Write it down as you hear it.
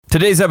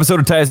Today's episode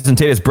of Titus and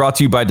Tate is brought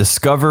to you by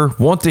Discover.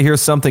 Want to hear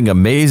something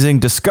amazing?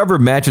 Discover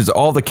matches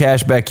all the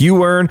cash back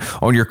you earn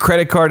on your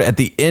credit card at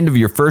the end of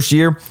your first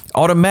year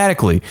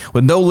automatically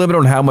with no limit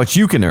on how much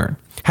you can earn.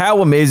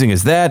 How amazing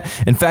is that?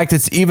 In fact,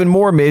 it's even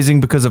more amazing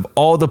because of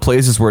all the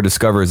places where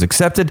Discover is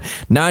accepted.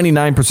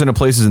 99% of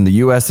places in the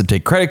U.S. that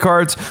take credit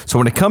cards. So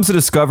when it comes to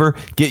Discover,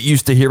 get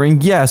used to hearing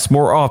yes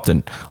more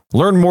often.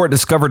 Learn more at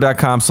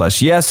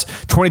discover.com/yes.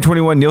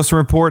 2021 Nielsen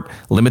Report.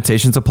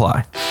 Limitations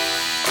apply.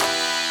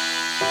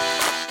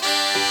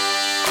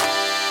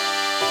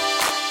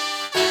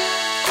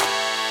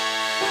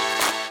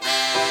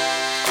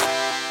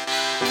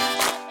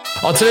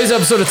 On today's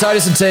episode of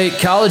Titus and Tate,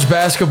 college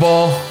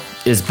basketball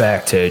is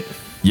back, Tate.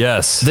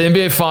 Yes. The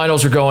NBA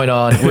Finals are going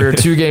on. We're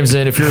 2 games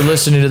in. If you're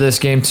listening to this,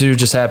 Game 2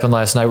 just happened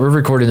last night. We're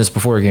recording this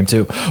before Game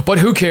 2. But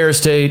who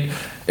cares, Tate?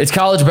 It's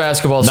college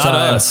basketball time.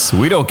 Not us.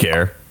 We don't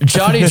care.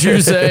 Johnny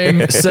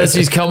Juzang says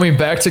he's coming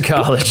back to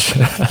college.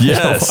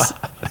 Yes.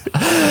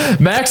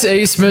 Max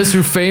Abmas,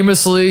 who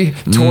famously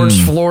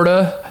torched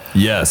Florida.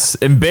 Yes.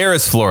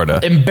 Embarrassed Florida.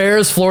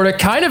 Embarrassed Florida.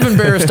 Kind of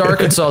embarrassed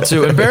Arkansas,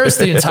 too. Embarrassed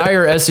the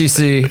entire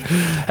SEC.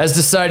 Has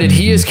decided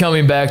he is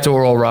coming back to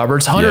Oral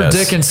Roberts. Hunter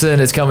Dickinson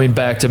is coming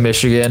back to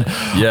Michigan.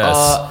 Yes.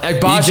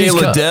 E.J.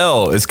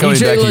 Liddell is coming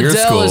back to your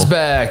school. E.J. Liddell is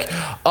back.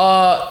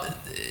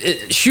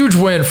 Huge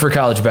win for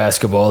college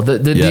basketball.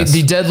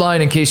 The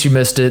deadline, in case you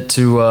missed it,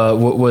 to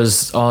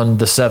was on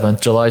the 7th.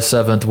 July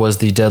 7th was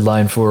the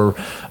deadline for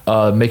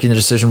making the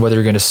decision whether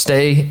you're going to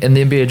stay in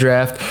the NBA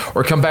draft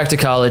or come back to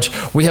college.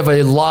 We have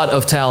a lot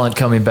of talent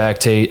coming back,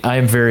 Tate. I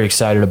am very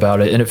excited about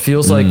it, and it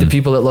feels like the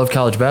people that love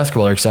college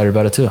basketball are excited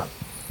about it too.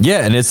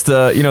 Yeah, and it's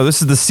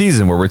this is the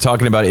season where we're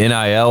talking about NIL.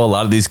 A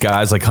lot of these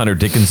guys like Hunter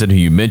Dickinson, who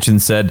you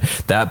mentioned, said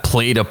that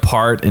played a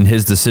part in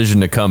his decision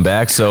to come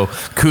back. So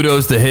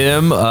kudos to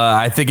him.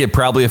 I think it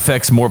probably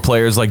affects more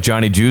players like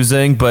Johnny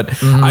Juzang, but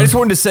I just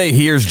wanted to say,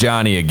 here's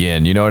Johnny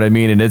again. You know what I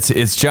mean? And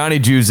it's Johnny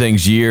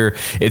Juzang's year.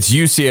 It's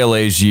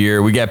UCLA's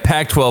year. We got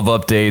Pac-12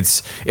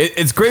 updates.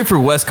 It's great for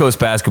West Coast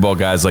basketball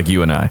guys like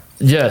you and I.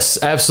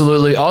 Yes,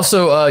 absolutely.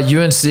 Also,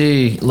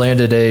 UNC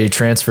landed a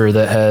transfer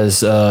that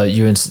has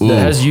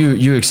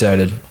you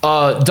excited.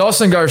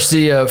 Dawson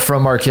Garcia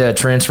from Marquette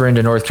transferring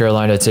to North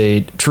Carolina.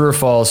 Tate, true or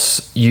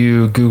false?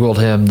 You Googled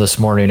him this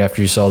morning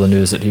after you saw the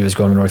news that he was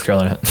going to North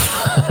Carolina.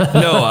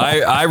 No,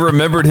 I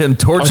remembered him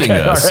torching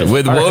us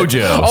with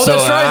Wojo. Oh, so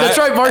that's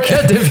right.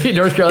 Marquette did beat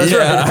North Carolina.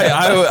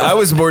 I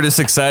was more just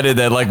excited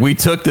that we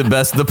took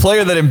the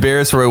player that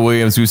embarrassed Roy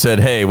Williams, who said,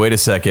 "Hey, wait a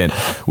second,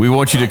 we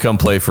want you to come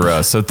play for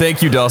us." So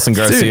thank you, Dawson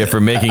Garcia,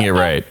 for making it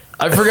right.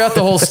 I forgot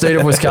the whole state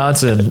of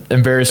Wisconsin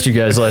embarrassed you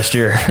guys last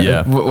year.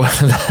 Yeah.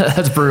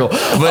 That's brutal.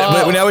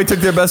 But now we took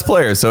their best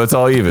player, so it's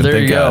all even. There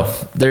you go.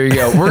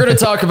 We're going to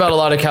talk about a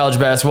lot of college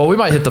basketball. We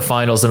might hit the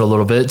finals in a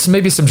little bit. It's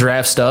maybe some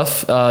draft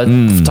stuff.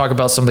 Talk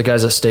about some of the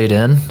guys that stayed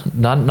in.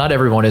 Not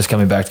everyone is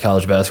coming back to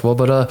college basketball,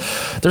 but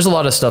there's a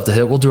lot of stuff to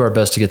hit. We'll do our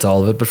best to get to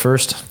all of it. But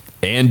first.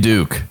 And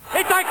Duke.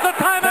 He takes the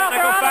timeout.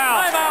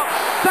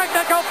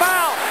 Technical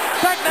foul.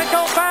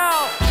 Technical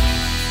foul.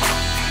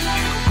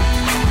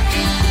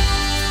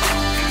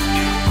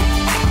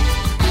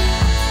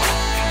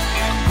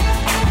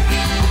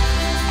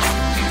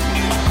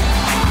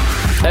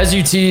 As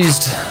you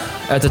teased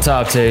at the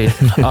top, Tate,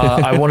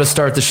 I want to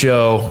start the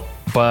show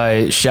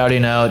by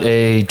shouting out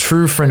a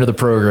true friend of the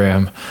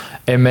program,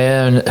 a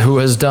man who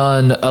has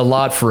done a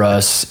lot for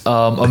us,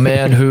 a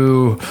man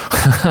who...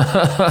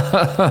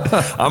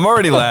 I'm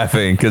already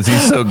laughing because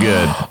he's so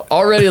good.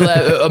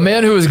 A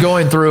man who is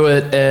going through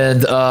it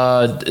and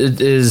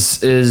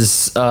is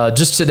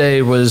just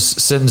today was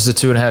sentenced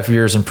to 2.5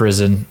 years in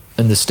prison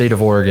in the state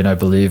of Oregon, I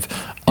believe.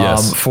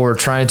 For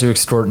trying to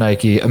extort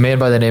Nike, a man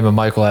by the name of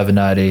Michael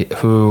Avenatti,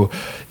 who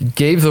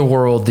gave the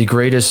world the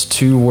greatest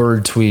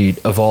 2-word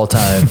tweet of all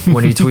time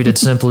when he tweeted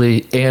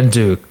simply, "and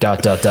Duke, ..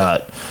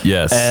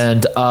 Yes.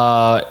 And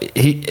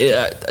he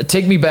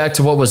take me back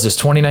to, what was this,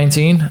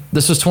 2019?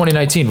 This was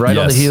 2019, right?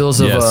 Yes. On the heels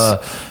of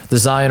the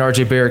Zion,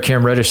 RJ Barrett,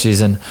 Cam Reddish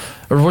season.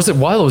 Or was it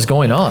while it was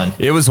going on?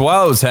 It was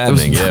while it was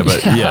happening,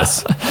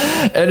 yes.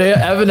 And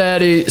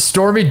Avenatti,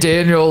 Stormy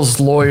Daniels'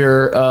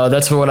 lawyer,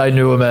 that's what I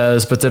knew him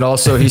as, but then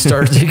also he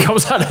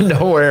comes out of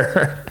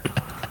nowhere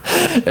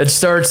and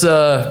starts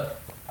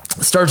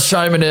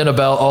chiming in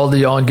about all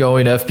the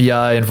ongoing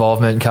FBI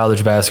involvement in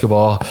college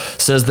basketball,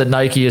 says that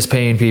Nike is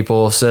paying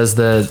people, says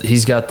that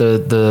he's got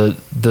the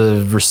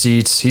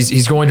receipts,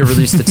 he's going to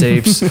release the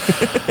tapes.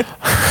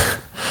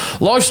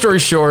 Long story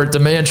short, the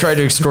man tried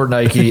to extort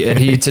Nike, and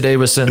he today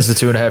was sentenced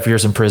to 2.5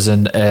 years in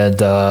prison. And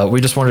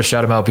we just wanted to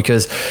shout him out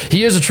because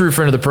he is a true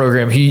friend of the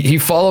program. He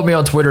followed me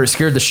on Twitter. It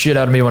scared the shit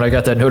out of me when I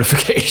got that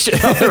notification.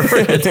 I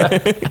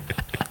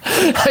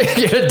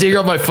get a ding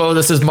on my phone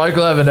that says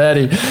Michael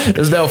Avenatti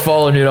is now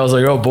following you, and I was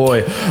like, oh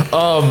boy.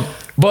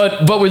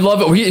 But we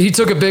love it. He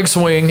took a big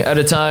swing at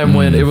a time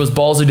when it was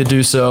ballsy to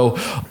do so.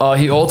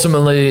 He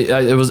ultimately,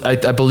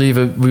 I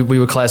believe we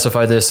would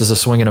classify this as a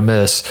swing and a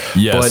miss.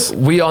 Yes. But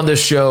we on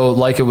this show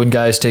like it when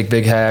guys take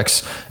big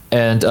hacks.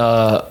 And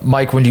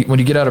Mike, when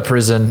you get out of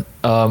prison,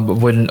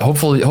 when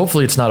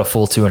hopefully it's not a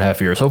full 2.5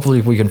 years.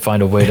 Hopefully we can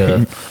find a way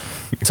to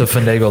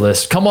finagle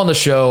this. Come on the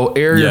show,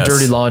 air your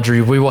dirty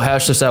laundry. We will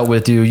hash this out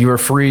with you. You are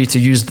free to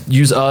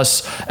use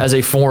us as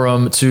a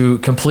forum to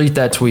complete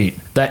that tweet.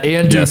 That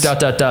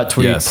Duke ...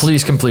 tweet. Yes.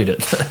 Please complete it.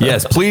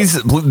 Yes,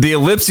 please. The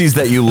ellipses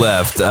that you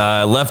left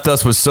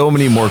us with so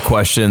many more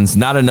questions,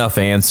 not enough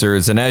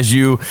answers. And as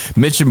you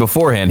mentioned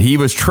beforehand, he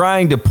was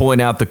trying to point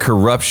out the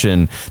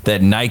corruption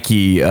that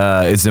Nike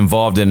is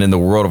involved in the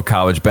world of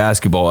college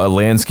basketball, a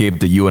landscape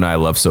that you and I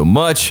love so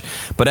much.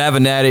 But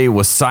Avenatti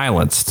was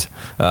silenced,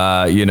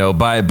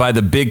 by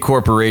the big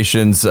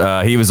corporations.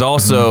 He was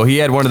also he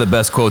had one of the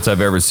best quotes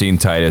I've ever seen,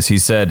 Titus. He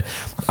said,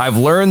 "I've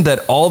learned that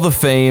all the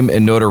fame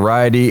and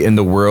notoriety in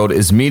the world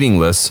is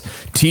meaninless.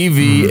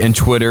 TV and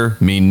Twitter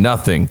mean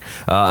nothing."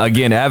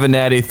 Again,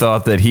 Avenatti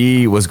thought that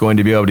he was going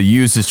to be able to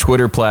use his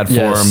Twitter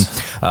platform,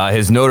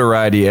 his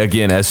notoriety,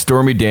 again, as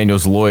Stormy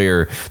Daniels'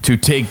 lawyer, to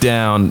take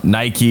down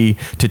Nike,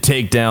 to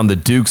take down the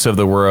Dukes of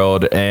the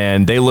world.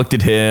 And they looked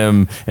at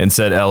him and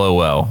said,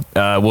 LOL,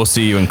 we'll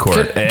see you in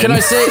court. Can I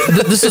say,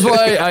 this is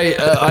why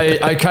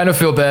I kind of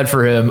feel bad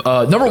for him.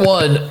 Number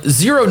one,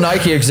 0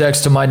 Nike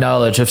execs, to my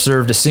knowledge, have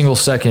served a single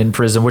second in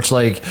prison, which,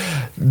 like,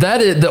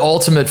 that is the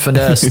ultimate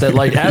finesse that,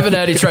 like,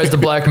 Avenatti tries to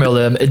blackmail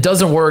them. It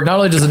doesn't work. Not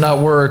only does it not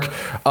work,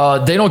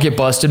 they don't get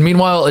busted.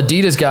 Meanwhile,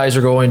 Adidas guys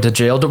are going to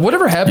jail.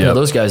 Whatever happened to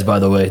those guys, by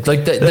the way?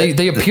 Like,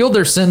 they appealed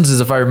their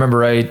sentences, if I remember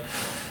right.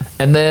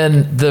 And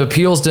then the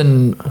appeals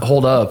didn't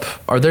hold up.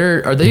 Are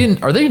they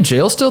in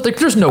jail still?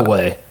 There's no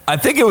way. I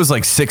think it was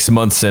like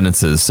 6-month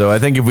sentences. So I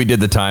think if we did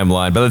the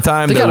timeline, by the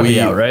time they gotta be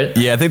out, right?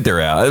 Yeah, I think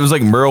they're out. It was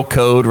like Merle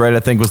Code, right? I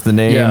think was the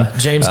name. Yeah,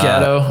 James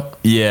Gatto.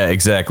 Yeah,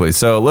 exactly.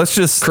 So let's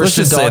just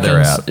Christian say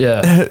they're out.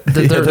 Yeah,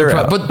 they're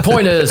out. But the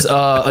point is,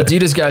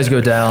 Adidas guys go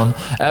down.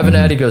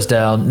 Avenatti goes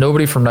down.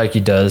 Nobody from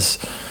Nike does.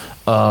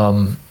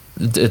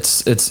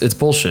 It's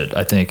bullshit,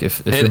 I think,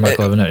 if you're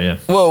Michael Avenatti. Yeah.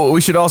 Well,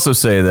 we should also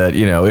say that,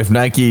 if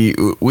Nike,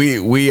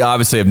 we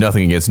obviously have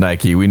nothing against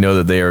Nike. We know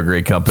that they are a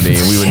great company,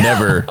 and we would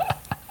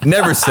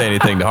never say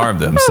anything to harm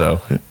them.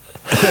 So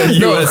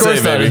no, of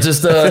course not. It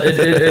just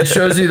it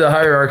shows you the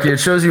hierarchy. It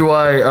shows you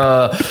why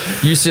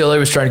UCLA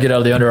was trying to get out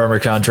of the Under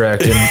Armour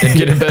contract and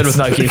get in bed with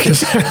Nike,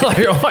 because they're like,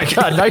 oh my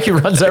God, Nike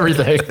runs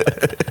everything.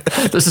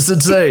 This is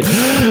insane.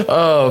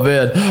 Oh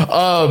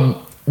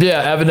man.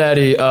 Yeah,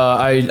 Avenatti.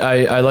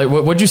 I like.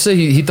 What'd you say?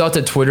 He thought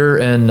that Twitter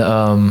and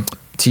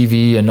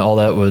TV and all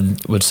that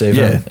would save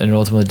him, and it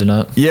ultimately did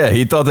not. Yeah,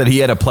 he thought that he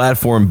had a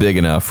platform big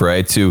enough,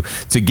 right, to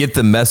get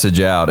the message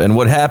out. And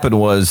what happened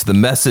was the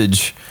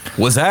message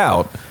was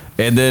out.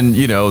 And then,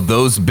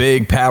 those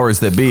big powers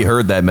that be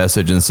heard that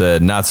message and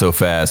said, not so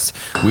fast.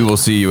 We will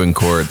see you in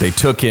court. They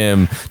took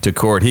him to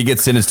court. He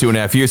gets sentenced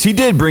 2.5 years. He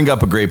did bring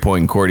up a great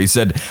point in court. He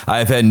said,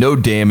 I've had no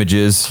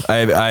damages.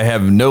 I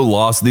have no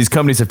loss. These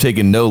companies have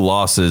taken no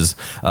losses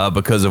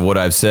because of what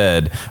I've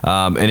said.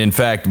 And in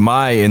fact,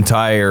 my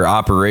entire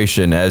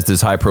operation as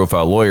this high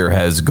profile lawyer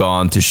has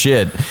gone to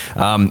shit.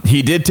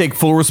 He did take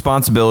full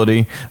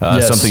responsibility,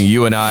 something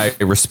you and I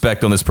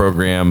respect on this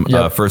program,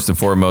 first and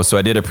foremost. So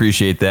I did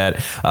appreciate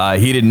that.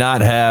 He did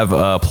not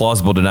have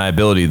plausible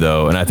deniability,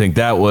 though, and I think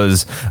that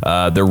was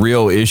the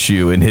real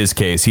issue in his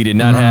case. He did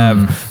not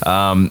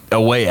have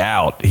a way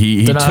out.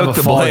 He took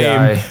the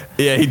blame.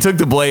 Yeah, he took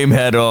the blame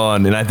head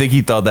on, and I think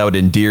he thought that would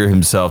endear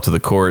himself to the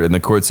court, and the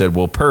court said,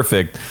 well,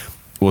 perfect.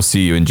 We'll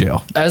see you in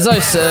jail. As I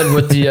said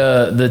with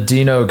the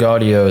Dino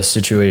Gaudio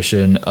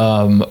situation,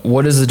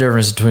 what is the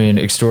difference between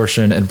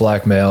extortion and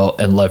blackmail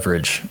and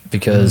leverage?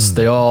 Because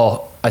they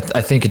all...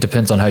 I think it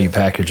depends on how you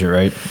package it,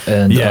 right?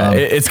 And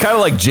it's kind of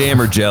like jam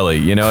or jelly.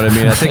 You know what I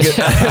mean? I think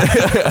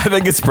I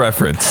think it's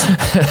preference.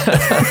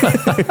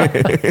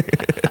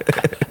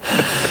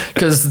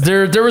 Because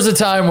there was a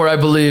time where I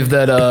believe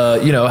that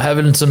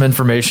having some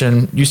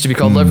information used to be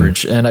called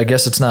leverage, and I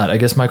guess it's not. I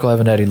guess Michael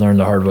Avenatti learned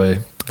the hard way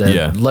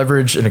that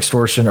leverage and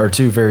extortion are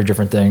two very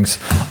different things.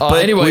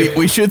 But anyway,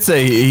 we should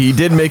say he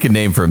did make a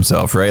name for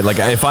himself, right? Like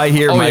if I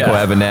hear Michael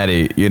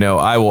Avenatti,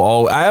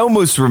 I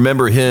almost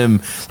remember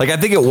him. Like I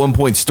think at one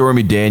point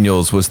Stormy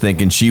Daniels was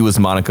thinking she was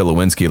Monica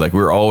Lewinsky. Like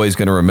we're always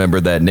going to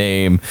remember that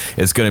name.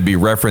 It's going to be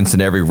referenced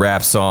in every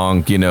rap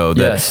song,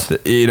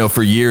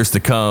 for years to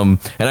come.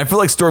 And I feel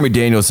like Stormy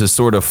Daniels has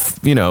sort of,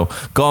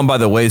 gone by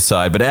the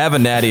wayside. But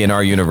Avenatti in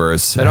our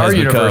universe,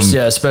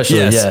 especially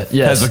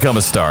has become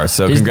a star.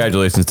 So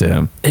congratulations to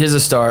him. He's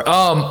a star.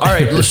 All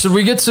right, should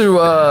we get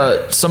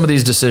to some of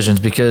these decisions,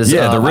 because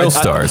the real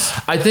stars.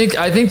 I think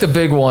the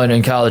big one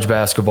in college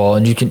basketball,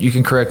 and you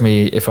can correct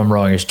me if I'm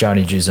wrong, is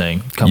Johnny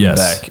Juzang coming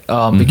back,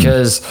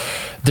 because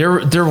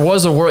there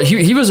was a world.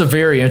 He was a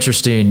very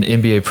interesting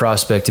NBA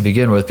prospect to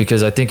begin with,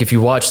 because I think if you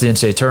watch the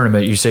NCAA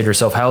tournament, you say to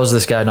yourself, how is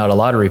this guy not a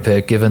lottery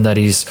pick, given that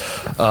he's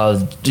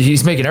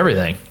making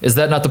everything? Is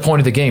that not the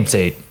point of the game,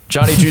 Tate?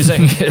 Johnny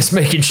Juzang is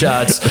making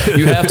shots.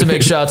 You have to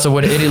make shots to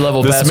win any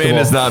level of basketball. This man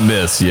does not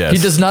miss. Yes, he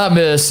does not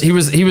miss. He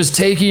was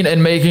taking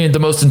and making the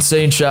most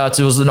insane shots.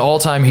 It was an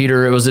all-time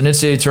heater. It was an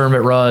NCAA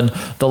tournament run,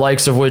 the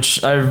likes of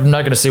which I'm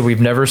not going to say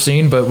we've never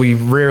seen, but we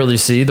rarely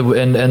see.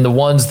 And the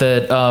ones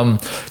that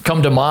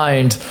come to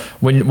mind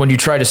when you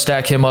try to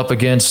stack him up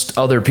against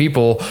other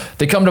people,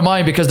 they come to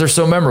mind because they're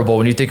so memorable.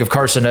 When you think of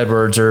Carson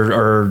Edwards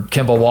or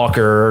Kemba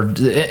Walker, or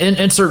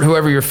insert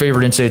whoever your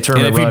favorite NCAA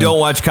tournament. And if you don't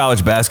watch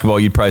college basketball,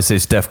 you'd probably say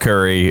Steph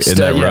Curry in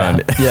that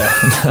run. Yeah.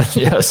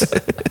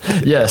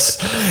 Yes.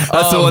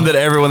 That's the one that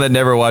everyone that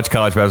never watched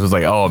college basketball was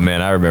like, oh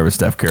man, I remember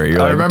Steph Curry.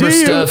 I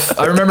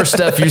remember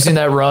Steph using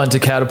that run to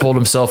catapult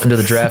himself into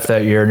the draft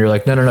that year. And you're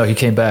like, no, he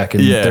came back.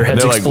 And their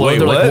heads explode.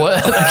 They're like,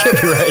 what? That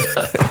can't be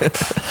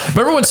right.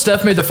 Remember when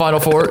Steph made the Final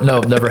Four? No,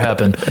 never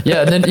happened.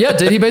 Yeah. And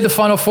then, he made the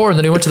Final Four and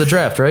then he went to the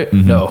draft, right?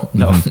 Mm-hmm. No,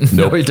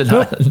 no, he did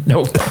not.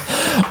 Nope.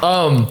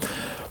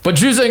 But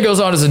Juzang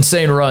goes on his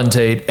insane run,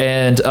 Tate,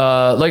 and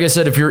like I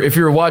said, if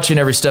you're watching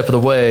every step of the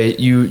way,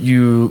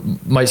 you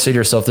might say to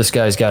yourself, "This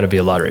guy's got to be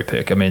a lottery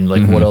pick." I mean,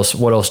 like what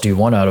else do you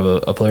want out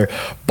of a player?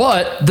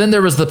 But then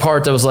there was the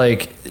part that was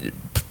like,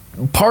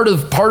 part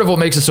of what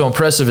makes it so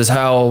impressive is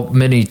how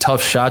many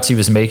tough shots he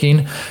was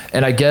making,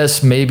 and I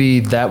guess maybe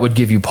that would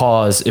give you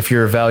pause if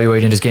you're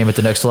evaluating his game at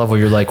the next level.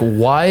 You're like,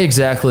 why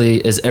exactly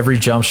is every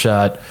jump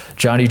shot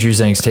Johnny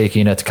Juzang's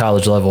taking at the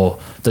college level,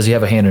 does he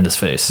have a hand in his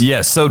face?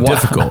 Yes, so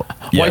difficult.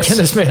 Why can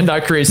this man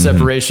not create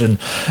separation?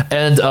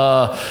 And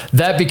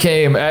that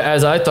became,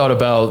 as I thought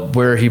about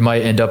where he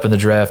might end up in the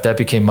draft, that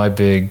became my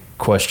big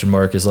question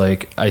mark. Is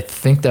like, I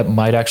think that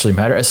might actually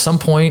matter at some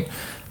point.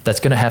 That's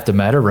going to have to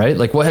matter, right?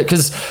 Like what?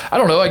 Because I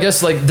don't know. I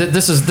guess like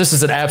this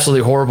is an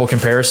absolutely horrible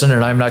comparison,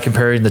 and I'm not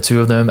comparing the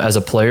two of them as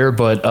a player,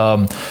 but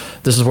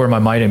this is where my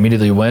mind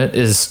immediately went,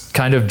 is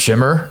kind of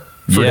Jimmer.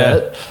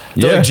 Like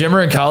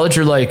Jimmer in college,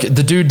 you're like,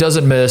 the dude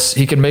doesn't miss.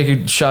 He can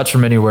make shots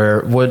from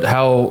anywhere. What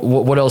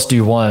else do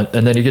you want?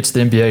 And then he gets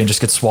to the NBA and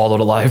just gets swallowed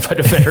alive by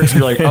defenders.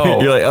 You're like,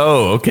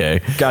 oh,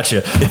 okay,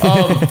 gotcha.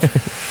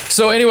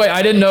 So anyway,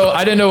 I didn't know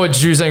what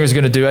Juzang was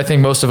going to do. I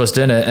think most of us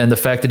didn't. And the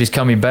fact that he's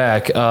coming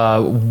back,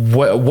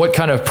 what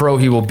kind of pro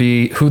he will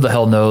be, who the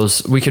hell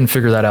knows? We can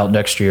figure that out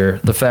next year.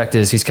 The fact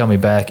is he's coming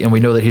back, and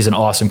we know that he's an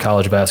awesome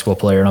college basketball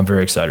player, and I'm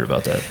very excited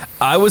about that.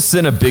 I was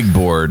sent a big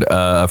board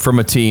from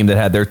a team that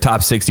had their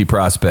top 60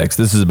 prospects.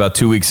 This is about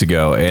 2 weeks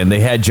ago, and they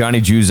had Johnny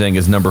Juzang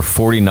as number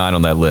 49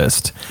 on that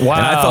list.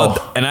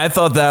 Wow. And I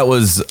thought that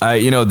was,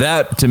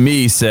 that to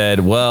me said,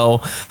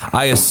 well,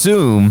 I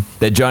assume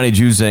that Johnny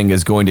Juzang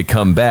is going to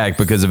come back,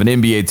 because if an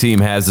NBA team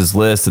has this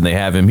list and they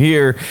have him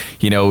here,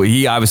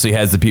 he obviously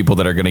has the people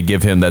that are going to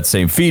give him that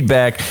same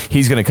feedback.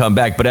 He's going to come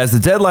back. But as the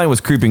deadline was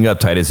creeping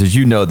up, Titus, as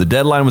you know, the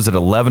deadline was at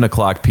 11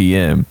 o'clock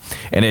p.m.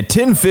 And at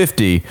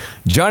 10:50,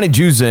 Johnny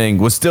Juzang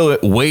was still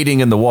waiting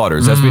in the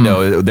waters. As we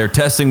know, they're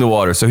testing the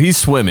water. So he's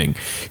swimming.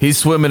 He's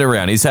swimming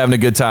around. He's having a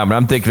good time. And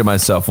I'm thinking to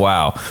myself,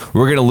 wow,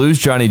 we're going to lose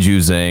Johnny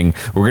Juzang.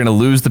 We're going to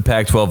lose the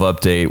Pac-12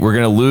 update. We're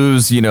going to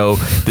lose,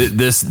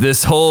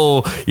 this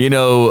whole,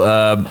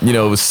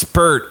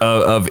 spurt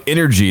of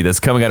energy that's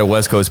coming out of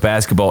West Coast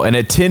basketball. And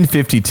at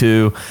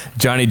 10:52,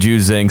 Johnny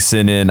Juzang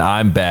sent in,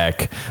 I'm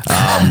back.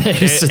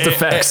 He sent the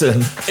facts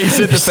in. He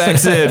sent the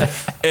facts in.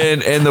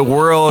 And the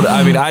world,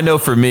 I mean, I know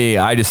for me,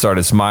 I just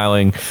started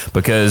smiling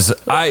because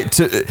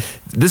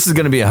this is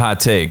going to be a hot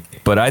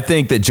take, but I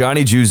think that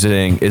Johnny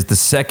Juzang is the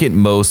second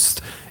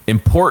most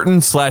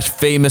important /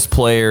 famous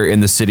player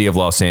in the city of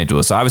Los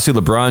Angeles. Obviously,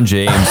 LeBron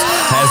James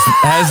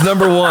has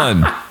number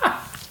one.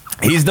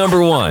 He's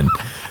number one.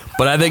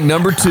 But I think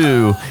number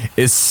two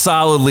is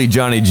solidly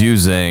Johnny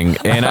Juzang.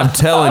 And I'm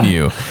telling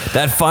you,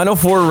 that Final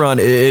Four run,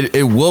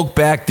 it woke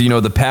back,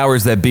 the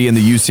powers that be in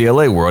the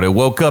UCLA world. It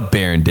woke up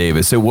Baron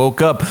Davis. It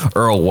woke up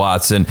Earl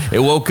Watson. It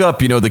woke up,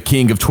 the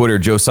king of Twitter,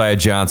 Josiah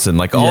Johnson.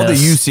 Like all the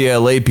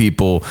UCLA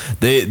people,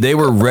 they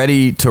were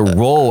ready to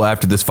roll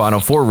after this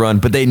Final Four run,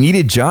 but they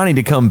needed Johnny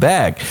to come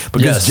back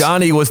because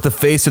Johnny was the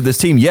face of this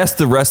team. Yes,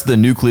 the rest of the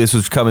nucleus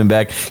was coming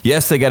back.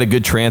 Yes, they got a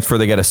good transfer.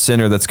 They got a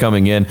center that's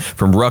coming in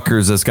from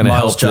Rutgers that's going to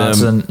help them.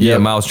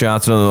 Miles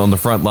Johnson on the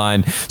front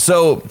line.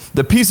 So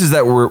the pieces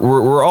that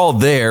were all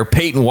there.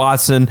 Peyton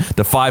Watson,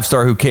 the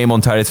 5-star who came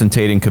on Titus and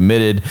Tate and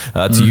committed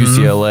to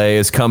UCLA,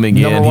 is coming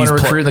in. Number one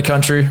recruit in the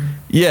country.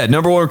 Yeah,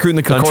 number one recruit in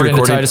the country.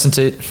 According to Titus and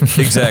Tate.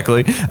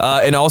 Exactly.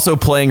 And also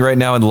playing right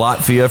now in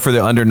Latvia for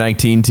the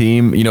under-19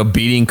 team,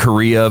 beating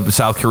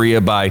South Korea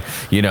by,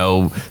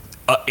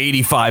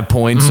 85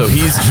 points, so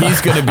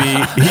he's going to be.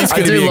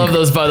 I do love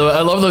those, by the way.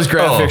 I love those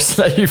graphics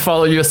that you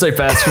follow USA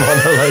basketball.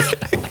 They're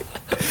like,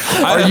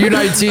 our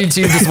U19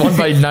 team just won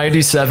by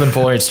 97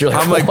 points. You're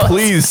like, I'm like,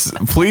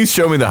 please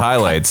show me the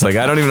highlights. Like,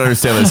 I don't even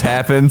understand this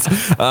happens.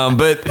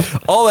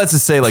 But all that's to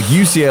say, like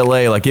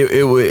UCLA, like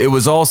it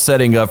was all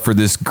setting up for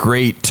this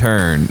great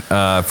turn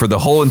for the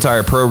whole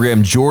entire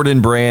program. Jordan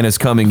Brand is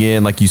coming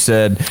in, like you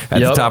said at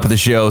the top of the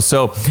show.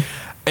 So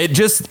It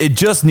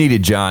just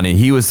needed Johnny.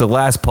 He was the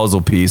last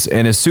puzzle piece,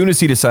 and as soon as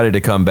he decided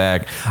to come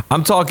back,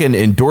 I'm talking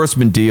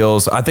endorsement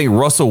deals. I think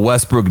Russell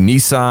Westbrook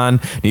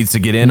Nissan needs to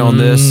get in on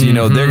this. You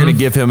know, they're going to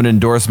give him an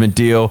endorsement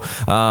deal.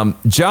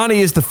 Johnny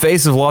is the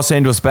face of Los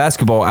Angeles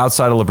basketball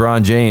outside of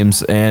LeBron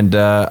James, and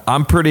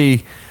I'm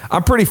pretty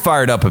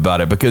fired up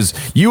about it because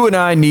you and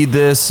I need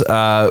this.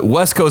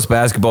 West Coast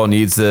basketball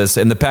needs this,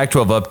 and the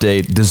Pac-12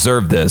 update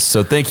deserved this.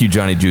 So thank you,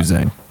 Johnny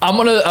Juzang. I'm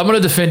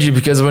gonna defend you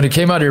because when it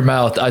came out of your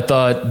mouth, I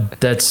thought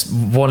that's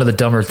one of the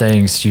dumber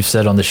things you've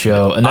said on the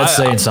show, and that's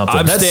saying something.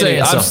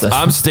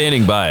 I'm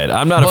standing by it.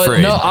 I'm not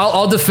afraid. No,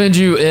 I'll defend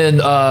you in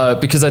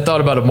because I thought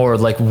about it more.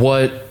 Like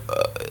what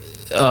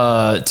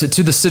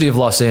to the city of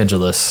Los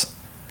Angeles?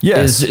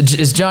 Yes,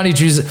 is Johnny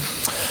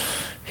Juzang.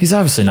 He's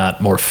obviously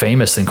not more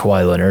famous than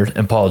Kawhi Leonard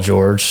and Paul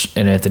George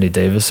and Anthony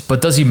Davis,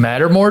 but does he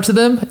matter more to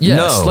them?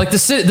 Yes. No. Like the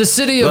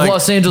city of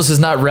Los Angeles is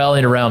not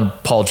rallying around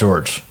Paul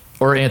George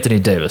or Anthony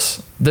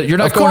Davis. You're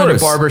not going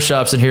to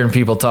barbershops and hearing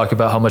people talk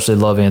about how much they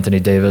love Anthony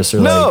Davis.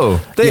 Or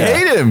they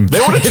hate him. They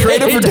want to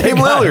trade him for Dame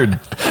Lillard.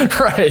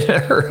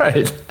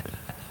 Right.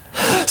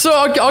 So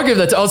I'll give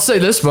that. I'll say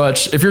this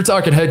much: if you're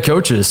talking head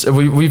coaches, and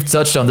we've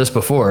touched on this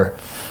before.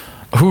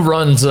 Who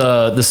runs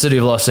the city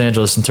of Los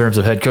Angeles in terms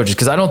of head coaches?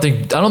 Because I don't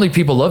think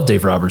people love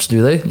Dave Roberts,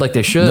 do they? Like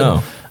they should.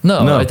 No.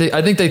 I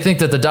think they think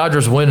that the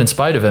Dodgers win in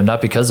spite of him,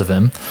 not because of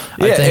him.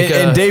 Yeah, I think,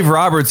 and Dave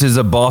Roberts is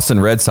a Boston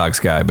Red Sox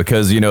guy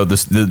because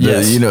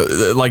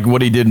like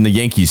what he did in the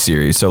Yankees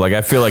series. So like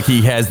I feel like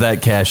he has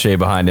that cachet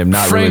behind him,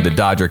 not really the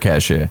Dodger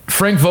cachet.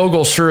 Frank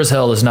Vogel sure as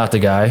hell is not the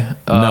guy.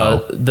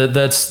 No,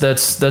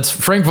 that's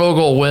Frank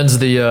Vogel wins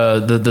the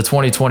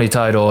 2020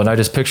 title, and I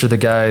just picture the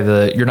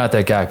guy you're not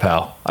that guy,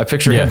 pal. I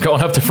picture him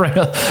going up to Frank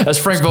as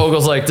Frank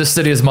Vogel's like, this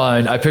city is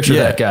mine. I picture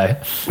that guy.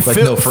 Like,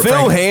 Phil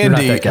Frank,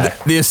 Handy,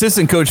 the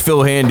assistant coach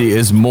Phil Handy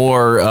is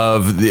more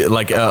of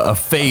a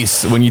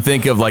face when you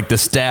think of like the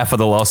staff of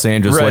the Los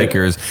Angeles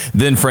Lakers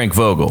than Frank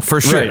Vogel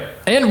for sure. Right.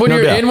 And when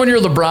you're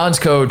LeBron's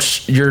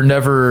coach,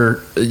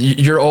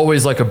 you're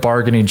always like a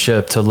bargaining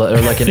chip or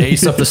like an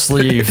ace up the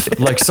sleeve,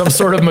 like some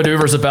sort of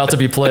maneuver is about to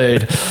be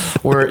played,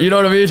 where you know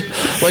what I mean.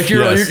 Like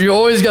you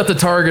always got the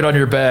target on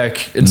your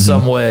back in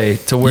some way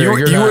to where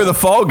you were the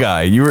fall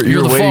guy. You were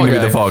waiting to be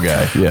the fall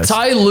guy. Yes.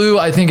 Ty Lue,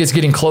 I think is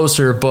getting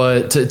closer,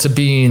 but to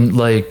being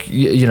like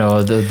he's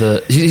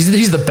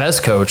the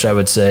best coach I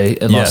would say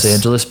in Los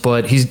Angeles,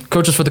 but he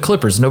coaches for the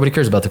Clippers. Nobody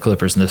cares about the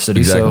Clippers in this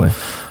city. Exactly.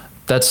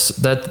 So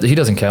that he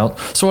doesn't count.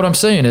 So what I'm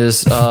saying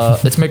is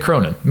it's Mick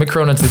Cronin. Mick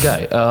Cronin's the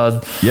guy.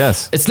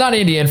 Yes. It's not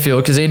Andy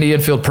Enfield because Andy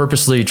Enfield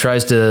purposely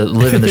tries to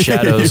live in the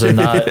shadows and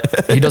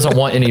he doesn't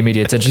want any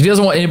media attention. He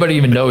doesn't want anybody to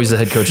even know he's the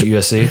head coach at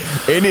USC.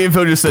 Andy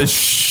Enfield just says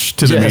shh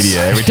to the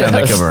media every time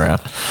they come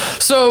around.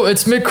 So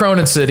it's Mick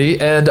Cronin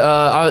City, and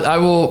I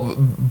will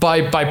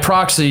by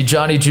proxy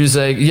Johnny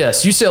Juzang.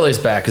 Yes, UCLA's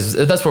back.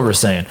 That's what we're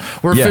saying.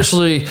 We're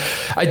officially.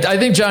 I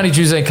think Johnny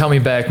Juzang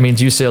coming back means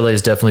UCLA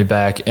is definitely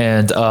back,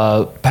 and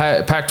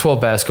Pac-12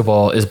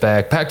 basketball is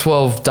back.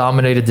 Pac-12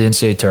 dominated the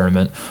NCAA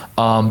tournament.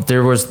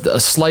 There was a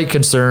slight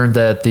concern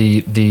that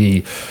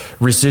the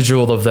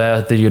residual of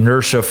that, the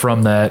inertia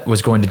from that,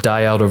 was going to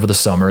die out over the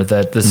summer,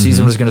 that the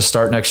season was going to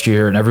start next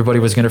year, and everybody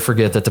was going to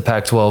forget that the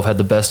Pac-12 had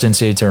the best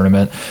NCAA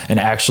tournament and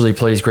actually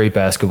plays great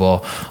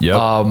basketball. Yep.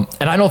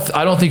 And I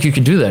don't think you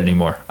can do that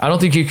anymore. I don't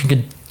think you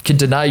can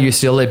deny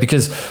UCLA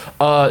because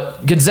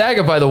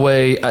Gonzaga, by the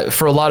way,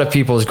 for a lot of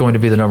people is going to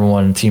be the number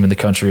one team in the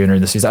country entering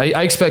the season.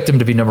 I expect them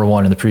to be number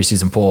one in the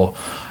preseason poll.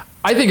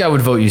 I think I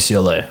would vote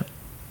UCLA.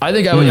 I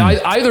think I would.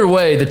 Either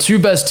way, the two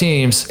best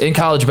teams in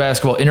college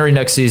basketball entering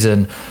next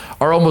season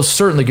are almost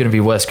certainly going to be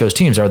West Coast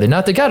teams, are they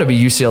not? They got to be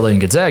UCLA and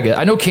Gonzaga.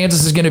 I know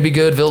Kansas is going to be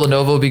good.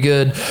 Villanova will be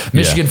good.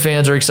 Michigan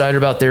fans are excited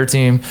about their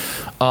team.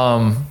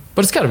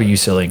 But it's got to be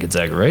UCLA and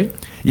Gonzaga, right?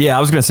 Yeah,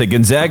 I was going to say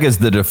Gonzaga is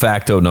the de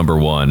facto number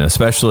one,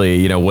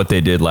 especially, what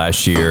they did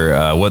last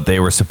year, what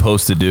they were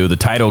supposed to do. The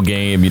title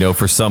game,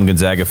 for some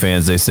Gonzaga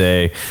fans, they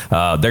say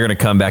they're going to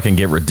come back and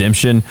get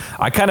redemption.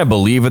 I kind of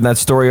believe in that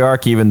story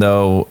arc, even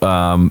though,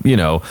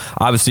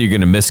 obviously you're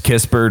going to miss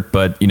Kispert,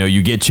 but,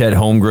 you get Chet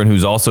Holmgren,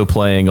 who's also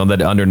playing on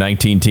that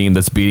under-19 team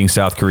that's beating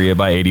South Korea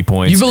by 80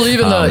 points. You believe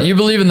in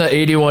the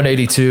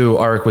 81-82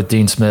 arc with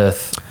Dean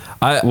Smith?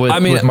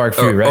 With Mark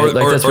Few, right? Or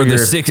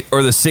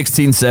the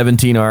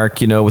 16-17 arc,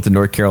 with the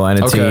North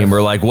Carolina team,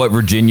 or like what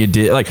Virginia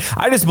did. Like,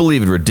 I just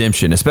believe in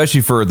redemption, especially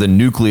for the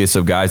nucleus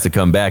of guys to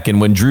come back. And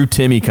when Drew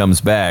Timme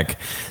comes back,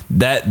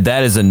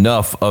 that is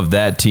enough of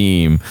that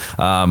team.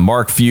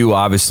 Mark Few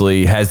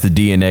obviously has the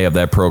DNA of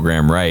that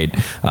program, right?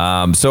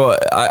 So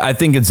I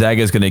think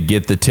Gonzaga is going to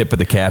get the tip of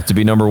the cap to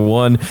be number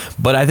one.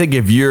 But I think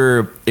if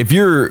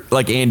you're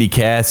like Andy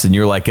Katz and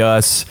you're like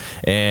us,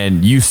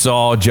 and you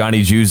saw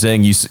Johnny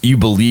Juzang, you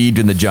believed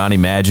in the Johnny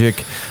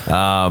Magic.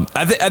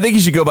 I think you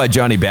should go by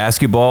Johnny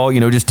Basketball.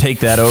 Just take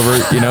that over.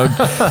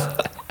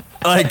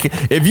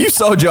 Like, if you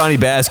saw Johnny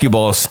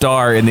Basketball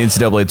star in the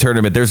NCAA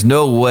tournament, there's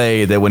no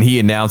way that when he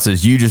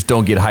announces, you just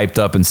don't get hyped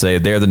up and say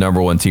they're the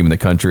number one team in the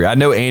country. I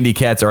know Andy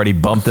Katz already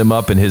bumped them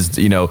up in his,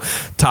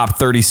 top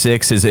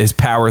 36, his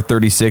power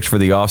 36 for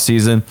the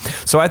offseason.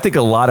 So I think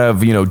a lot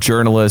of,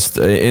 journalists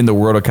in the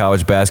world of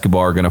college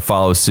basketball are going to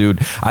follow suit.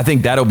 I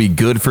think that'll be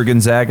good for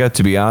Gonzaga,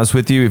 to be honest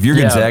with you. If you're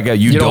Gonzaga,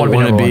 you don't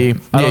want to be,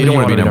 you don't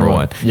want to be number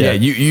one. Yeah,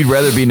 you'd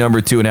rather be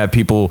number two and have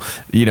people,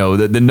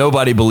 the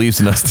nobody believes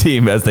in us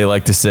team, as they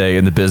like to say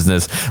in the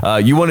business.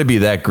 You want to be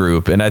that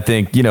group. And I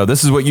think,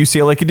 this is what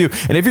UCLA can do.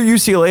 And if you're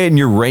UCLA and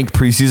you're ranked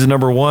preseason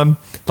number one,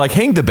 like,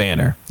 hang the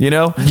banner,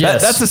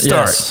 Yes, that's a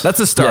start. Yes. That's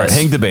a start. Yes.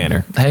 Hang the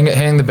banner.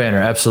 Hang the banner.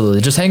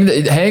 Absolutely. Just hang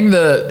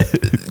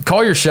the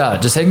call your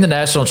shot. Just hang the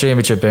national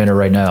championship banner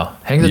right now.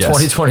 Hang the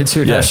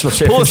 2022 national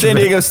championship. Pull a San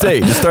Diego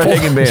State. Just start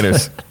hanging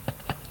banners.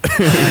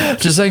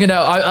 Just hanging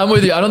out. I'm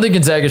with you. I don't think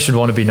Gonzaga should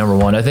want to be number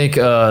one. I think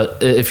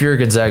if you're a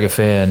Gonzaga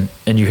fan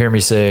and you hear me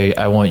say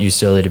I want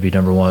UCLA to be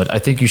number one, I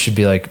think you should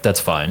be like, that's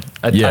fine.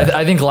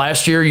 I think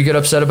last year you get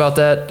upset about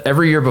that.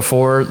 Every year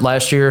before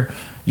last year,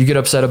 you get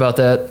upset about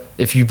that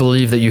if you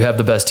believe that you have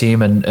the best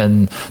team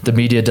and the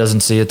media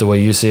doesn't see it the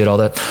way you see it, all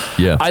that.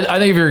 Yeah. I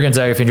think if you're a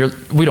Gonzaga fan,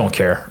 we don't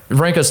care.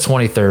 Rank us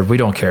 23rd. We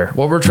don't care.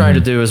 What we're trying to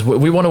do is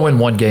we want to win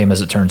one game, as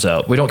it turns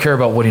out. We don't care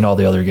about winning all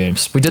the other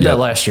games. We did that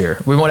last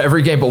year. We won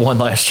every game but one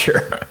last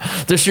year.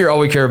 This year, all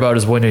we care about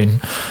is winning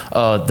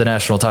the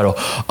national title.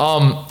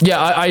 All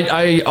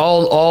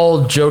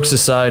jokes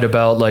aside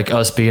about like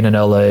us being in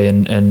LA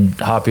and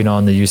hopping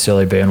on the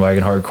UCLA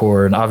bandwagon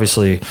hardcore, and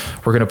obviously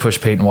we're going to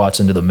push Peyton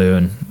Watson to the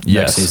moon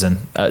next season.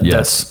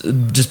 That's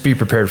just be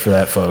prepared for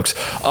that, folks.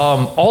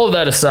 All of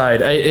that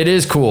aside, it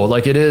is cool.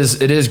 Like it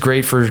is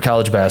great for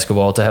college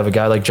basketball to have a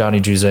guy like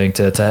Johnny Juzang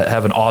to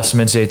have an awesome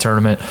NCAA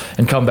tournament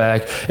and come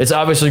back. It's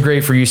obviously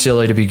great for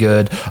UCLA to be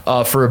good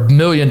for a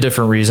million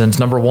different reasons.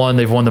 Number one,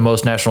 they've won the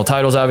most national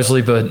titles,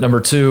 obviously, but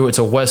number two, it's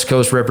a West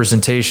Coast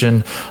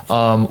representation,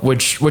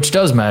 which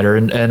does matter,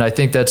 and I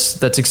think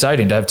that's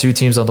exciting to have two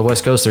teams on the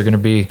West Coast. They're going to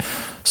be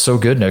so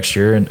good next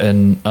year,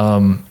 and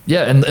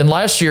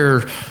last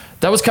year.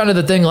 That was kind of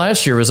the thing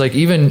last year, was like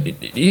even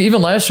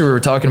last year we were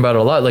talking about it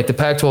a lot, like the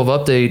Pac-12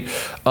 update.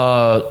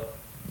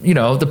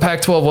 The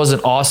Pac-12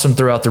 wasn't awesome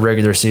throughout the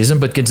regular season,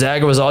 but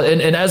Gonzaga was all.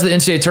 And as the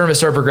NCAA tournament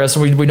started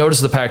progressing, we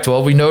noticed the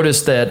Pac-12. We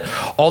noticed that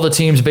all the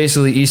teams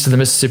basically east of the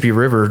Mississippi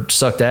River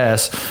sucked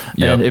ass,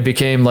 and it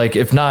became like,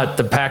 if not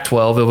the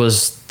Pac-12, it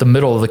was the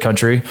middle of the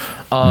country.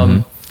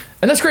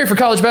 And that's great for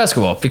college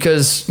basketball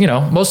because,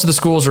 most of the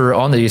schools are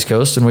on the East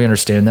Coast and we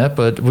understand that,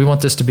 but we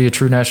want this to be a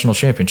true national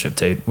championship,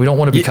 Tate. We don't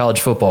want to be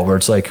college football where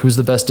it's like, who's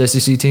the best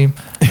SEC team?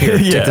 Here,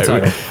 take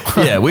the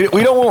title.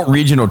 we don't want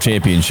regional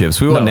championships.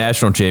 We want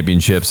national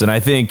championships. And I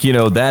think,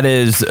 that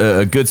is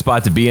a good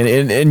spot to be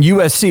in. And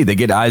USC, they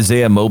get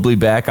Isaiah Mobley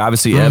back.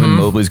 Obviously, Evan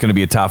Mobley is going to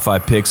be a top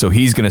 5 pick, so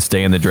he's going to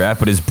stay in the draft,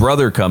 but his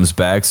brother comes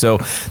back. So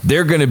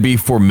they're going to be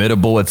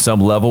formidable at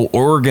some level.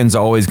 Oregon's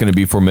always going to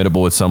be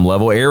formidable at some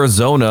level.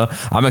 Arizona,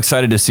 I'm excited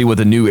to see what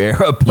the new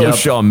era post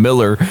Sean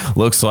Miller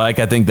looks like.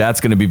 I think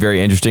that's going to be very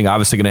interesting.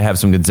 Obviously going to have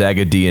some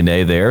Gonzaga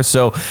DNA there.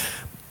 So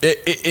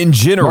in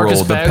general,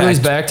 Marcus Bagley's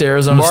back to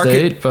Arizona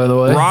State, by the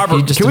way.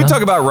 Can we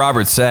talk about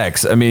Robert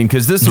Sachs? I mean,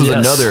 because this was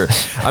another.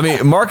 I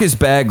mean, Marcus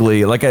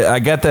Bagley, like I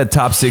got that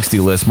top 60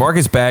 list.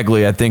 Marcus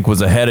Bagley, I think,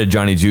 was ahead of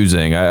Johnny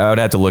Juzang. I would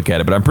have to look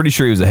at it, but I'm pretty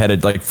sure he was ahead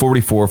of like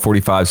 44,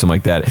 45, something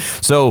like that.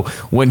 So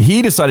when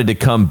he decided to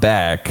come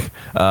back,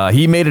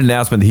 he made an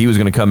announcement that he was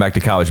going to come back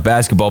to college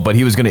basketball, but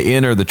he was going to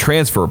enter the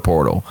transfer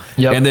portal.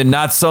 And then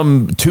not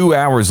some 2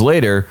 hours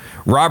later,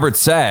 Robert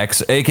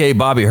Sachs, a.k.a.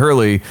 Bobby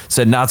Hurley,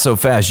 said, not so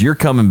fast. You're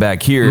coming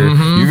back here.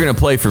 You're going to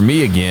play for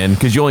me again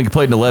because you only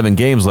played in 11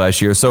 games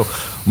last year. So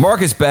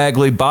Marcus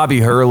Bagley, Bobby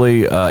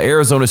Hurley,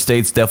 Arizona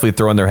State's definitely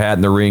throwing their hat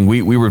in the ring.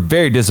 We were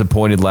very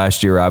disappointed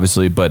last year,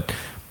 obviously, but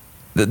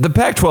the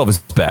Pac-12 is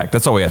back.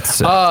 That's all we have to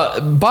say.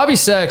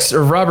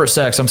 Robert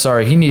Sachs, I'm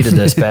sorry, he needed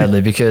this badly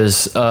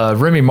because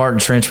Remy Martin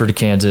transferred to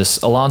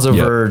Kansas. Alonzo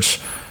Verge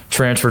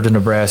transferred to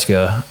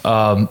Nebraska.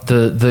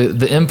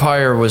 The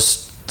empire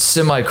was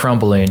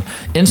semi-crumbling.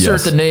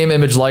 Insert the name,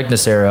 image,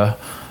 likeness era.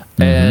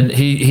 And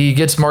he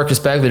gets Marcus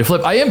Bagley to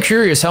flip. I am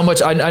curious how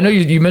much. I know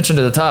you mentioned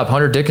at the top,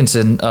 Hunter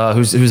Dickinson,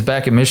 who's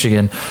back in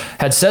Michigan,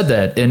 had said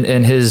that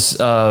in his.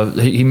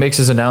 He makes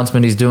his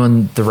announcement. He's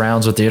doing the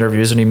rounds with the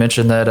interviews, and he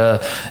mentioned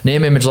that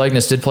name, image,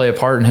 likeness did play a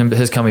part in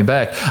his coming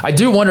back. I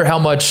do wonder how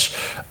much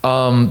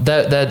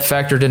that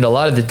factored into a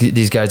lot of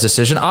these guys'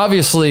 decision.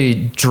 Obviously,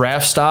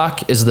 draft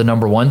stock is the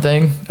number one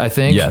thing. I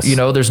think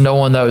there's no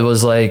one that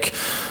was like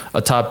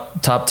a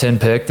top 10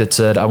 pick that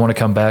said I want to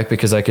come back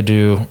because I could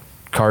do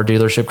car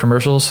dealership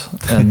commercials,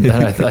 and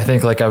I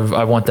think like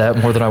I want that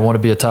more than I want to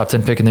be a top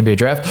 10 pick in the NBA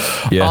draft.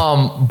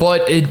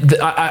 But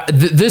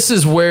this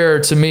is where,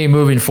 to me,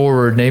 moving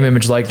forward, name,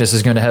 image, likeness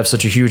is going to have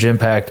such a huge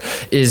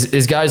impact.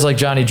 Is guys like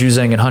Johnny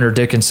Juzang and Hunter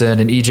Dickinson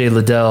and EJ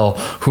Liddell,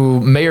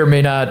 who may or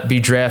may not be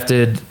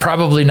drafted,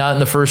 probably not in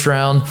the first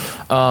round.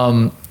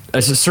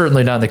 It's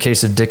certainly not in the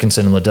case of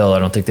Dickinson and Liddell. I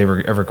don't think they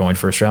were ever going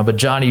first round. But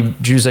Johnny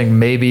Juzang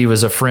maybe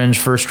was a fringe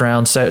first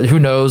round. Who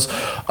knows?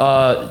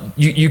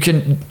 You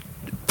can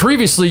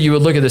previously you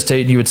would look at this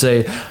tape and you would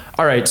say,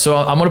 all right, so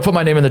I'm going to put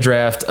my name in the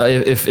draft.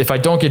 If I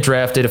don't get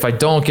drafted, if I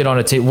don't get on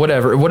a team,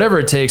 whatever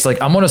it takes,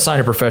 like I'm going to sign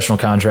a professional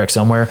contract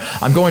somewhere.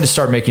 I'm going to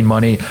start making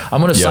money.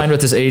 I'm going to sign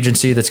with this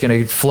agency that's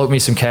going to float me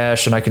some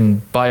cash and I can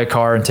buy a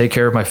car and take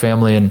care of my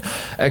family and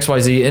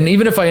XYZ. And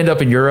even if I end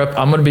up in Europe,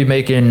 I'm going to be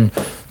making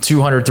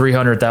 $200,000,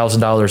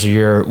 $300,000 a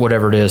year,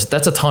 whatever it is.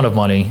 That's a ton of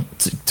money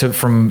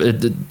from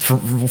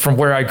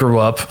where I grew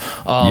up.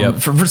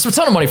 For a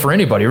ton of money for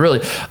anybody,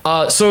 really.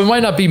 So it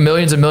might not be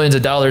millions and millions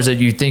of dollars that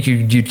you think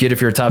you'd get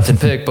if you're a top 10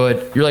 pick,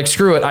 but you're like,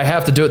 screw it, I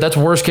have to do it. That's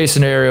worst case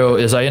scenario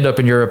is I end up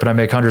in Europe and I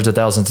make hundreds of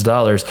thousands of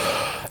dollars.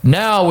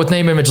 Now with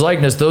name, image,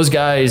 likeness, those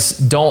guys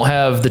don't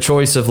have the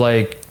choice of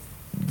like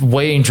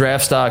weighing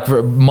draft stock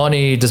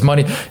money. Does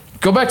money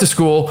go back to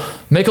school,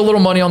 make a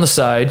little money on the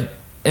side,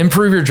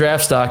 improve your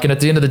draft stock, and at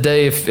the end of the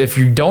day, if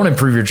you don't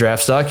improve your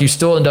draft stock, you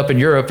still end up in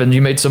Europe and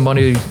you made some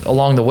money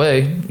along the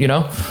way, you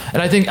know?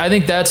 And I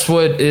think that's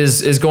what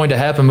is going to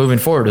happen moving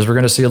forward, is we're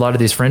going to see a lot of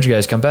these fringe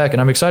guys come back, and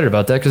I'm excited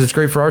about that because it's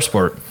great for our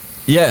sport.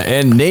 Yeah,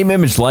 and name,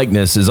 image,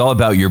 likeness is all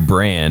about your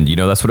brand. You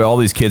know, that's what all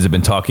these kids have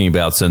been talking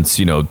about since,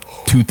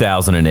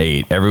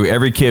 2008.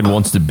 Every kid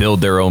wants to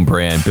build their own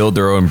brand,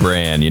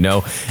 you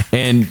know?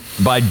 And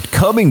by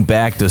coming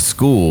back to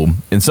school,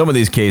 in some of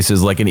these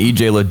cases, like an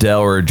EJ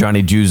Liddell or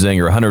Johnny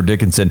Juzang or Hunter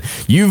Dickinson,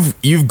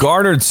 you've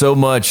garnered so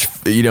much,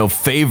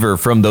 favor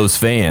from those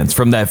fans,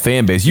 from that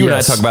fan base. You and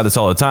I talk about this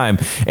all the time.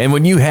 And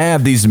when you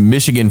have these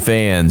Michigan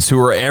fans who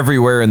are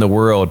everywhere in the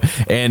world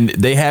and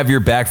they have your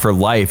back for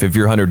life if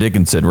you're Hunter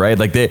Dickinson, right?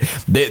 Like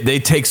they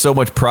take so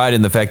much pride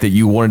in the fact that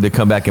you wanted to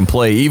come back and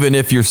play, even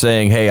if you're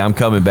saying, hey, I'm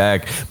coming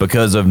back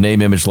because of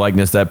name, image,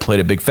 likeness. That played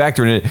a big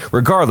factor in it.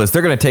 Regardless,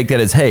 they're going to take that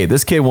as, hey,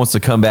 this kid wants to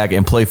come back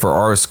and play for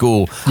our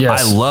school.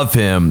 Yes. I love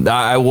him.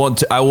 I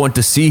want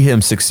to see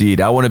him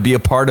succeed. I want to be a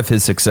part of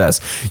his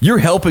success. You're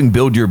helping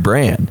build your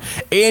brand,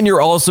 and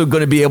you're also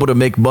going to be able to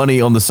make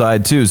money on the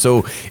side too.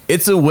 So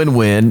it's a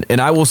win-win.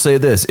 And I will say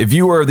this: if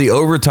you are the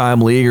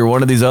overtime league or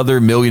one of these other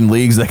million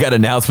leagues that got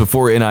announced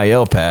before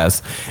NIL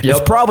passed,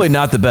 it's probably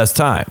not the best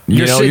time.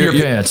 You're shitting your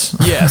pants.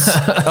 Yes,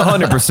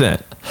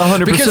 100%.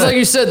 100%. Because like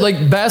you said,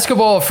 like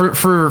basketball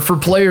for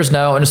players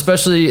now, and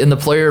especially in the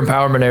player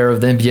empowerment era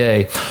of the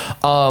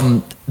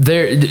NBA,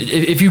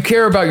 if you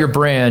care about your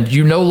brand,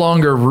 you no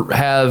longer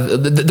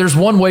there's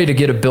one way to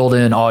get a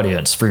built-in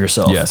audience for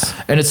yourself. Yes.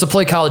 And it's to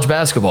play college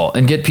basketball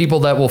and get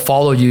people that will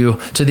follow you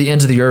to the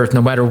ends of the earth,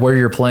 no matter where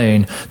you're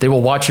playing. They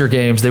will watch your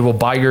games. They will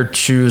buy your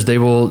shoes. They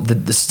will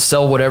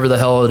sell whatever the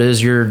hell it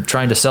is you're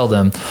trying to sell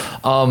them.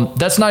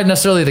 That's not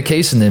necessarily the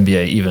case in the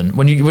NBA. Even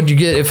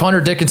if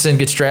Hunter Dickinson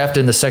gets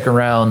drafted in the second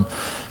round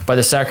by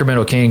the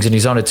Sacramento Kings and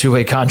he's on a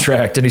 2-way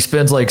contract and he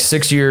spends like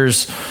 6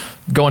 years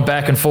going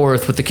back and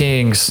forth with the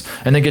Kings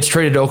and then gets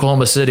traded to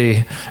Oklahoma City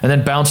and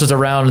then bounces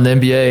around in the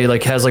NBA,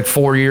 like has like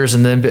 4 years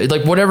in the NBA,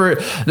 like whatever.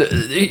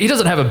 He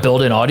doesn't have a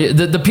built-in audience.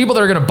 The people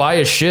that are going to buy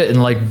his shit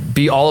and like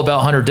be all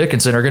about Hunter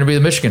Dickinson are going to be the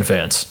Michigan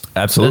fans.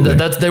 Absolutely.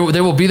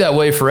 They will be that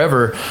way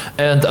forever.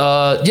 And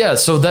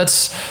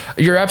so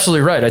you're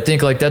absolutely right. I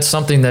think like that's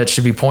something that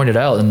should be pointed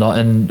out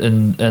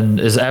and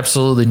is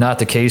absolutely not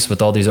the case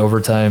with all these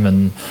overtime.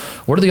 And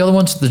what are the other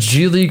ones? The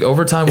G League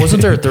overtime.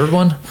 Wasn't there a third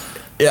one?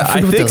 Yeah,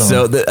 I think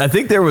so. I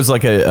think there was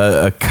like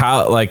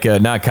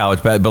not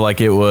college, but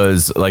like it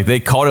was like they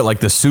called it like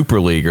the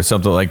Super League or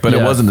something like, but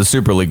it wasn't the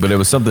Super League, but it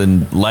was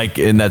something like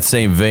in that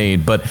same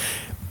vein. But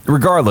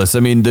regardless,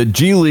 I mean, the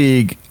G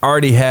League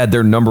already had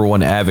their number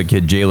one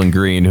advocate, Jalen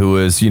Green, who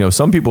is,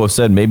 some people have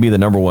said maybe the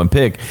number one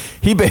pick.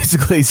 He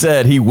basically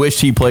said he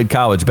wished he played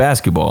college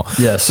basketball.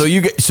 Yes. So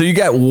you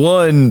got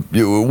one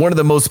of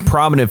the most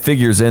prominent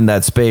figures in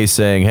that space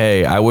saying,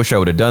 hey, I wish I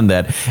would have done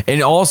that.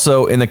 And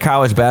also in the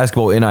college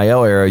basketball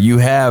NIL era, you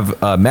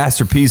have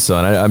Master P's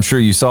son. I'm sure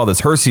you saw this,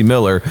 Hersey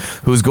Miller,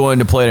 who's going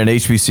to play at an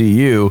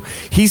HBCU.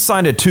 He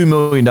signed a $2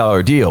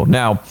 million deal.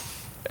 Now,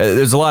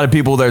 there's a lot of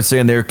people that are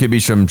saying there could be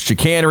some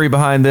chicanery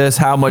behind this.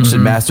 How much did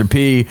Master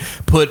P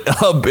put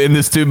up in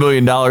this $2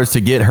 million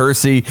to get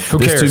Hersey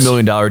this $2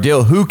 million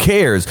deal? Who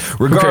cares?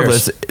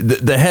 Regardless,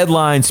 the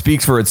headline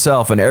speaks for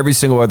itself, and every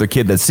single other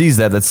kid that sees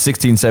that's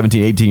 16,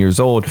 17, 18 years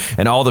old,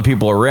 and all the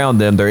people around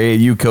them, their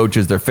AAU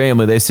coaches, their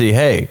family, they see,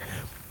 hey,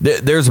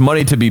 there's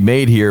money to be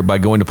made here by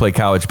going to play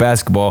college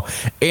basketball.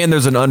 And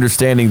there's an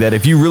understanding that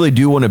if you really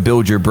do want to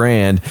build your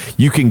brand,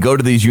 you can go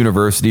to these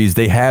universities.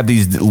 They have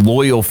these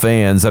loyal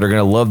fans that are going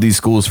to love these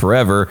schools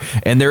forever.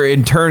 And they're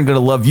in turn going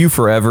to love you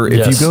forever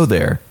if you go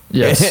there.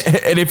 Yes.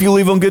 And if you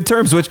leave on good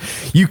terms, which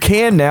you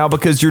can now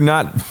because your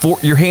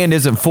hand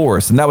isn't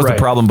forced. And that was the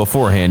problem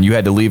beforehand. You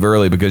had to leave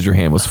early because your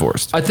hand was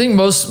forced. I think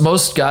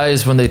most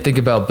guys, when they think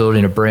about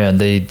building a brand,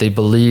 they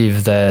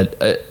believe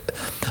that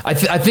I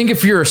think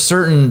if you're a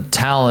certain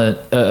talent,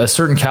 a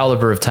certain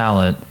caliber of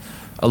talent,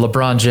 a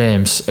LeBron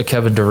James, a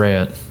Kevin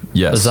Durant,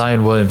 a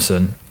Zion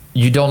Williamson,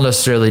 you don't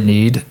necessarily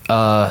need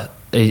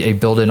a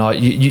built-in.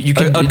 You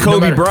can a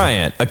Kobe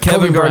Bryant, a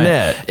Kevin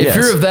Garnett. If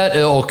you're of that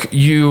ilk,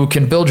 you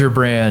can build your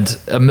brand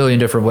a million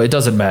different ways. It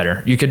doesn't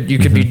matter. You could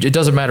be. It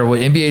doesn't matter what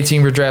NBA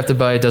team you're drafted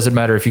by. It doesn't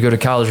matter if you go to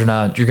college or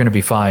not. You're going to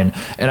be fine.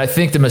 And I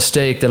think the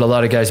mistake that a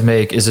lot of guys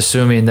make is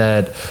assuming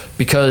that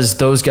because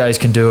those guys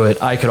can do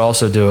it, I could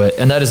also do it,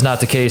 and that is not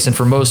the case. And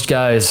for most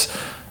guys,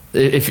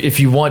 if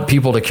you want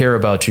people to care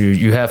about you,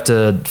 you have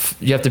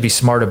to be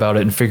smart about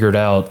it and figure it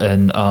out.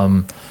 And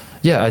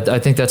I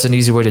think that's an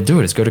easy way to do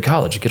it. Is go to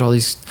college, you get all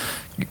these,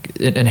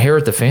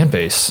 inherit the fan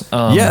base.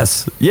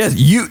 Yes.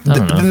 You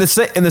in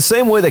the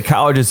same way that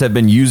colleges have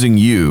been using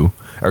you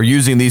or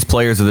using these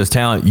players of this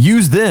talent,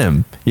 use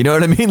them. You know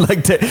what I mean?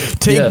 Like take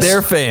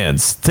their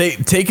fans,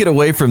 take it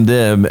away from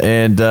them,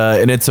 and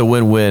it's a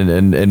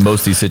win-win in most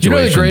of these situations. You know,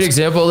 a great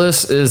example of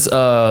this is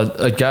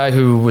a guy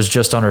who was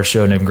just on our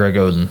show named Greg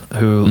Oden,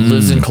 who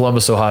lives in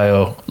Columbus,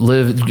 Ohio.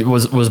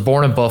 Was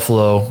born in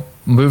Buffalo,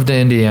 moved to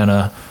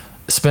Indiana.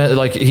 Spent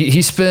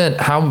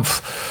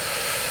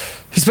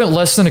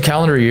less than a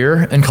calendar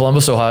year in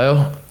Columbus,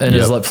 Ohio, and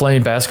is like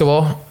playing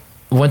basketball.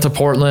 Went to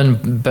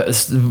Portland,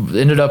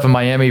 ended up in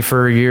Miami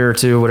for a year or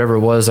two, whatever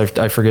it was.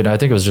 I forget. I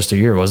think it was just a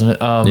year, wasn't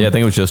it? I think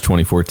it was just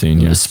 2014.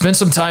 Yeah. Spent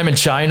some time in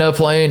China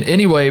playing.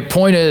 Anyway,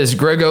 point is,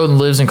 Greg Oden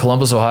lives in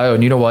Columbus, Ohio.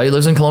 And you know why he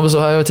lives in Columbus,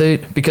 Ohio,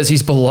 Tate? Because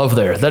he's beloved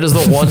there. That is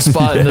the one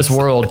spot in this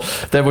world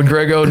that when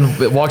Greg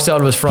Oden walks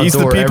out of his front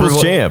door, he's the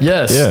people's champ.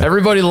 Yes,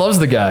 everybody loves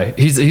the guy.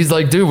 He's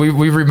like, dude,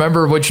 we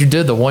remember what you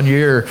did the 1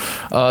 year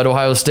at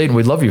Ohio State, and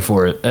we love you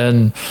for it.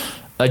 And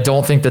I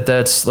don't think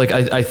that's like,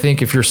 I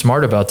think if you're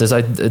smart about this,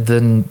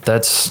 then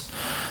that's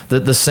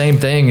the same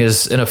thing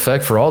is in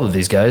effect for all of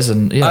these guys.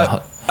 And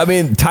I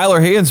mean,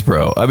 Tyler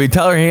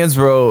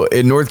Hansbrough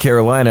in North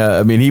Carolina,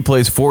 I mean, he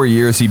plays 4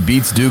 years. He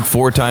beats Duke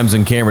 4 times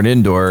in Cameron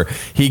Indoor.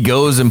 He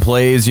goes and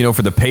plays,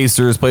 for the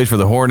Pacers, plays for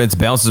the Hornets,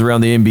 bounces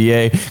around the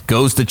NBA,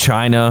 goes to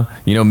China,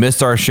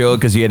 missed our show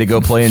because he had to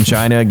go play in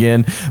China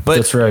again. But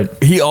that's right.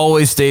 He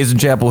always stays in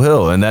Chapel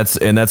Hill. And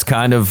that's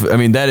kind of, I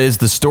mean, that is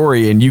the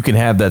story, and you can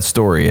have that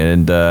story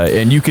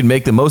and you can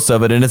make the most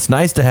of it. And it's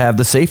nice to have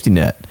the safety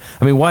net.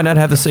 I mean, why not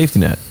have the safety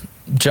net?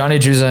 Johnny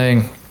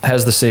Juzang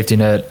has the safety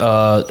net.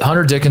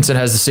 Hunter Dickinson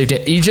has the safety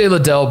net. EJ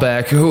Liddell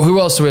back. Who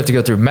else do we have to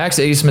go through? Max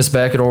Asmus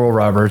back at Oral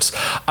Roberts.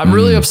 I'm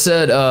really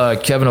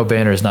upset. Kevin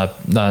O'Banner is not.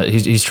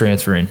 He's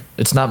transferring.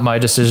 It's not my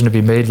decision to be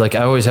made. Like,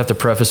 I always have to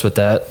preface with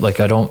that. Like,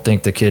 I don't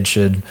think the kid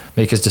should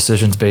make his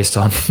decisions based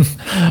on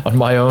on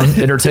my own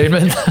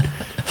entertainment.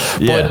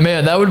 But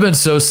man, that would have been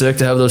so sick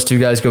to have those two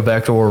guys go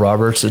back to Oral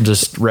Roberts and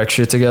just wreck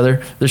shit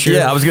together this year.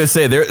 Yeah, I was gonna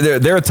say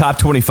they're a top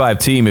 25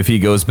 team if he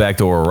goes back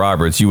to Oral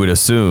Roberts. You would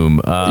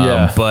assume.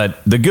 But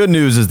the good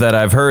news is that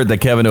I've heard that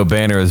Kevin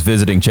O'Banner is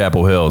visiting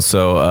Chapel Hill.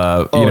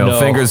 So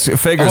fingers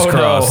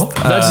crossed.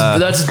 No.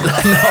 That's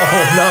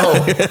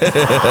no.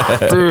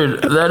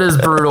 Dude, that is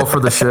brutal for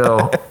the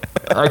show.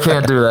 I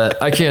can't do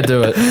that. I can't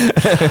do it.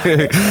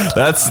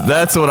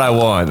 That's what I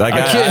want. Like,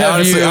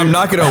 I'm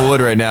knocking on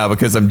wood right now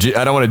because I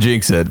don't want to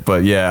jinx it.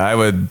 But yeah, I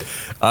would.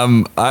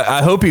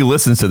 I hope he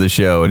listens to the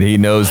show and he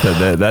knows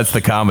that's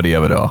the comedy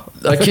of it all.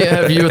 I can't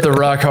have you with the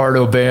rock hard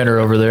O'Banner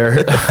over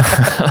there.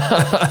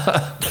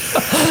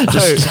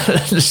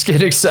 just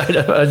get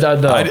excited.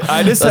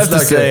 I just have to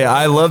say,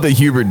 I love that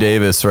Hubert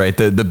Davis, right?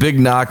 The big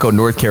knock on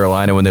North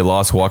Carolina when they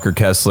lost Walker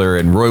Kessler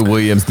and Roy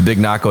Williams, the big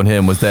knock on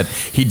him was that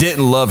he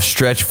didn't love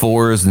stretch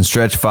fours and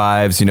stretch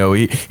fives.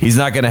 He's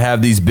not going to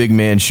have these big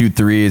men shoot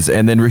threes.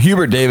 And then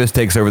Hubert Davis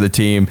takes over the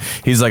team.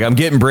 He's like, I'm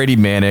getting Brady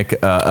Manick,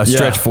 a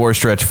stretch 4,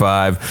 stretch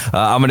 5.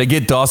 I'm going to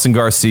get Dawson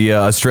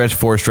Garcia, a stretch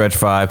 4, stretch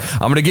 5. I'm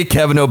going to get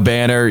Kevin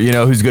O'Banner,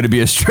 who's going to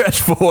be a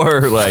stretch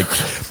 4. Like,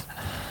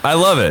 I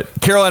love it.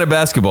 Carolina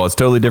basketball is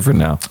totally different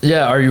now.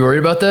 Yeah. Are you worried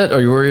about that? Are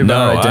you worried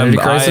about identity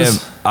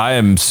crisis? I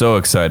am so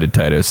excited,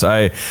 Titus.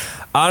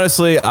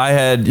 Honestly, I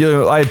had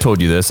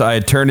told you this. I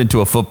had turned into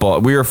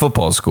we were a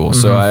football school,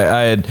 so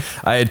I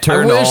had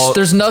turned.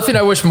 There's nothing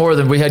I wish more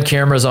than we had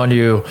cameras on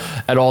you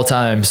at all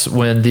times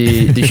when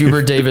the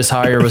Hubert Davis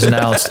hire was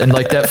announced, and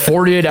like that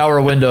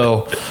 48-hour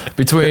window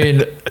between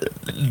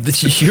the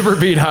Hubert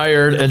being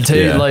hired and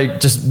Tate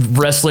like just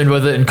wrestling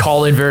with it and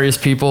calling various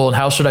people and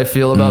how should I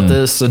feel about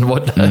this and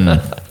what.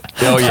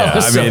 Oh yeah,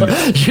 I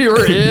mean, you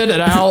were in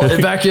and out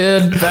and back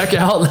in, back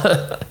out.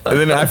 And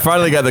then I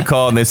finally got the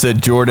call and they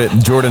said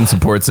Jordan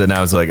supports it, and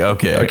I was like,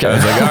 okay. I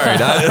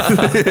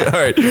was like, all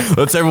right,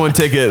 let's everyone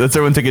take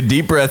a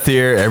deep breath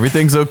here.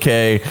 Everything's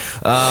okay.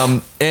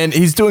 And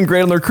he's doing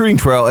great on the recruiting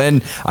trail,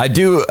 and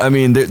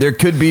there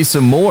could be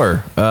some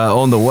more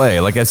on the way.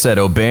 Like I said,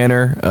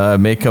 O'Banner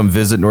may come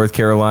visit North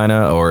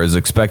Carolina or is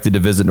expected to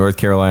visit North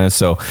Carolina.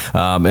 So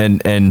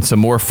and some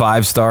more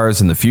 5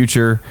 stars in the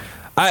future.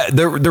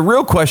 The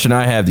real question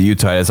I have to you,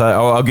 Titus,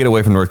 I'll get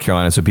away from North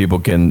Carolina so people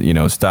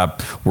can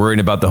stop worrying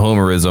about the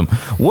homerism.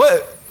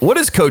 What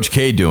is Coach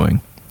K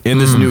doing in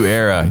this new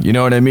era? You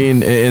know what I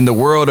mean? In the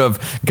world of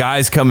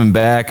guys coming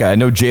back, I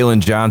know Jalen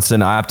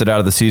Johnson opted out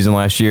of the season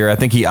last year. I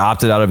think he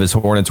opted out of his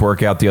Hornets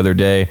workout the other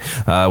day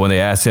when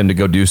they asked him to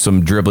go do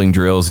some dribbling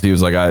drills. He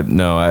was like, Did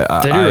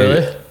he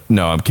really?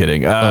 No, I'm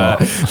kidding. But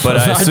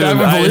I assume I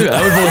would believe it.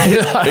 I would believe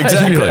it.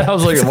 Exactly. I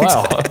was like,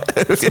 wow.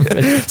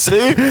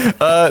 See,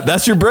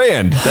 that's your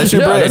brand. That's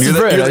your Yeah, brand. that's You're, the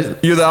the, brand.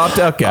 you're the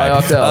opt-out guy. I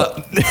opt out.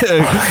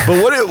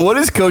 But what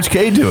is Coach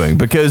K doing?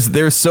 Because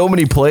there's so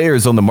many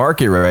players on the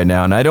market right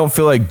now, and I don't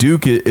feel like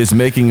Duke is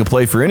making a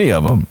play for any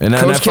of them. And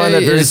I find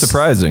that very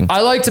surprising.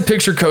 I like to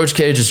picture Coach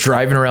K just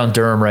driving around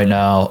Durham right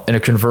now in a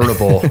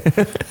convertible.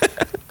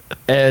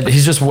 And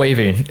he's just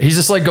waving. He's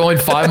just like going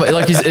 5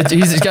 like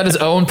he's got his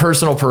own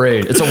personal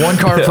parade. It's a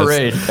 1-car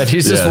parade, and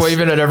he's just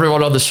waving at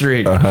everyone on the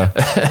street.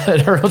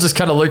 And everyone's just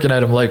kind of looking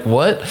at him like,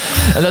 "What?"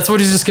 And that's what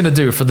he's just gonna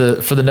do for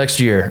the next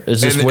year. Is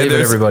just wave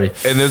at everybody.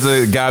 And there's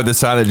a guy with the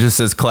sign that just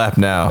says "Clap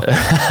now."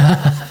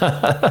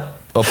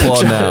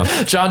 Applaud now.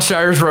 John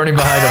Shire's running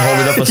behind him,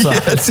 holding up a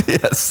sign.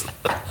 Yes.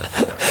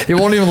 He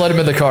won't even let him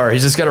in the car.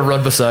 He's just got to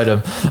run beside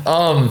him.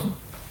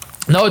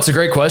 No, it's a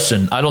great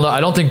question. I don't know.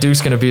 I don't think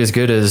Duke's going to be as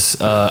good as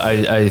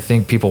I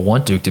think people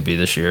want Duke to be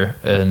this year.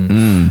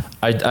 And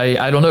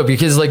I don't know,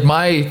 because like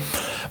my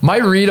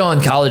read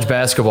on college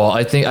basketball,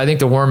 I think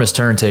the worm has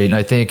turned, Tate. And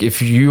I think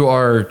if you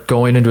are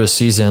going into a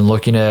season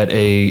looking at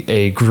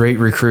a great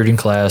recruiting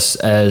class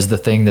as the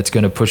thing that's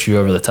going to push you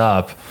over the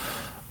top,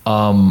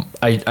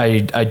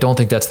 I don't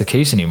think that's the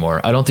case anymore.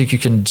 I don't think you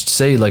can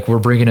say like we're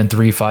bringing in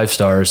 3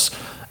 5-stars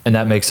and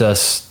that makes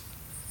us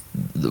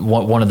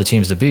one of the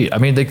teams to beat. I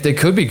mean, they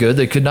could be good,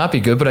 they could not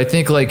be good, but I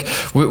think like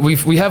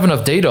we have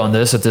enough data on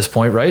this at this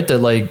point, right? That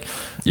like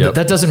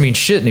that doesn't mean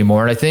shit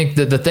anymore. And I think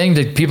that the thing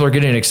that people are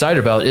getting excited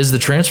about is the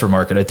transfer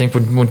market. I think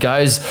when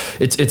guys,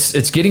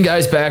 it's getting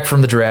guys back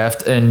from the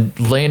draft and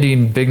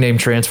landing big name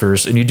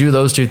transfers, and you do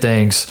those two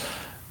things.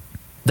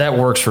 That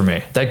works for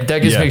me. That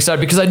gets me excited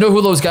because I know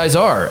who those guys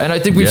are. And I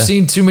think we've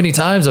seen too many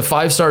times of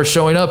 5-stars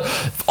showing up.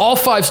 All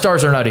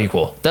 5-stars are not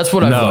equal. That's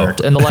what I've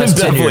learned in the last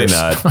 10 years.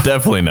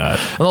 Definitely not.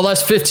 In the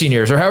last 15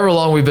 years or however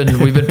long we've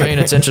been paying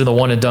attention to the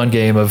one and done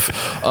game of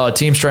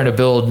teams trying to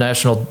build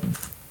national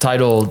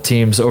title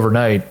teams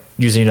overnight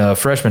using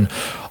freshmen.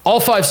 All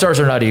 5-stars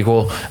are not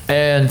equal,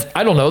 and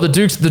I don't know. The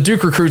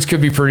Duke recruits could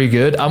be pretty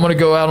good. I'm going to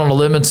go out on a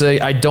limb and say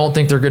I don't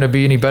think they're going to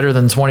be any better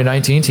than the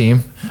 2019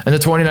 team. And the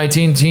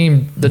 2019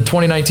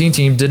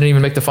 team didn't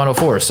even make the Final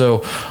Four.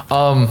 So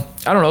I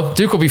don't know.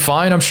 Duke will be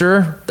fine. I'm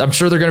sure they're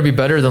going to be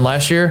better than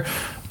last year.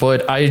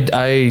 But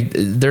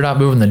they're not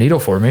moving the needle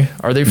for me.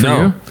 Are they for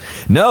you?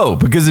 No,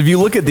 because if you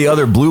look at the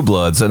other blue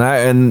bloods, and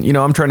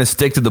I'm trying to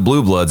stick to the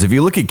blue bloods. If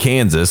you look at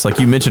Kansas, like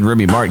you mentioned,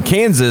 Remy Martin,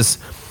 Kansas.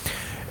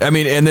 I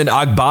mean, and then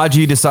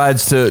Agbaji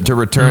decides to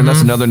return. Mm-hmm.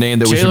 That's another name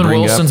that we should bring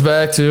Wilson's up.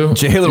 back too.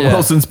 Jalen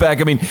Wilson's back.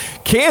 I mean,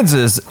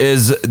 Kansas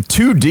is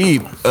too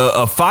deep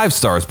of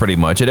 5-stars pretty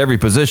much at every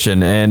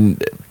position,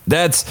 and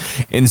that's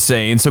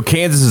insane. So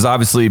Kansas has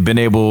obviously been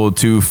able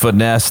to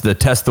finesse the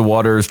test the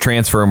waters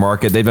transfer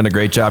market. They've done a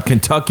great job.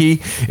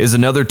 Kentucky is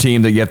another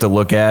team that you have to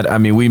look at. I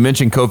mean, we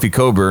mentioned Kofi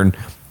Cockburn.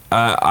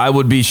 I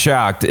would be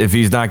shocked if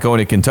he's not going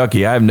to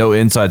Kentucky. I have no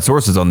inside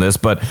sources on this,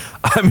 but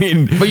I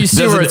mean, but you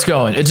see where it's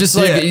going. It's just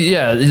like,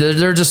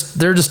 there are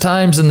just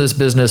times in this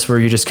business where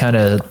you're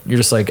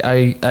just like,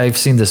 I've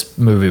seen this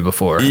movie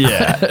before.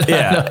 Yeah.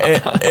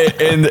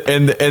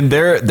 and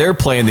they're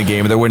playing the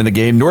game. They're winning the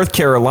game. North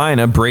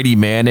Carolina, Brady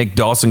Manick,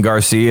 Dawson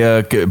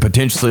Garcia,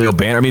 potentially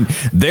O'Banner. I mean,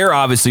 they're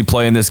obviously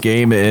playing this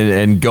game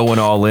and going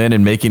all in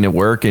and making it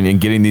work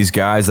and getting these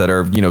guys that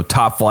are,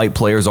 top flight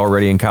players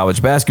already in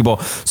college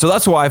basketball. So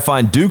that's why I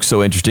find Duke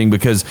so interesting,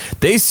 because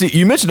they see,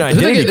 you mentioned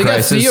identity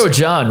crisis. They got Theo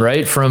John,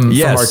 right? From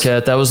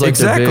Marquette. That was like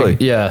exactly.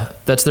 Their big,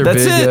 that's their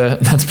big.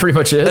 That's pretty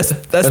much it.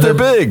 That's their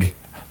big.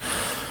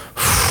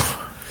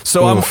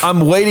 So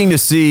I'm waiting to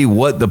see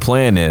what the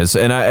plan is,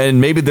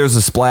 and maybe there's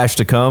a splash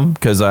to come,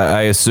 because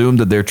I assume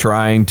that they're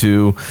trying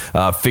to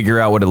figure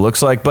out what it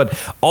looks like. But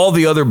all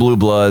the other blue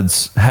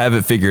bloods have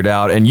it figured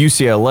out, and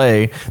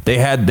UCLA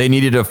they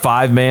needed a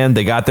 5-man.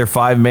 They got their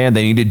 5-man.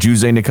 They needed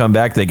Juzang to come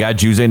back. They got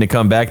Juzang to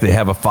come back. They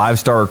have a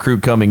 5-star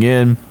recruit coming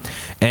in.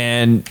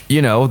 And,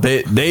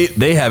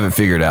 they have it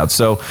figured out.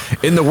 So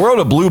in the world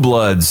of blue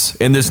bloods,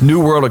 in this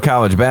new world of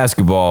college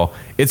basketball,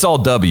 it's all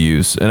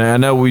W's. And I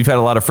know we've had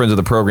a lot of friends of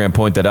the program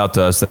point that out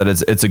to us, that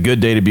it's a good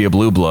day to be a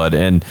blue blood.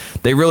 And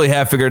they really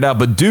have figured it out.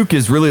 But Duke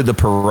is really the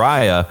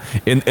pariah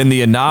in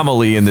the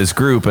anomaly in this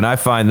group. And I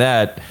find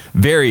that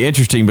very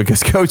interesting,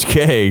 because Coach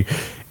K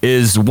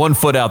is 1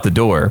 foot out the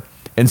door.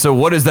 And so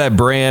what is that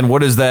brand?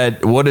 What does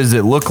it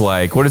look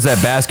like? What does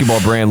that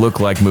basketball brand look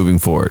like moving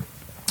forward?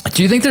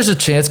 Do you think there's a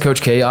chance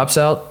Coach K opts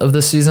out of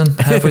this season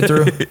halfway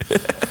through?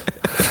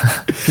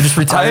 He just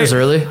retires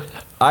early?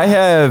 I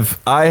have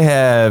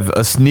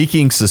a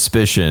sneaking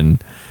suspicion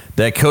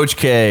that Coach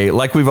K,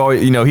 like we've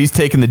always, he's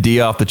taken the D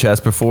off the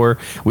chest before.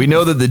 We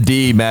know that the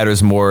D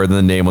matters more than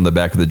the name on the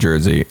back of the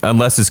jersey,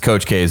 unless it's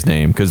Coach K's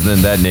name, because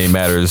then that name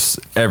matters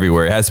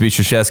everywhere. It has to be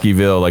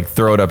Krzyzewskiville, like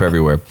throw it up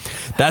everywhere.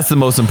 That's the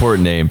most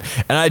important name.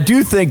 And I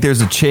do think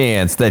there's a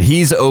chance that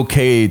he's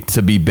okay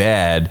to be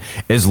bad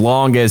as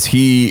long as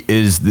he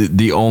is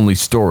the only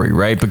story,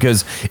 right?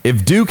 Because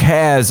if Duke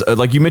has,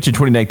 like you mentioned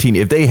 2019,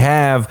 if they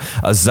have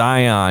a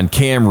Zion,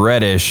 Cam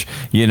Reddish,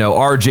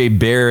 RJ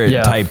Barrett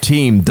type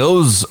team,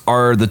 those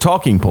are the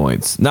talking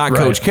points, not Right.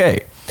 Coach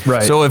K.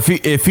 Right. So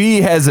if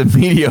he has a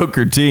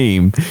mediocre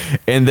team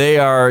and they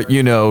are,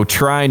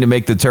 trying to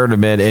make the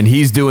tournament and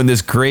he's doing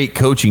this great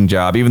coaching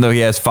job, even though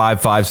he has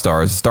 5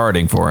 stars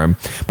starting for him,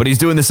 but he's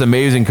doing this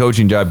amazing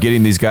coaching job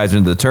getting these guys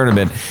into the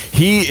tournament,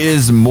 he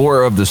is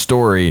more of the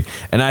story.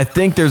 And I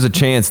think there's a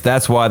chance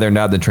that's why they're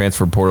not in the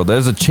transfer portal.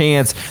 There's a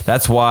chance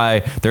that's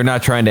why they're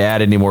not trying to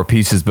add any more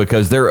pieces,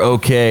 because they're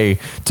okay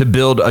to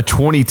build a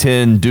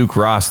 2010 Duke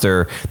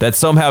roster that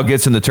somehow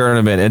gets in the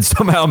tournament and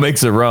somehow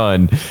makes a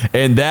run.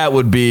 And that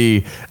would be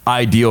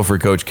ideal for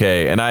Coach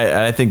K, and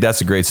I think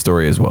that's a great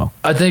story as well.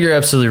 I think you're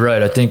absolutely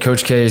right. I think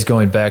Coach K is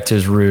going back to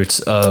his roots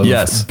of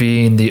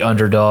being the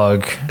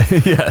underdog.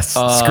 Yes,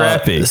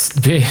 scrappy.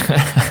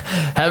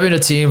 Having a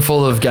team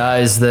full of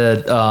guys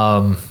that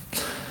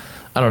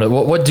I don't know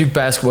what Duke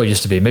basketball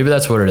used to be. Maybe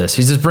that's what it is.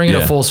 He's just bringing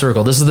it full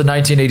circle. This is the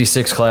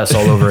 1986 class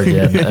all over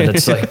again, and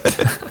it's like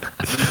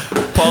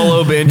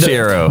Paolo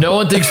Banchero. No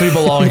one thinks we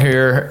belong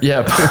here.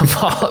 Yeah,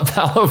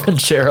 Paolo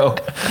Banchero,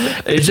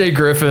 AJ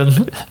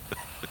Griffin.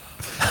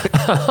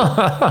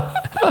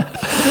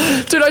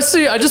 Dude,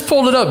 I just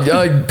pulled it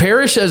up.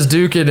 Parrish has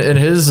Duke in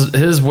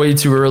his way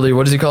too early.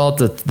 What does he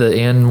call it? The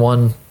and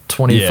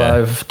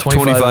 125,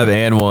 25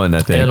 and 1,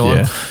 I think. And one.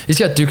 Yeah. He's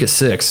got Duke at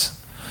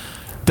 6.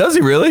 Does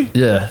he really?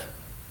 Yeah.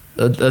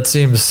 That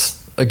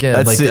seems again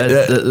That's like it.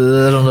 that,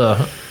 I don't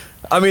know.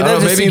 I mean, I don't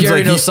know, maybe seems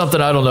Gary like knows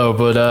something I don't know,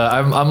 but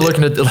I'm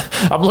looking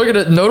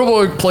at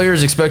notable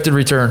players expected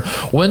return: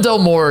 Wendell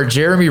Moore,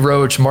 Jeremy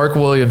Roach, Mark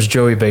Williams,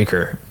 Joey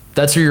Baker.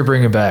 That's who you're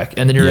bringing back,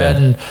 and then you're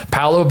adding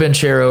Paolo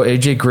Banchero,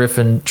 AJ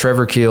Griffin,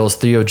 Trevor Keels,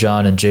 Theo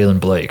John, and Jalen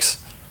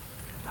Blakes.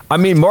 I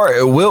mean,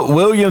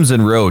 Williams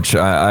and Roach,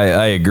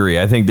 I agree.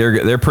 I think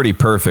they're pretty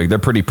perfect. They're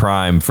pretty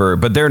prime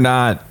but they're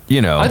not.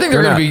 I think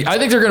they're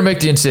going to make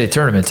the NCAA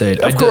tournament, Tate.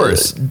 Of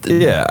course,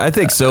 I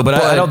think so, but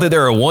I don't think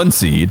they're a 1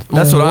 seed.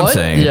 That's what I'm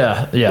saying.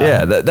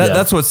 Yeah.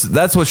 That's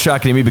what's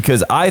shocking to me,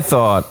 because I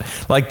thought,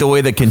 like, the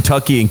way that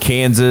Kentucky and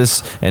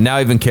Kansas and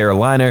now even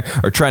Carolina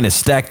are trying to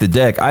stack the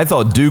deck, I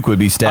thought Duke would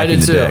be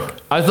stacking the deck.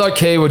 I thought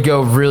K would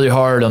go really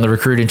hard on the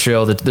recruiting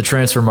trail, the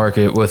transfer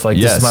market, with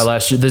this is my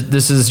last year.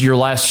 This is your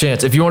last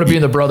chance. If you want to be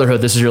in the Brotherhood,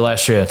 this is your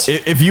last chance.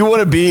 If you want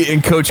to be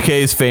in Coach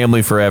K's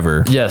family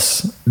forever,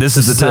 this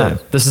is the time.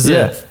 This is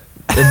it.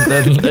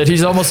 And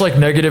he's almost like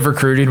negative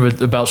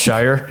recruiting about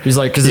Shire. He's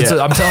like, because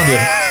I'm telling you,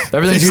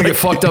 everything's going to get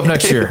fucked up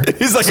next year.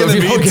 He's like,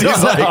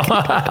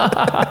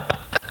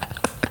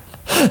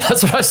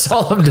 that's what I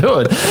saw him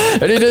doing,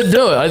 and he didn't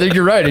do it. I think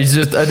you're right.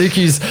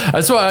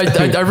 That's why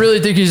I really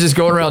think he's just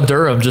going around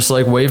Durham, just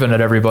like waving at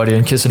everybody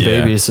and kissing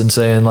babies and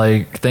saying,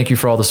 like, thank you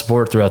for all the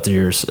support throughout the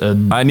years.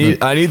 And I need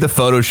the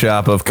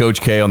Photoshop of Coach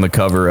K on the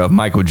cover of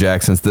Michael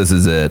Jackson's "This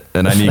Is It,"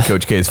 and I need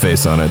Coach K's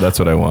face on it. That's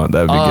what I want.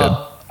 That would be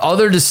good.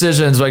 Other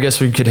decisions, I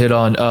guess we could hit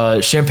on.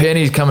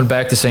 Champagne's coming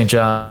back to St.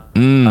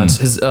 John's.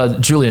 His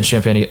Julian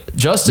Champagne.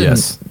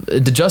 Justin's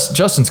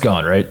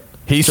gone, right?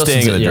 He's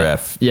staying in the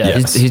draft. Yeah,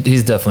 yes.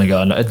 he's definitely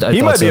gone.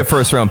 He might be a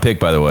first round pick,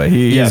 by the way.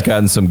 He's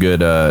gotten some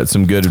good,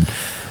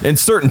 and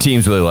certain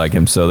teams really like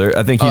him. So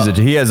I think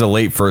he has a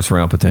late first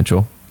round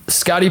potential.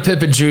 Scottie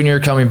Pippen Jr.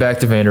 coming back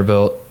to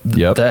Vanderbilt.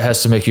 Yep. That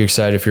has to make you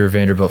excited if you're a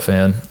Vanderbilt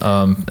fan.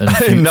 And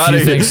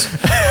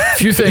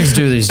few things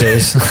do these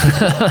days.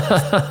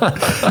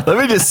 Let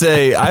me just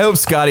say, I hope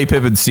Scottie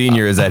Pippen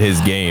Sr. is at his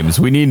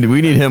games. We need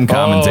him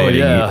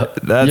commentating. Oh,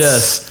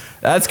 yeah.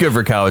 That's good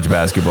for college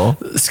basketball.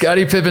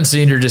 Scottie Pippen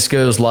Sr. just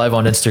goes live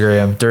on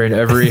Instagram during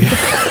every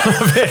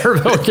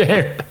Vanderbilt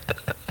game.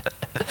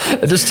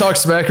 It just talks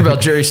smack about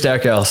Jerry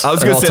Stackhouse. I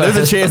was going to say,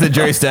 there's a chance that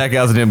Jerry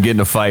Stackhouse and him get in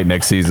a fight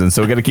next season,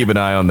 so we're going to keep an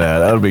eye on that.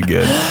 That'll be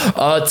good.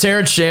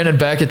 Terrence Shannon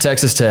back at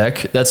Texas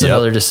Tech. That's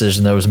another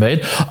decision that was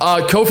made.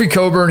 Kofi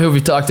Coburn, who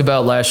we talked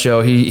about last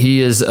show,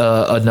 he is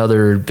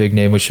another big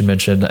name we should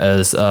mention,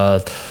 as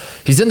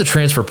he's in the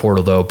transfer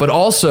portal, though, but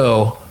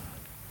also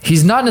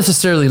he's not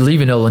necessarily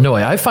leaving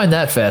Illinois. I find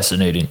that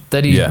fascinating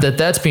that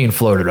that's being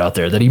floated out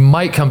there, that he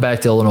might come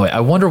back to Illinois.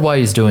 I wonder why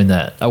he's doing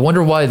that. I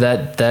wonder why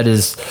that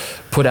is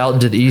put out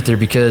into the ether,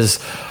 because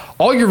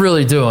all you're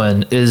really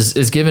doing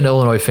is giving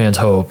Illinois fans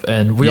hope,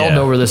 and we all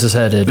know where this is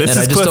headed. This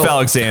is Cliff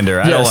Alexander.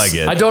 I don't like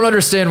it. I don't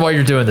understand why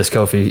you're doing this,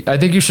 Kofi. I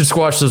think you should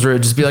squash those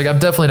words. Just be like, I'm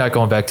definitely not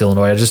going back to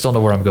Illinois. I just don't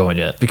know where I'm going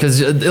yet,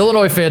 because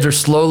Illinois fans are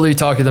slowly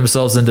talking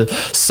themselves into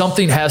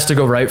something has to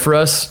go right for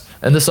us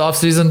in this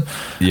offseason.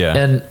 Yeah.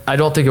 And I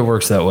don't think it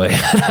works that way.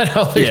 I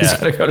don't think he's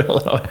going to go to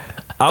Illinois.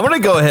 I'm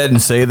going to go ahead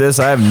and say this.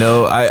 I'm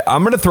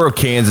going to throw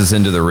Kansas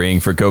into the ring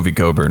for Kofi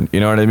Coburn. You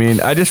know what I mean?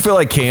 I just feel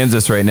like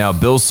Kansas right now,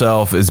 Bill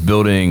Self is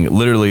building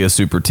literally a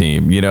super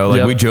team. You know,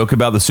 like we joke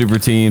about the super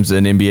teams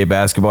in NBA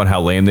basketball and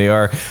how lame they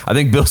are. I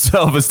think Bill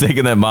Self is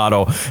taking that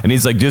model and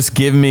he's like, just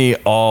give me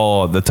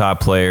all the top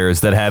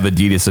players that have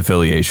Adidas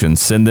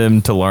affiliations, send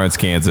them to Lawrence,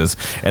 Kansas,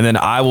 and then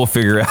I will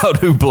figure out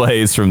who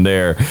plays from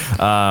there.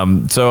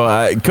 So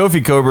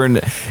Kofi Coburn.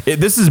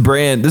 This is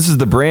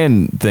the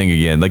brand thing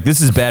again. Like,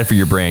 this is bad for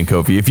your brand,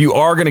 Kofi. If you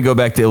are going to go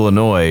back to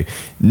Illinois,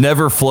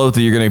 never float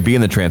that you're going to be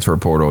in the transfer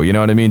portal. You know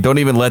what I mean? Don't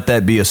even let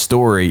that be a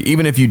story.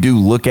 Even if you do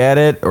look at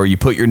it or you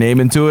put your name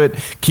into it,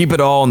 keep it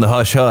all in the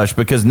hush hush,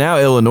 because now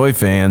Illinois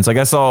fans, like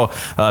I saw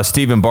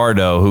Stephen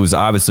Bardo, who's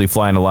obviously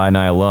Flying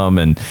Illini alum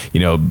and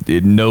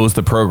it knows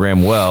the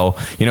program well.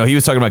 He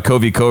was talking about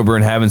Kofi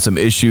Coburn having some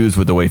issues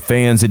with the way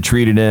fans had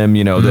treated him.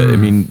 I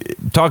mean,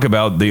 talk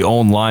about the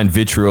online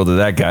vitriol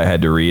that guy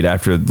had to read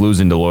after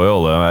losing to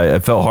Loyola. I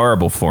felt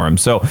horrible for him.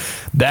 So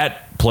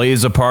that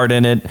plays a part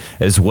in it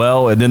as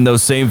well. And then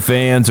those same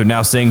fans are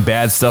now saying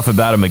bad stuff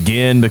about him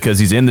again because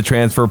he's in the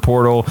transfer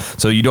portal.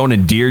 So you don't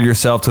endear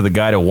yourself to the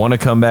guy to want to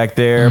come back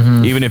there,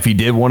 even if he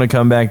did want to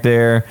come back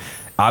there.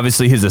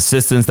 Obviously, his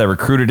assistants that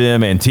recruited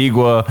him,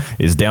 Antigua,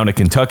 is down to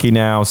Kentucky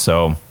now.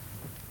 So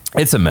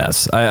it's a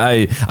mess.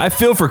 I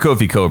feel for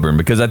Kofi Coburn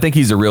because I think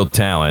he's a real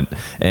talent,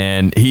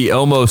 and he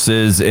almost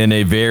is in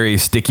a very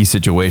sticky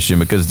situation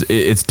because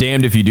it's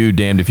damned if you do,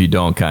 damned if you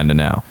don't kind of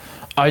now.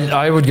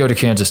 I would go to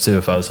Kansas too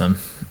if I was him.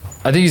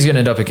 I think he's going to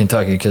end up at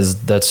Kentucky because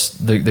that's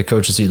the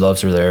coaches he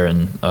loves are there,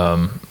 and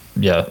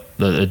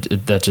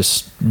that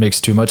just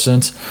makes too much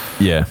sense.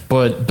 Yeah.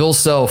 But Bill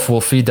Self will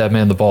feed that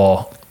man the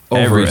ball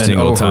every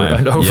single time,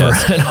 and over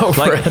and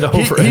over and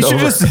over. He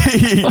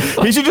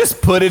should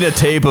just put in a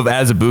tape of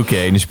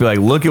Azubuike and just be like,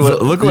 look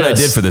what I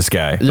did for this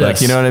guy. Yes.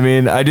 Like, you know what I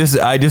mean? I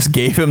just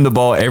gave him the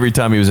ball every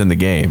time he was in the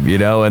game,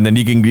 and then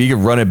he can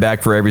run it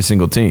back for every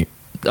single team.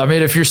 I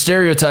mean, if you're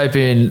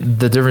stereotyping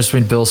the difference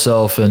between Bill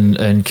Self and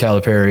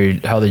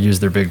Calipari, how they use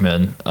their big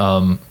men,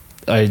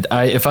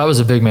 if I was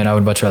a big man, I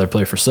would much rather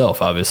play for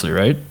Self, obviously,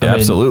 right?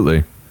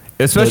 Absolutely.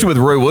 Especially with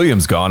Roy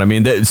Williams gone. I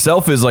mean,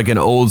 Self is like an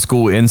old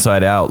school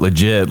inside out,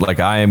 legit. Like,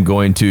 I am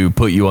going to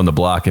put you on the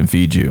block and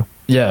feed you.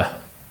 Yeah.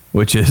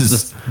 Which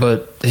is,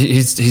 but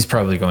he's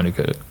probably going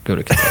to go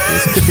to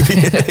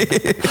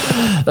Kentucky.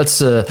 That's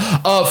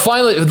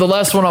finally the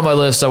last one on my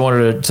list I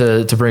wanted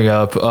to bring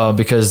up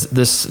because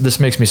this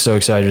makes me so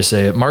excited to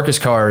say it. Marcus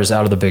Carr is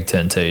out of the Big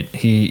Ten. Tate.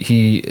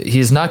 He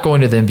is not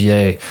going to the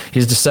NBA.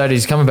 He's decided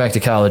he's coming back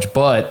to college,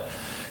 but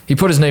he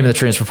put his name in the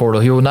transfer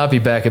portal. He will not be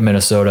back in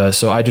Minnesota,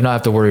 so I do not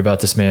have to worry about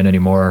this man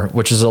anymore,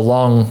 which is a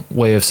long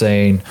way of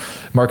saying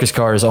Marcus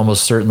Carr is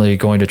almost certainly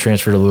going to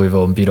transfer to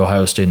Louisville and beat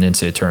Ohio State in the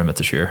NCAA tournament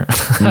this year.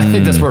 I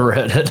think that's where we're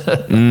headed.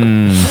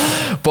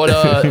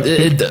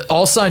 But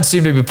all signs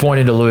seem to be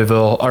pointing to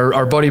Louisville.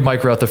 Our buddy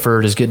Mike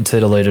Rutherford is getting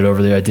titillated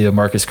over the idea of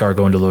Marcus Carr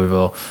going to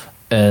Louisville.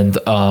 And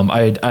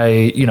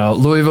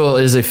Louisville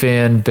is a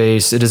fan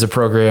base. It is a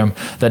program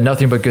that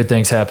nothing but good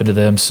things happen to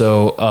them.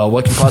 So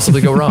what can possibly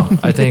go wrong?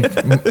 I think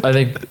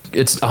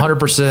it's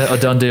 100% a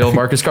done deal.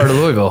 Marcus Carr to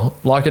Louisville.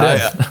 Lock it in.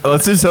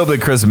 Let's just hope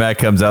that Chris Mack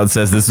comes out and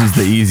says this is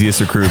the easiest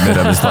recruitment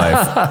of his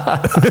life.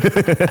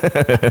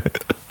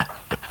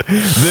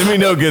 Then we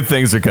know good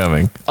things are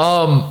coming.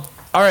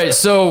 All right,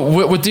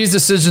 so with these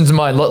decisions in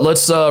mind,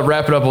 let's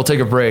wrap it up. We'll take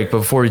a break, but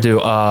before we do,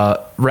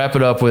 wrap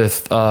it up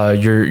with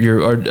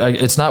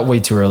it's not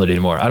way too early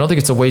anymore. I don't think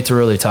it's a way too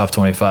early top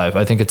 25.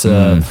 I think it's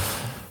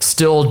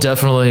still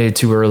definitely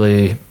too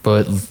early,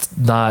 but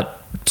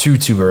not too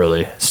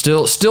early.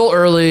 Still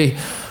early,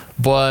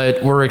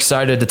 but we're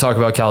excited to talk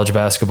about college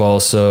basketball,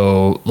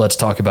 so let's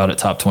talk about it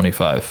top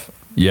 25.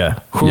 Yeah.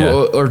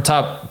 Or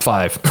top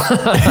 5.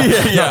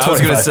 I was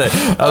gonna say.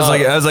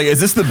 I was like, is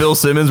this the Bill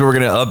Simmons where we're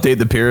gonna update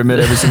the pyramid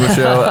every single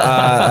show?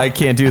 I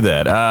can't do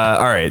that.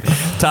 All right,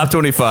 top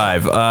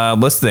 25.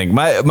 Let's think.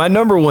 My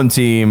number one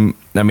team.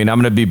 I mean, I'm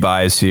going to be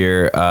biased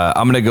here.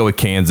 I'm going to go with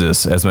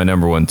Kansas as my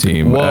number one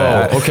team.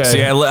 Whoa, okay.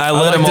 See, I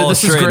let them all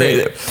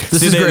straight.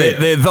 This is great.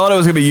 They thought it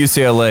was going to be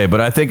UCLA, but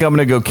I think I'm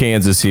going to go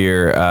Kansas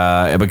here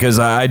because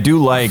I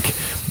do like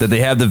that they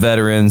have the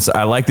veterans.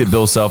 I like that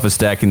Bill Self is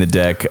stacking the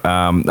deck.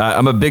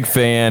 I'm a big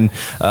fan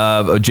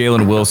of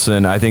Jalen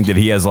Wilson. I think that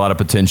he has a lot of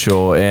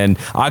potential. And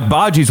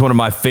Agbaji is one of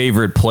my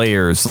favorite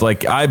players.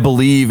 Like, I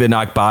believe in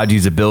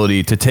Agbaji's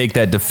ability to take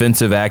that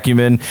defensive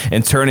acumen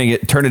and turn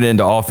it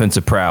into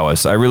offensive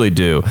prowess. I really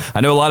do. I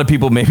know a lot of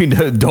people maybe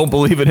don't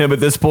believe in him at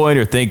this point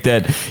or think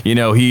that,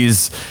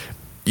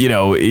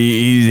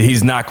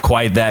 he's not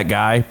quite that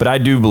guy, but I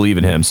do believe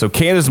in him. So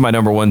Kansas is my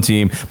number one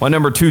team. My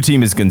number two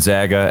team is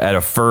Gonzaga at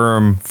a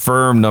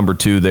firm number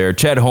two there.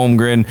 Chet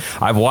Holmgren,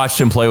 I've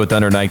watched him play with the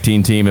under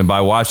 19 team, and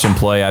by watching him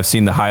play, I've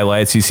seen the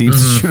highlights. He seems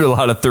to shoot a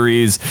lot of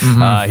threes.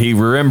 He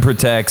rim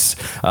protects.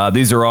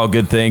 These are all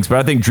good things, but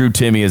I think Drew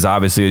Timme is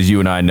obviously, as you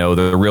and I know,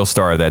 the real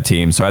star of that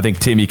team. So I think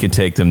Timme can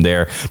take them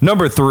there.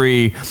 Number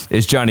three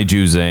is Johnny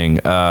Juzang.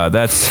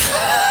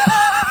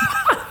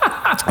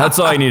 That's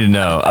all I need to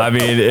know. I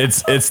mean,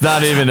 it's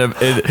not even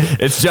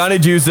it's Johnny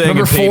Juzang.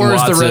 Number and Peyton four is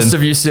Watson. The rest of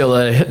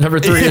UCLA. Number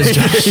three is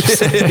Johnny.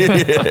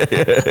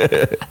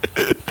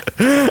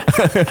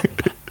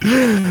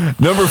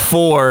 Number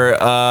four,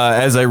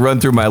 as I run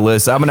through my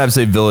list, I'm gonna have to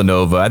say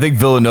Villanova. I think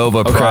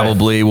Villanova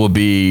probably will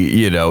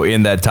be,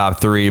 in that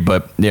top three,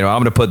 but I'm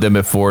gonna put them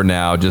at 4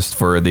 now just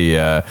for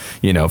the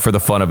for the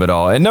fun of it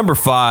all. And number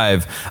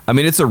 5, I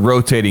mean, it's a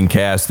rotating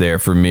cast there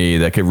for me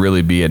that could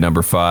really be at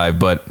number 5,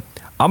 but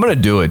I'm going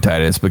to do it,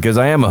 Titus, because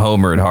I am a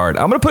homer at heart.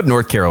 I'm going to put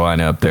North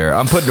Carolina up there.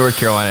 I'm putting North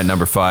Carolina at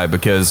number 5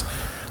 because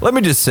let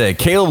me just say,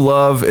 Caleb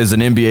Love is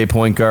an NBA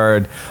point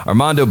guard.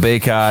 Armando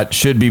Bacot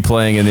should be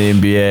playing in the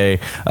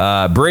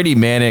NBA. Brady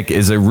Manick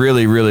is a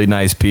really, really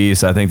nice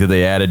piece, I think, that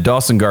they added.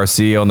 Dawson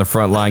Garcia on the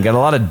front line. Got a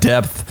lot of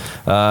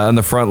depth on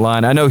the front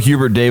line. I know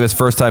Hubert Davis,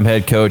 first-time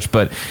head coach,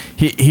 but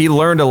he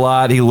learned a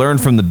lot. He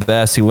learned from the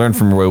best. He learned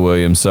from Roy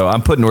Williams. So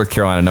I'm putting North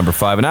Carolina number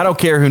 5, and I don't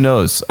care who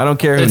knows. I don't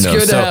care who knows.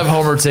 It's good to have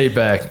Homer Tate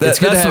back. It's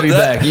good to have you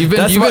back. You've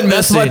been missing.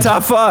 That's my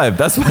top 5.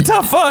 That's my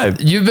top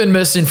 5. You've been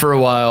missing for a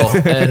while,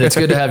 and it's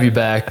good to have you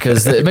back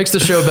because it makes the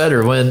show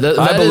better. When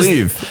I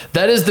believe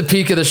that is the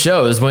peak of the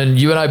show is when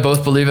you and I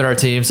both believe in our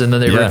teams, and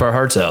then they rip our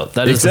hearts out.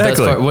 That is the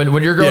best part.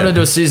 When you're going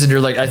into a season,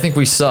 you're like, I think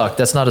we suck.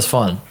 That's not as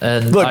fun.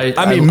 And look,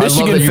 I mean,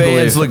 Michigan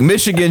fans, look,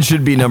 Michigan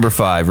should be number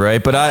 5,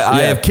 right? But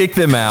I have kicked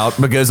them out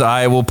because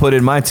I will put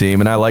in my team,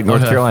 and I like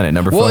North Carolina at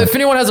number 5. Well, if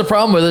anyone has a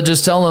problem with it,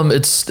 just tell them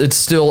it's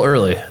still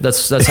early.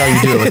 That's how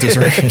you do it with these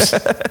rankings.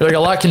 They're like, a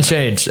lot can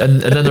change,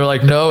 and then they're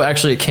like, no,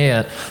 actually it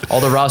can't.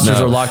 All the rosters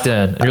are locked in.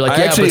 And you're like,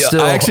 but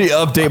still. I actually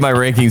update my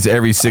rankings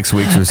every 6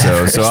 weeks or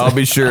so I'll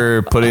be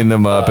sure putting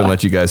them up and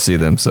let you guys see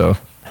them. So.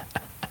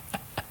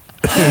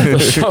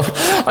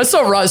 I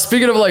saw Ross,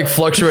 speaking of like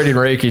fluctuating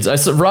rankings, I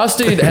saw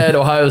Rothstein had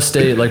Ohio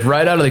State like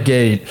right out of the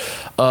gate,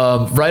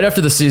 right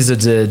after the season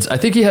did. I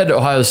think he had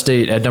Ohio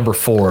State at number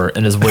 4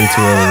 in his way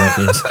too early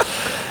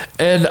rankings.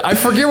 And I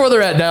forget where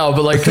they're at now,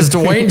 but like, because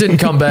Dwayne didn't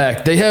come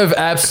back, they have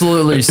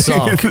absolutely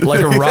sunk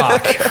like a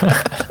rock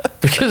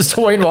because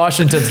Dwayne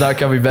Washington's not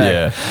coming back.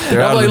 Yeah,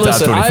 they're out of the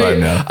top 25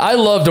 now. I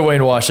love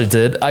Dwayne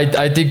Washington.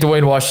 I think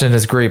Dwayne Washington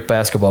is a great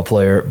basketball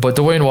player, but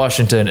Dwayne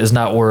Washington is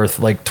not worth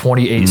like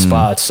 28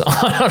 spots on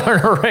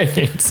our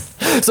rankings.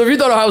 So if you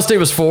thought Ohio State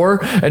was 4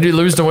 and you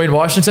lose Dwayne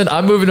Washington,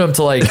 I'm moving them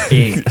to like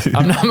 8.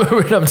 I'm not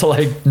moving them to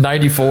like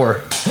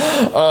 94.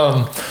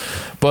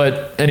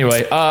 But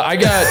anyway, I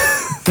got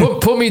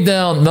put me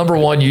down number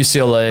 1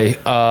 UCLA.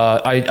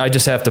 I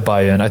just have to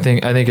buy in. I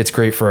think it's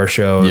great for our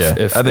show.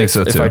 If I think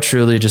so too. If I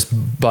truly just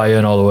buy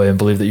in all the way and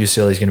believe that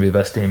UCLA is going to be the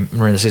best team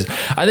during the season.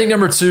 I think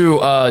number 2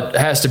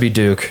 has to be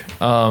Duke.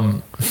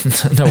 No,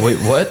 wait,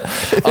 what?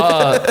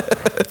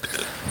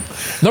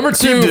 Number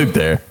 2, keep Duke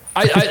there.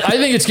 I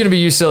think it's going to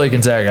be UCLA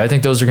Gonzaga. I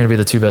think those are going to be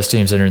the 2 best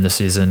teams entering the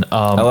season.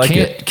 I like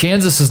it.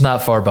 Kansas is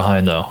not far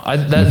behind though.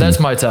 That's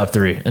my top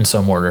 3 in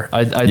some order.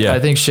 I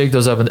think shake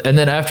those up, and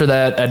then after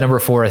that at number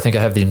 4, I think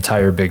I have the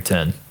entire Big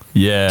Ten.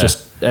 Yeah,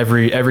 just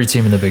every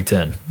team in the Big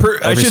Ten.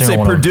 I should say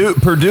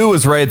Purdue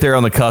was right there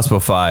on the cusp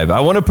of 5. I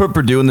want to put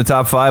Purdue in the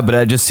top 5, but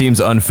that just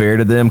seems unfair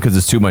to them because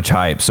it's too much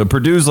hype. So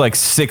Purdue's like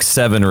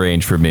 6-7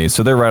 range for me.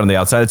 So they're right on the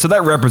outside. So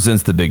that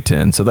represents the Big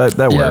Ten. So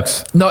that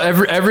works. No,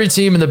 every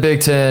team in the Big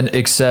Ten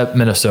except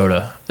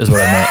Minnesota is what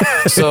I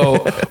meant. So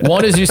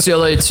 1 is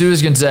UCLA, 2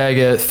 is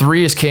Gonzaga,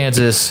 3 is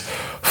Kansas,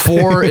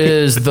 4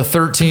 is the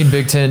 13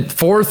 Big Ten.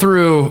 4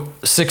 through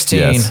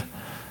 16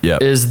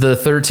 is the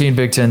 13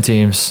 Big Ten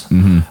teams.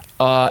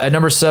 At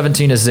number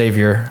 17 is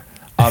Xavier,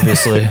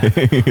 obviously.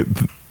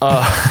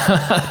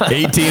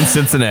 18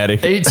 Cincinnati.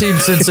 18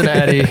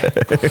 Cincinnati.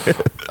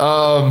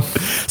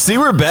 See,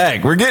 we're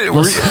back.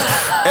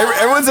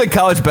 Everyone said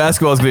college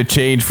basketball is going to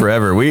change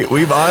forever.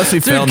 We've honestly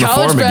found the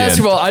form again. College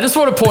basketball. I just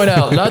want to point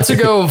out, not to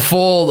go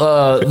full,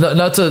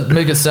 not to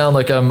make it sound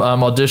like I'm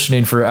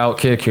auditioning for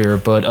Outkick here,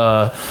 but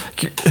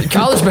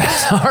college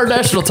basketball, our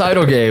national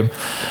title game.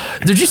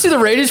 Did you see the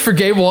ratings for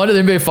Game 1 of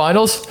the NBA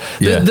Finals?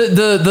 Yeah.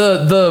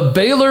 The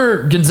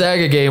Baylor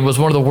Gonzaga game was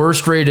one of the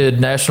worst rated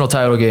national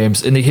title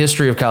games in the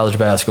history of college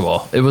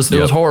basketball. It was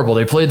horrible.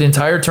 They played the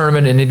entire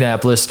tournament in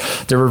Indianapolis.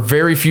 There were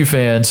very few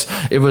fans.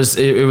 It was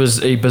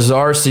a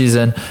bizarre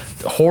season.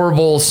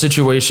 Horrible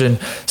situation.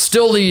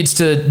 Still leads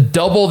to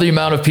double the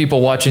amount of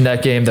people watching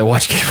that game that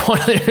watch Game 1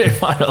 of the NBA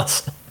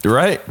Finals.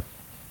 Right.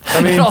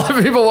 I mean, all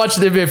the people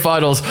watching the NBA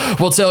Finals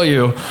will tell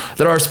you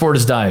that our sport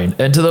is dying.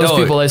 And to those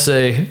people, I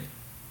say,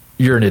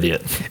 you're an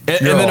idiot.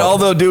 And then all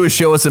they'll do is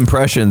show us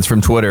impressions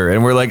from Twitter,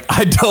 and we're like,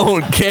 I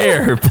don't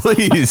care.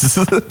 Please,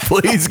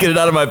 please get it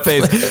out of my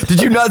face.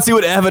 Did you not see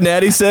what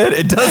Avenatti said?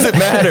 It doesn't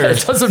matter.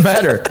 It doesn't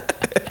matter.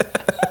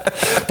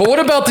 But what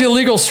about the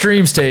illegal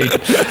streams, Tate?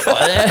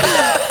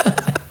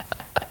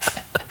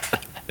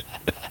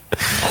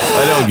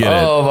 I don't get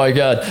it. Oh my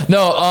God.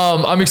 No,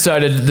 I'm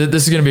excited.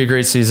 This is going to be a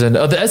great season.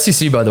 The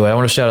SEC, by the way, I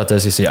want to shout out the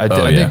SEC.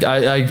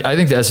 I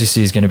think the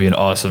SEC is going to be an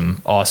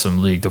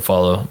awesome league to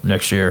follow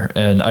next year.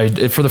 And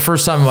for the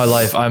first time in my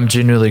life, I'm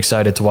genuinely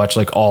excited to watch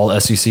like all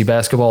SEC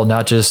basketball,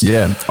 not just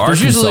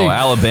Arkansas,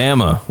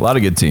 Alabama, a lot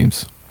of good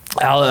teams.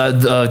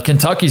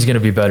 Kentucky's going to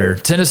be better.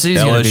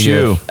 Tennessee's going to be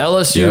good.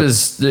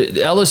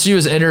 LSU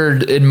is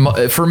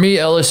entered for me.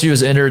 LSU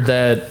has entered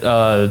that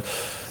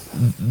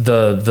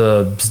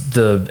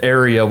the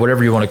area,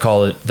 whatever you want to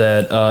call it,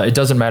 that it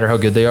doesn't matter how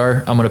good they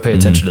are. I'm going to pay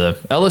attention to them.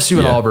 LSU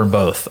and Auburn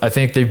both. I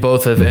think they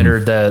both have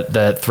entered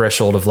that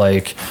threshold of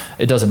like,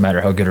 it doesn't matter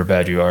how good or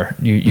bad you are.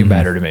 You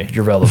matter to me.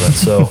 You're relevant.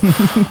 So,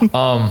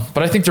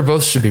 but I think they're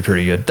both should be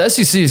pretty good. The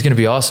SEC is going to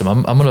be awesome.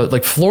 I'm going to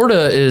like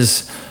Florida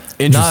is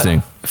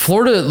interesting.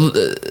 Florida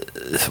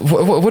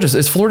what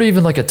is Florida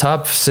even like a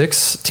top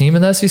 6 team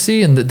in the SEC?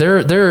 And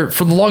they're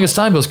for the longest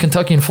time it was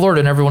Kentucky and Florida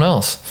and everyone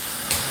else.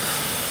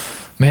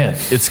 Man,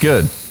 It's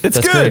good. It's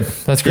that's good.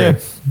 great. That's great.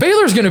 Yeah.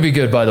 Baylor's going to be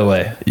good, by the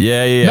way.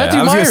 Yeah. Matthew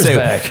I was gonna Myers say,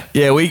 back.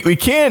 Yeah, we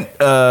can't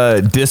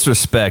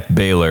disrespect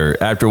Baylor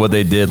after what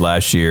they did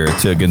last year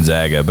to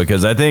Gonzaga,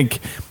 because I think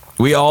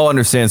we all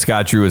understand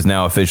Scott Drew is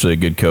now officially a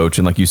good coach.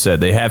 And like you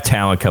said, they have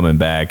talent coming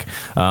back.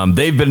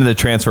 They've been in the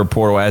transfer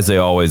portal as they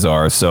always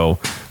are. So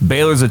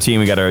Baylor's a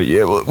team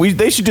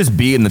they should just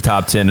be in the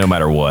top 10 no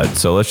matter what.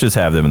 So let's just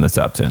have them in the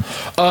top 10.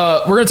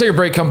 We're going to take a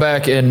break, come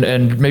back,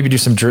 and maybe do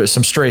some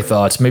stray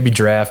thoughts, maybe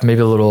draft,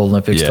 maybe a little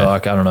Olympics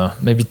talk. I don't know.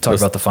 Maybe talk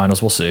about the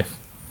finals. We'll see.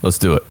 Let's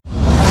do it.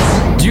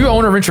 Do you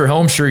own or rent your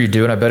home? Sure you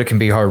do, and I bet it can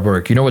be hard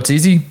work. You know what's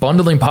easy?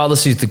 Bundling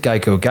policies with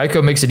Geico.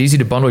 Geico makes it easy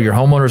to bundle your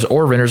homeowners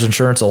or renters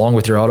insurance along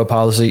with your auto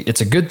policy.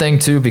 It's a good thing,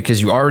 too, because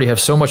you already have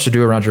so much to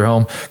do around your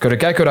home. Go to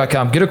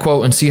geico.com, get a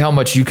quote, and see how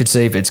much you could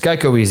save. It's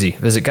Geico easy.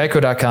 Visit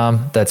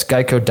geico.com. That's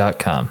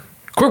geico.com.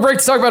 Quick break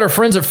to talk about our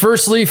friends at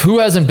First Leaf. Who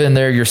hasn't been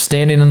there? You're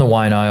standing in the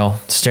wine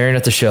aisle, staring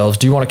at the shelves.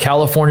 Do you want a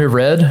California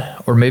red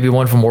or maybe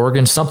one from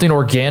Oregon? Something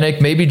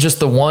organic, maybe just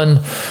the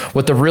one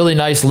with the really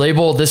nice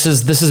label. This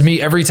is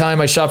me every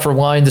time I shop for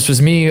wine. This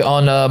was me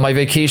on my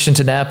vacation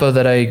to Napa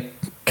that I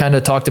kind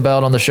of talked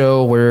about on the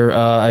show, where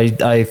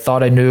I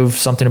thought I knew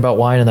something about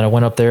wine, and then I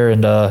went up there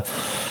and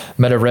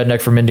met a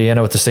redneck from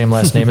Indiana with the same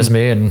last name as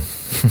me, and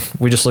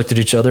we just looked at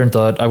each other and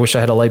thought, I wish I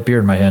had a light beer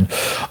in my hand.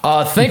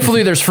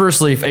 Thankfully, there's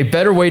First Leaf, a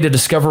better way to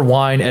discover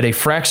wine at a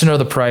fraction of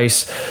the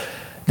price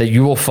that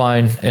you will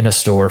find in a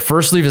store.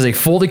 First Leaf is a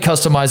fully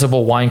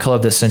customizable wine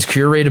club that sends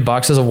curated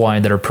boxes of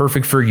wine that are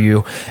perfect for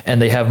you,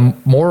 and they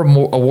have more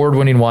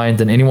award-winning wine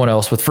than anyone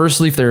else. With First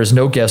Leaf, there is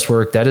no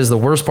guesswork. That is the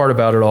worst part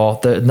about it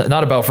all.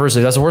 Not about First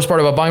Leaf. That's the worst part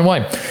about buying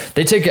wine.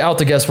 They take out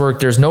the guesswork.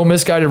 There's no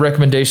misguided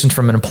recommendations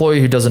from an employee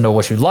who doesn't know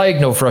what you like,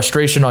 no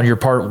frustration on your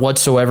part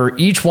whatsoever.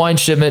 Each wine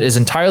shipment is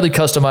entirely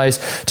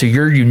customized to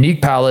your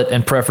unique palate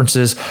and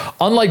preferences.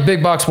 Unlike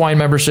big box wine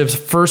memberships,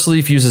 First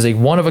Leaf uses a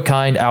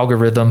one-of-a-kind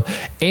algorithm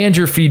and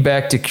your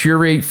feedback to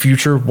curate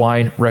future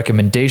wine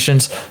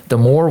recommendations. The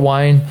more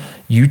wine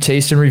you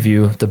taste and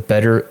review, the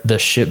better the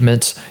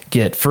shipments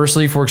get. First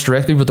Leaf works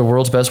directly with the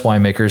world's best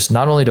winemakers,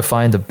 not only to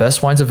find the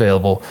best wines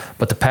available,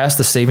 but to pass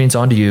the savings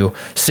on to you,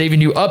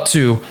 saving you up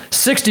to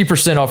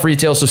 60% off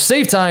retail. So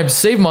save time,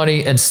 save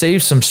money, and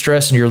save some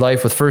stress in your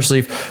life with First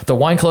Leaf, the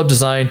wine club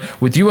designed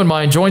with you in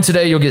mind. Join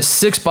today. You'll get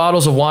 6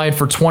 bottles of wine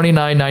for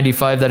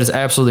 $29.95. That is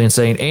absolutely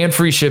insane. And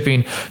free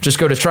shipping. Just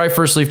go to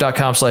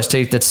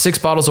tryfirstleaf.com/Tate. That's 6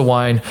 bottles of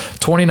wine,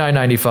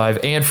 $29.95,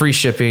 and free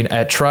shipping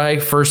at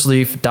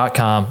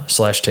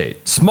tryfirstleaf.com/Tate.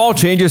 Small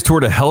changes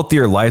toward a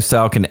healthier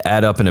lifestyle can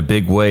add up in a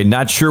big way.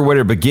 Not sure where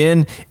to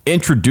begin?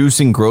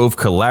 Introducing Grove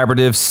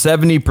Collaborative.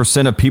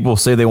 70% of people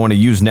say they want to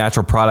use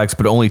natural products,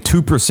 but only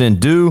 2%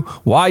 do.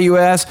 Why, you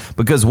ask?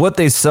 Because what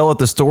they sell at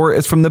the store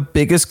is from the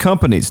biggest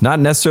companies, not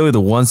necessarily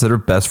the ones that are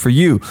best for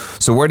you.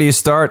 So where do you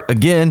start?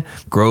 Again,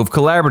 Grove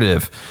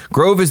Collaborative.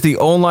 Grove is the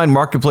online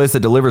marketplace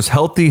that delivers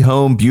healthy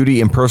home,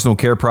 beauty, and personal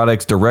care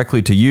products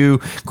directly to you.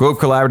 Grove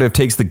Collaborative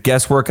takes the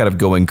guesswork out of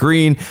going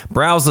green.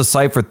 Browse the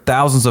site for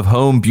thousands of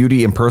home, beauty,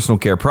 and personal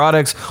care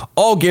products,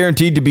 all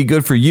guaranteed to be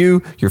good for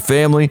you, your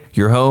family,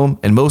 your home,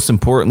 and most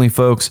importantly,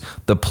 folks,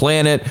 the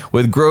planet.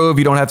 With Grove,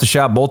 you don't have to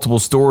shop multiple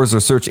stores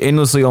or search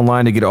endlessly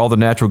online to get all the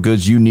natural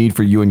goods you need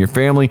for you and your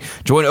family.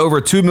 Join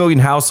over 2 million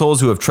households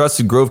who have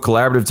trusted Grove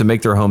Collaborative to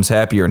make their homes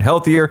happier and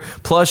healthier.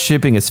 Plus,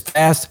 shipping is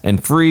fast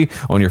and free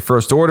on your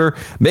first order.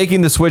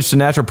 Making the switch to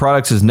natural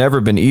products has never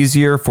been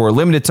easier. For a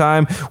limited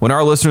time, when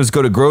our listeners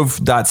go to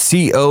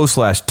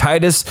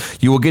grove.co/Titus,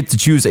 you will get to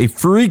choose a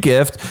free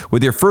gift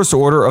with your first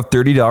order of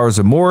 $30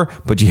 or more,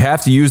 but you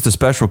have to use the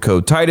special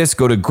code Titus.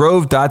 Go to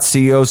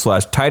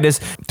grove.co/Titus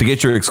to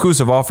get your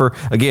exclusive offer.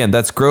 Again,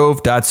 that's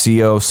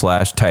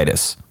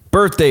grove.co/Titus.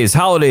 Birthdays,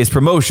 holidays,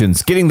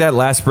 promotions, getting that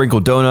last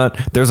sprinkled donut.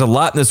 There's a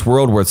lot in this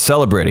world worth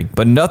celebrating,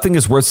 but nothing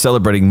is worth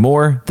celebrating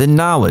more than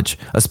knowledge,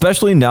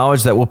 especially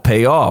knowledge that will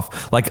pay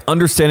off, like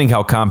understanding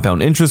how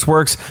compound interest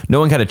works,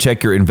 knowing how to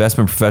check your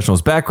investment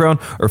professional's background,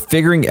 or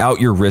figuring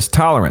out your risk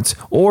tolerance,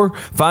 or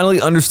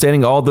finally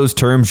understanding all those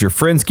terms your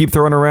friends keep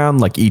throwing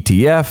around like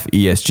ETF,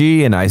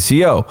 ESG, and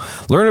ICO.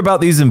 Learn about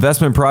these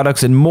investment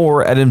products and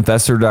more at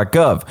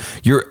investor.gov,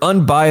 your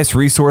unbiased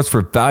resource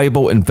for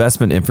valuable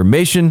investment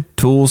information,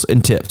 tools,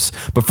 and tips.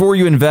 Before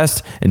you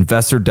invest,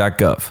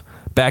 investor.gov.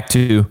 Back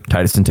to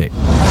Titus and Tate.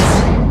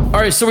 All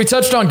right, so we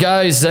touched on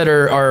guys that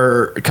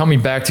are coming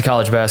back to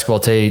college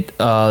basketball, Tate.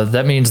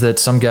 That means that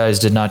some guys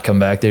did not come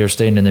back. They are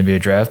staying in the NBA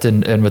draft.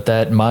 And with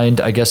that in mind,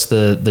 I guess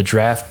the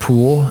draft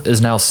pool is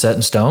now set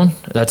in stone.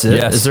 That's it?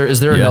 Yes. Is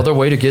there another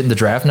way to get in the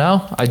draft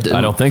now? I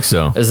don't think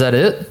so. Is that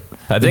it?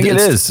 I think it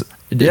is.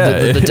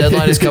 Yeah, the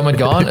deadline is come and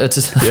gone. It's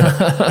just, get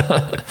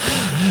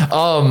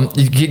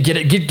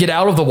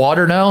out of the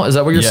water now. Is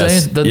that what you're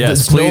saying?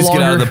 Yes, please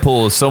get out of the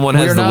pool. Someone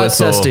has the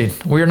whistle.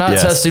 We are not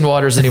testing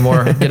waters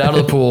anymore. Get out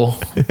of the pool.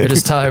 It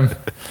is time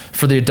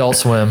for the adult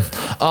swim.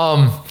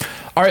 All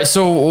All right,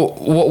 so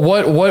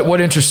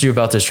what interests you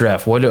about this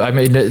draft?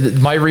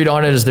 My read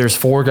on it is there's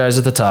 4 guys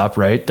at the top,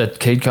 right? That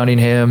Cade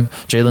Cunningham,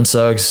 Jalen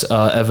Suggs,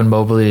 Evan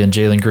Mobley, and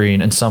Jalen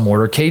Green in some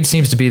order. Cade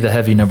seems to be the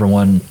heavy number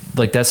one.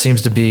 Like that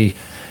seems to be.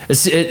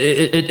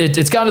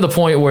 It's gotten to the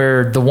point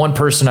where the one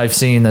person I've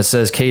seen that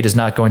says Cade is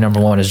not going number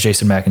one is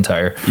Jason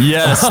McIntyre.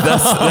 Yes,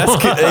 that's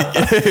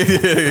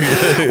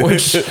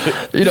which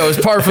is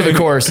par for the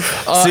course.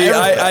 See,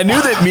 I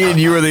knew that me and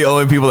you were the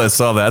only people that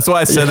saw that. That's why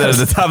I said that at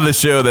the top of the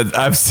show that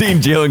I've seen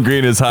Jalen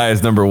Green as high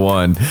as number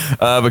one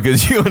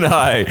because you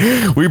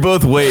and we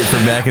both wait for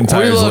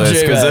McIntyre's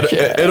list because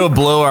it'll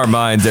blow our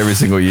minds every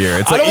single year.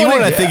 It's like even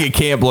when I think it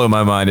can't blow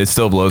my mind, it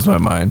still blows my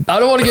mind. I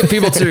don't want to get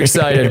people too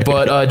excited,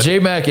 but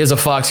J-Mac is a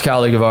Fox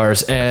colleague of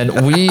ours,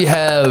 and we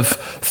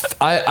have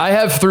I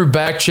have through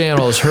back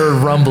channels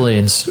heard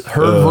rumblings,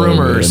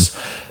 rumors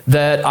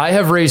that I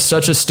have raised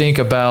such a stink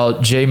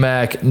about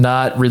J-Mac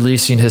not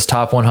releasing his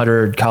top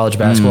 100 college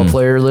basketball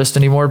player list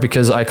anymore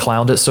because I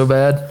clowned it so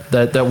bad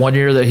that one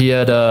year that he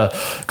had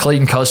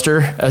Clayton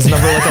Custer as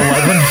number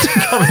 11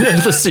 coming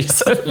into the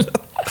season.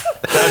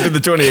 After the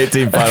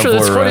 2018 Final Four. After the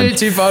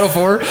 2018 Final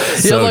Four.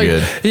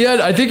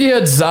 Good. I think he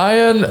had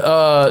Zion,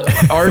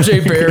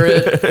 RJ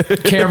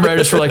Barrett, Cam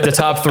Reddish for like the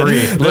top 3.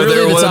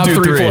 Literally the top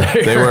 3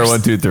 players. They were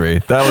 1, 2, 3.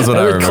 That was what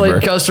I remember.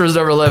 Clayton Custer was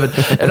number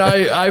 11. And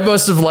I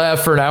must have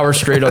laughed for an hour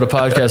straight on a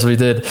podcast we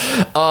did.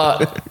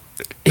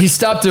 He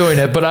stopped doing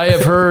it, but I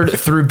have heard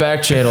through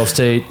back channels,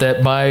 Tate,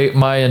 that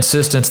my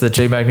insistence that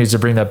J-Mac needs to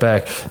bring that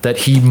back, that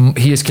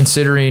he is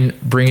considering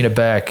bringing it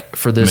back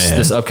for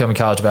this upcoming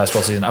college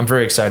basketball season. I'm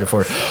very excited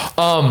for it.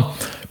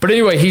 But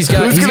anyway, who's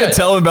going to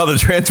tell him about the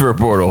transfer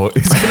portal?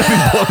 He's going to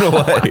be blown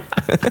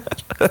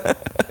away.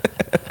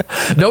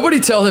 Nobody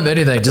tell him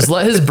anything. Just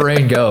let his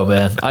brain go,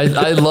 man.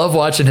 I love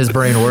watching his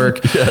brain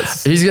work.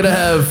 Yes. He's gonna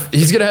have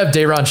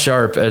Day'Ron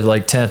Sharp at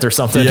like 10th or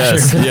something.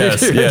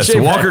 Yes.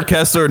 Walker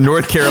Kessler,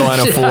 North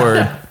Carolina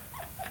forward.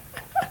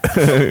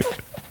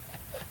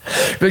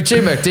 Like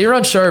J-Mac,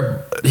 Day'Ron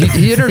Sharp,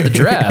 he entered the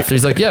draft.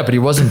 He's like, yeah, but he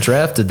wasn't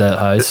drafted that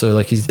high, so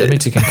like that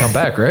means he can come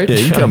back, right? Yeah,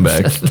 he can come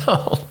back.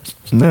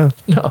 No.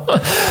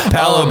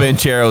 Paolo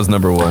Banchero's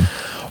number 1.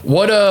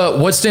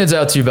 What stands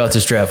out to you about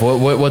this draft?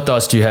 What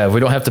thoughts do you have? We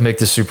don't have to make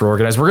this super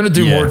organized. We're going to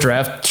do more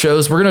draft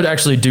shows. We're going to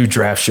actually do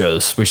draft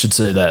shows. We should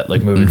say that,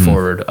 like moving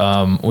forward.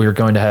 We are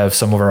going to have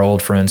some of our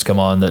old friends come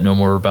on that know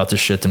more about this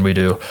shit than we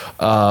do.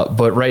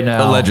 But right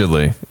now,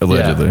 allegedly.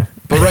 Yeah.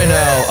 But right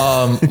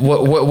now,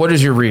 what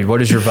is your read?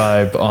 What is your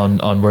vibe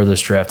on where this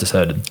draft is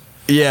headed?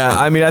 Yeah,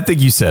 I mean, I think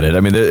you said it.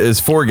 I mean,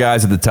 there's 4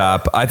 guys at the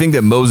top. I think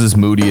that Moses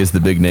Moody is the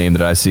big name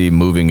that I see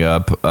moving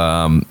up,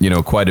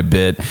 quite a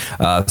bit.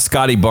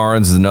 Scotty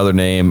Barnes is another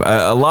name.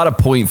 A lot of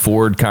point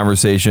forward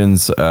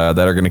conversations that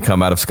are going to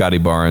come out of Scotty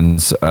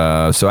Barnes.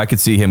 So I could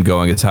see him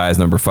going as high as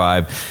number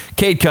 5.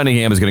 Cade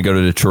Cunningham is going to go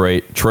to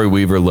Detroit. Troy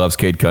Weaver loves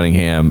Cade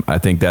Cunningham. I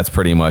think that's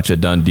pretty much a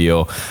done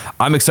deal.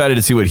 I'm excited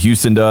to see what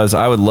Houston does.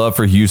 I would love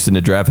for Houston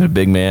to draft a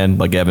big man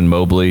like Evan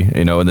Mobley,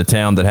 in the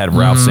town that had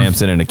Ralph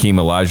Sampson and Hakeem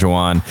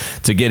Olajuwon.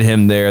 To get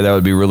him there, that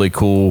would be really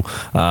cool.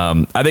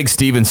 I think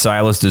Steven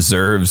Silas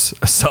deserves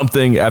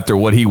something after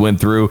what he went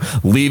through,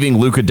 leaving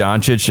Luka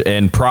Doncic,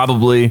 and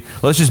probably,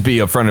 let's just be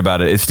upfront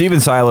about it. If Steven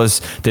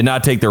Silas did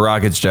not take the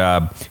Rockets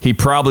job, he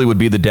probably would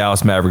be the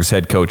Dallas Mavericks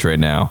head coach right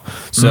now.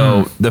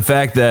 So the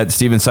fact that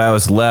Steven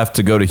Silas left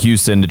to go to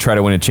Houston to try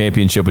to win a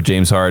championship with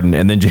James Harden,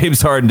 and then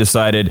James Harden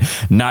decided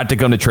not to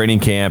come to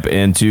training camp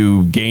and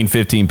to gain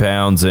 15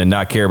 pounds and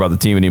not care about the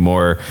team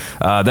anymore,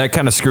 that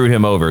kind of screwed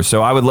him over.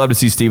 So I would love to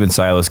see Steven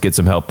Silas get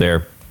some help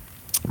there.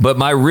 But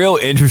my real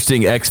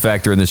interesting X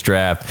factor in this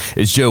draft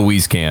is Joe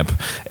Wieskamp.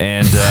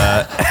 And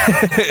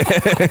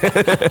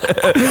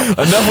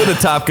enough with the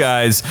top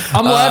guys.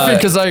 I'm laughing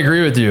because I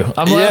agree with you.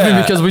 I'm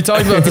laughing because we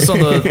talked about this on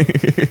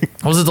the...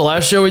 Was it the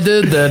last show we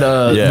did? That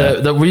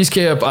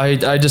Wieskamp,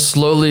 I just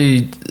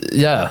slowly...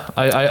 Yeah,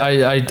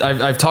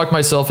 I've talked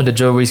myself into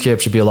Joe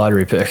Wieskamp should be a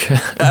lottery pick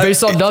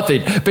based on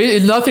nothing.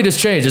 Nothing has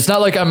changed. It's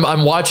not like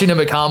I'm watching him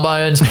at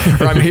combines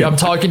or I'm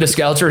talking to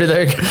scouts or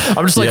anything.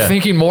 I'm just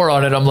thinking more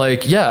on it. I'm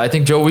like, I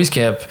think Joe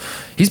Wieskamp,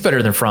 he's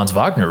better than Franz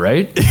Wagner,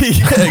 right?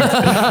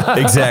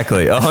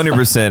 Exactly.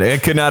 100%. I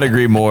could not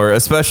agree more,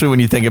 especially when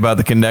you think about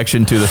the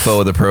connection to the foe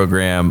of the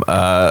program,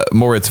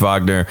 Moritz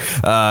Wagner.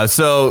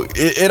 So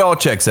it all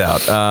checks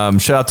out.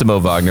 Shout out to Mo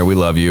Wagner. We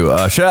love you.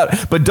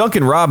 But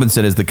Duncan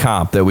Robinson is the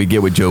comp that we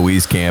get with Joe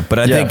Wieskamp. But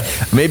I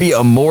think maybe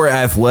a more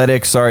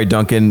athletic,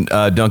 Duncan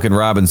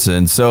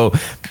Robinson. So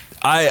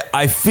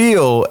I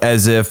feel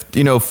as if,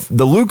 the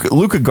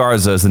Luka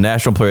Garza is the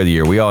National Player of the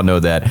Year. We all know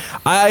that.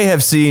 I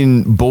have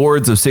seen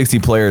boards of 60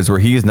 players where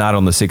he's not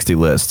on the 60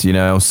 list,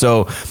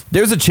 So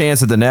there's a chance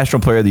that the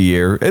National Player of the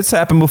Year, it's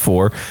happened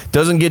before,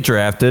 doesn't get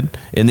drafted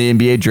in the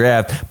NBA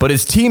draft. But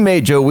his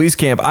teammate, Joe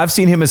Wieskamp, I've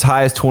seen him as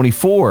high as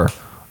 24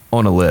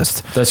 on a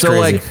list. That's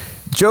crazy.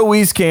 Joe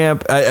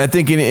Wieskamp, I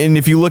think, and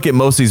if you look at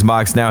most of these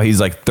mocks now, he's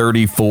like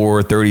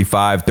 34,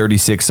 35,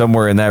 36,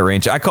 somewhere in that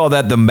range. I call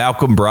that the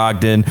Malcolm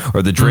Brogdon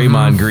or the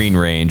Draymond Green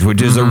range,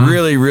 which is a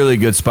really, really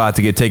good spot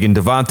to get taken.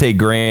 Devontae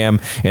Graham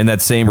in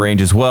that same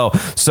range as well.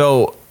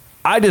 So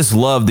I just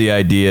love the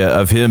idea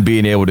of him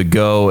being able to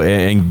go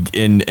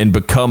and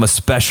become a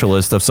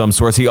specialist of some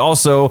sort. He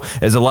also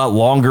is a lot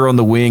longer on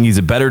the wing. He's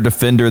a better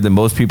defender than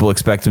most people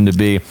expect him to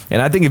be.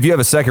 And I think if you have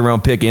a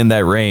second-round pick in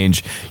that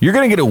range, you're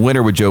going to get a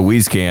winner with Joe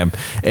Wieskamp.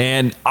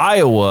 And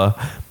Iowa,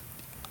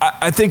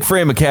 I think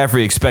Fran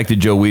McCaffrey expected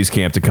Joe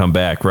Wieskamp to come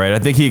back, right? I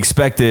think he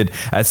expected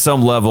at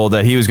some level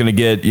that he was going to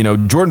get,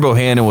 Jordan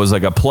Bohannon was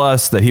like a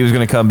plus, that he was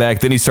going to come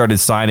back. Then he started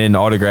signing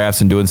autographs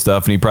and doing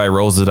stuff, and he probably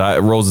rolls his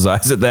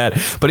eyes at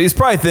that. But he's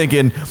probably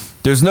thinking,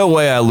 there's no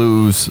way I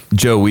lose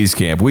Joe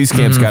Wieskamp.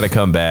 Wieskamp's got to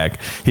come back.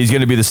 He's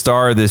going to be the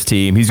star of this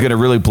team. He's going to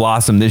really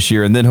blossom this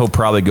year, and then he'll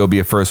probably go be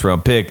a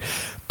first-round pick.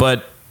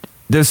 But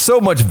there's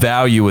so much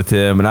value with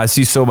him, and I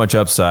see so much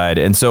upside.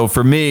 And so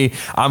for me,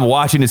 I'm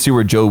watching to see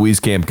where Joe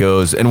Wieskamp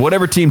goes, and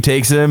whatever team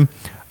takes him,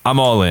 I'm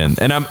all in.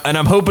 And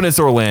I'm hoping it's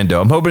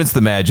Orlando. I'm hoping it's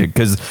the Magic,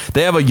 because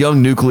they have a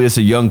young nucleus,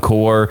 a young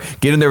core.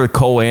 Get in there with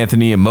Cole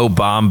Anthony and Mo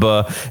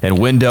Bamba and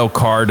Wendell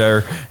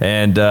Carter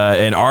and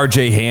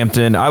RJ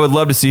Hampton. I would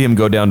love to see him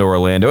go down to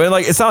Orlando. And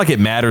it's not like it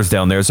matters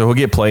down there, so he'll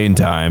get playing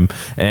time.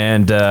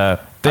 And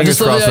I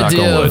just love the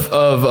idea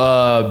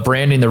of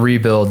branding the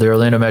rebuild, the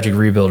Orlando Magic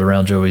rebuild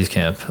around Joe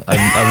Wieskamp.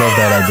 I love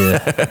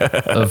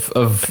that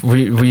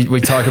idea.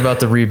 We talk about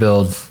the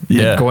rebuild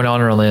going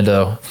on in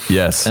Orlando.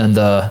 Yes, and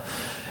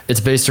it's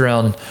based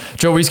around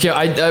Joe Wieskamp.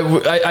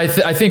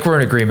 I think we're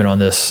in agreement on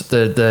this.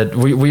 That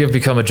we have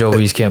become a Joe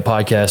Wieskamp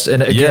podcast.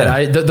 And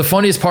again, the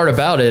funniest part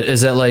about it is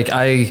that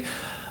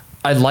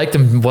I liked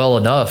him well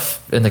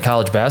enough in the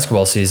college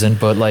basketball season,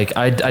 but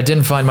I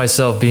didn't find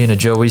myself being a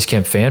Joe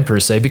Wieskamp fan per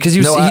se, because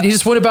he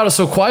just went about it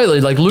so quietly.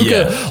 Like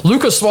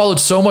Luka swallowed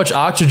so much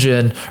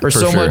oxygen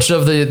much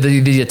of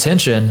the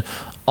attention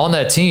on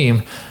that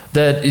team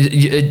that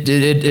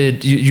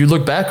you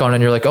look back on it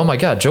and you're like, oh my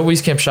God, Joe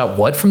Wieskamp shot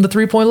what from the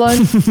 3-point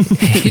line?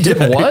 He did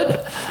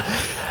what?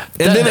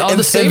 And then on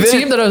the same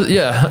team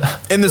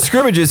in the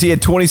scrimmages, he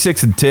had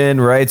 26 and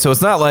 10, right? So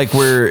it's not like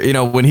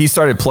when he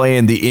started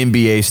playing the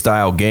NBA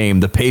style game,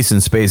 the pace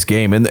and space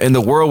game, in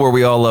the world where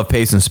we all love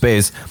pace and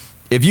space,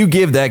 if you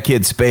give that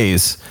kid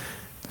space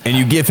and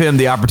you give him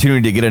the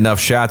opportunity to get enough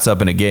shots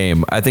up in a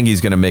game, I think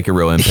he's going to make a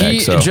real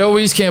impact. Joe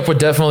Wieskamp would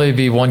definitely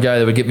be one guy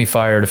that would get me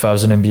fired if I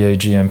was an NBA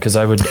GM, because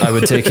I would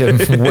take him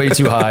way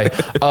too high.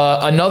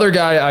 Another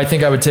guy I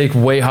think I would take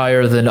way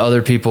higher than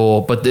other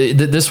people, but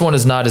this one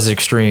is not as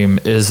extreme,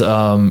 is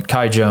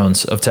Kai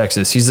Jones of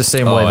Texas. He's the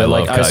same way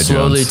that I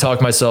slowly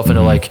talk myself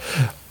into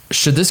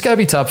should this guy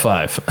be top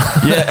 5?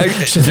 Yeah,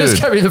 should this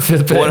guy be the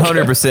 5th pick?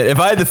 100%. If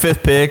I had the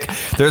 5th pick,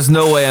 there's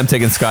no way I'm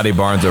taking Scotty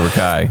Barnes over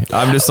Kai.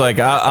 I'm just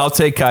I'll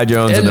take Kai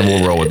Jones and then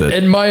we'll roll with it.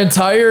 And my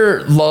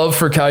entire love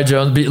for Kai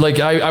Jones,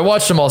 I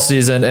watched him all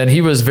season, and he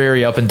was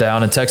very up and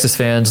down. And Texas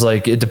fans,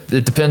 it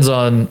depends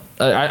on.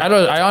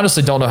 I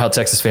honestly don't know how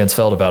Texas fans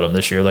felt about him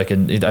this year.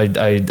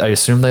 I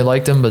assume they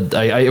liked him, but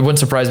it wouldn't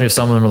surprise me if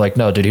some of them were like,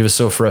 no, dude, he was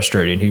so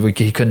frustrating.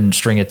 He couldn't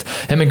string it.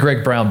 Him and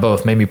Greg Brown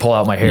both made me pull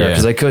out my hair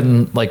because I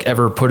couldn't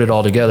ever put it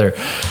all together.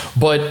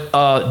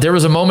 But there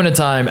was a moment in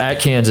time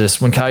at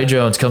Kansas when Kai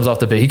Jones comes off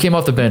the bench. He came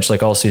off the bench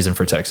all season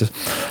for Texas.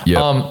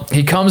 Yep.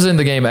 He comes in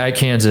the game at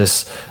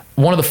Kansas.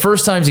 One of the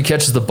first times he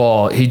catches the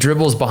ball, he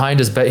dribbles behind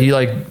his back. He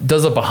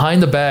does a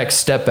behind the back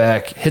step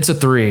back, hits a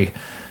 3.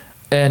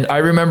 And I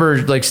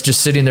remember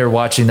just sitting there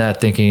watching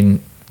that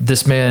thinking,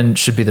 this man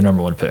should be the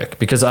number 1 pick,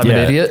 because I'm an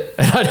idiot.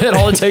 And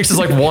all it takes is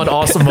one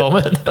awesome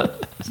moment.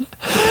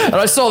 And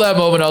I saw that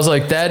moment. I was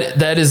like,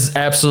 that is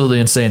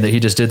absolutely insane that he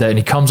just did that. And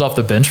he comes off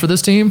the bench for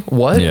this team.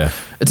 What? Yeah.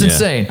 It's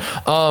insane.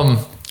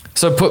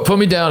 So put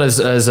me down as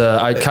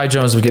Kai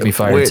Jones would get me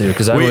fired too,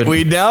 because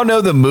we now know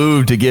the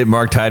move to get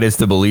Mark Titus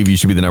to believe you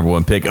should be the number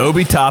 1 pick.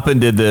 Obi Toppin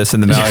did this in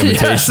the Maui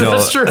Invitational.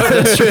 That's true.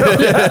 That's true.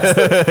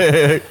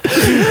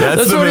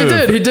 That's what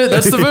move. He did.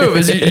 That's the move.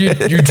 Is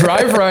you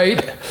drive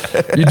right,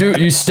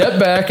 you step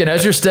back, and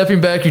as you're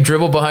stepping back, you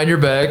dribble behind your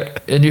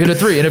back and you hit a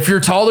 3. And if you're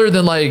taller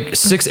than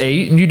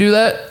 6'8" and you do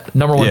that,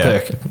 number 1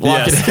 pick.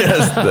 Lock it in.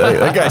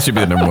 That guy should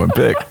be the number 1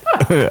 pick.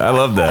 I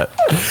love that.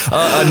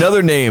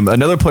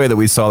 Another player that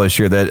we saw this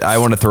year that I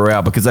want to throw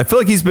out because I feel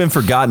like he's been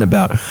forgotten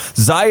about,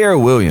 Zaire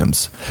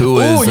Williams, who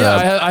is...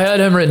 I had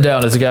him written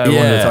down as a guy I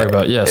wanted to talk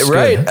about. Yes,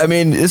 right. Good. I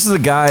mean, this is a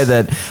guy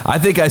that I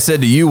think I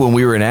said to you when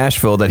we were in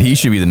Asheville that he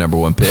should be the number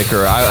 1 pick,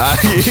 or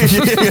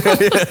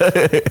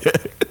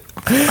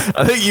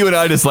I think you and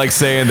I just like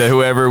saying that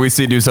whoever we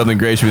see do something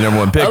great should be the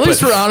number 1 pick. At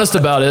least we're honest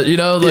about it,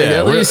 at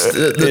least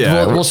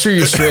we'll shoot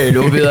you straight.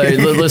 We'll be like,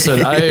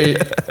 listen,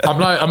 I'm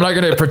not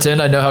going to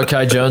pretend I know how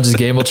Kai Jones'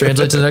 game will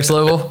translate to the next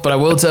level, but I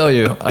will tell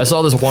you, I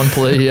saw this one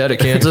play he had at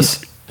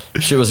Kansas.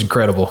 Shit was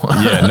incredible.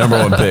 Yeah, number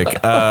 1 pick.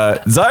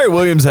 Zaire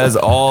Williams has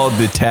all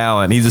the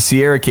talent. He's a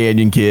Sierra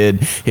Canyon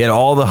kid. He had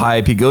all the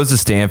hype. He goes to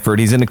Stanford.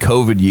 He's in a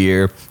COVID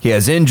year. He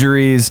has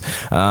injuries.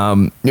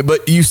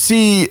 But you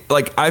see,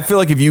 I feel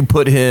like if you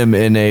put him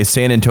in a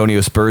San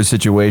Antonio Spurs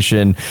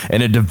situation,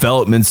 in a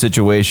development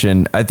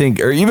situation, I think,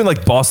 or even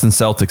Boston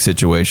Celtics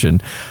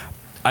situation,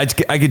 I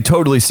could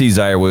totally see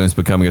Zaire Williams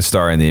becoming a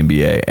star in the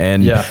NBA,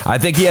 and Yeah. I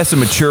think he has to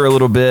mature a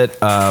little bit.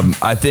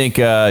 I think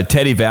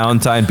Teddy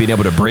Valentine being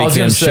able to break was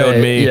him gonna showed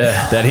say, me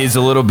yeah. that he's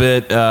a little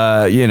bit,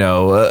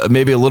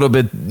 maybe a little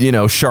bit,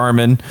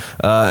 Charmin,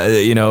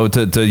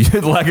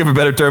 to lack of a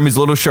better term, he's a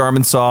little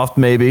Charmin soft,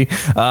 maybe.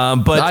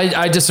 But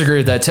I disagree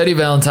with that. Teddy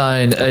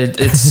Valentine,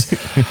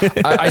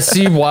 I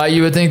see why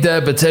you would think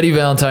that, but Teddy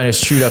Valentine has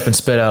chewed up and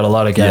spit out a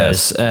lot of guys.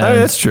 Yes.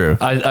 And That's true.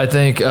 I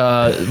think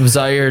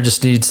Zaire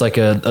just needs like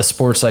a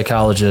sports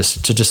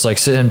psychologist to just like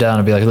sit him down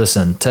and be like,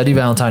 listen, Teddy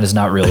Valentine is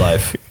not real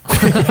life.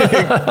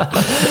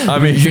 I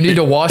mean, You need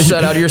to wash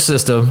that out of your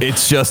system.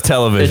 it's just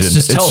television. It's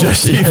just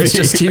television. TV. It's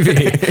just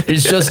TV.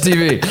 It's just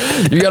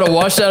TV. You got to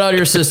wash that out of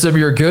your system.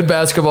 You're a good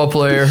basketball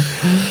player.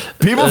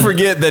 People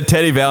forget that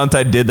Teddy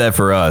Valentine did that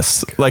for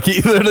us. Like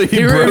he literally He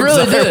broke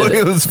really Zaire did.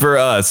 Williams for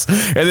us,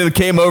 and then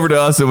came over to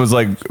us and was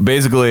like,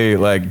 basically,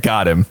 like,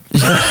 got him.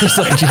 He's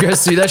like, you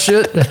guys see that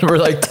shit? And we're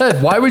like,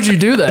 Ted, why would you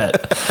do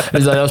that?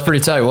 He's like, that was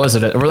pretty tight,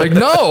 wasn't it? And we're like,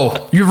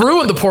 no, you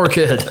ruined the poor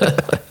kid.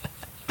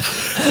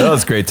 That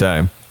was a great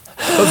time.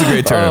 That was a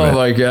great tournament. Oh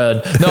my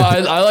god! No,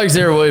 I like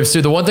Zaire Williams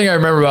too. The one thing I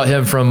remember about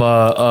him from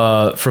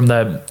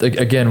that,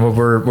 again,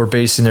 we're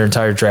basing their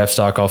entire draft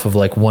stock off of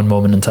like one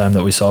moment in time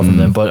that we saw from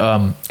them. But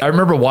I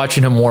remember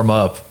watching him warm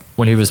up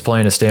when he was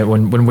playing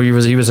when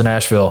he was in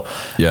Asheville.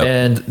 Yep.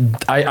 And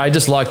I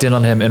just locked in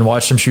on him and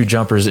watched him shoot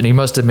jumpers, and he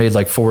must have made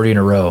like 40 in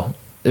a row.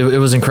 It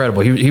was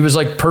incredible. He was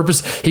like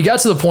he got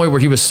to the point where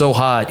he was so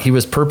hot, he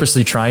was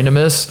purposely trying to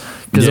miss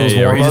because it was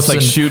warm he's ups. just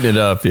like shooting it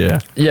up. Yeah.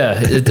 Yeah,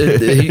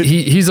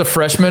 he's a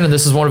freshman, and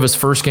this is one of his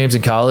first games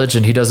in college,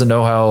 and he doesn't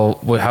know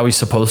how he's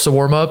supposed to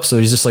warm up, so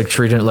he's just like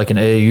treating it like an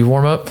AAU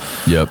warm up.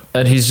 Yep.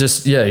 And he's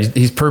just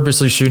he's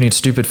purposely shooting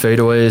stupid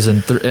fadeaways,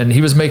 and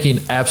he was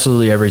making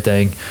absolutely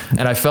everything.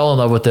 And I fell in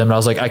love with him, and I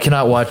was like, I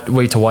cannot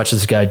wait to watch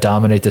this guy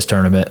dominate this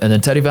tournament. And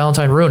then Teddy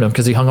Valentine ruined him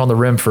because he hung on the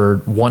rim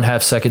for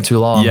 1/2 second too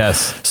long.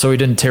 Yes. So he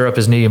didn't tear up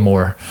his knee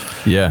more.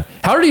 Yeah.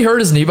 How did he hurt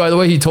his knee? By the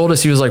way, he told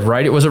us he was like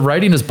was it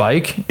riding his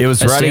bike? It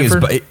was at riding his.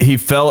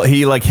 Stanford?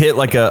 He like hit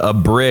like a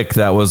brick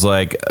that was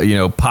like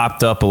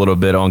popped up a little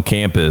bit on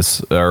campus.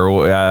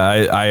 Or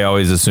I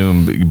always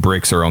assume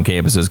bricks are on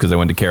campuses because I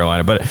went to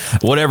Carolina. But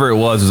whatever it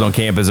was on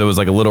campus. It was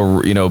like a little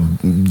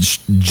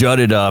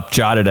jotted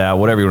out,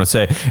 whatever you want to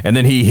say. And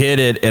then he hit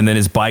it, and then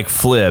his bike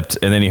flipped,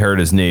 and then he hurt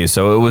his knee.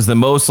 So it was the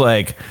most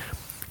like.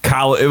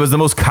 It was the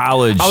most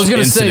college. I was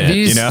going to say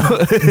these.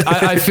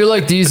 I feel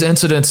like these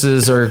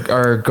incidences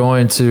are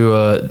going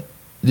to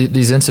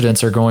these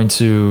incidents are going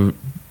to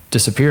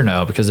disappear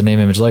now because of name,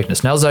 image,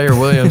 likeness. Now Zaire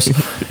Williams,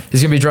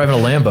 he's going to be driving a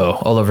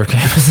Lambo all over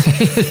campus.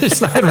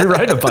 He's not going to be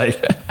riding a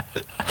bike.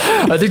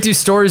 I think these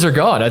stories are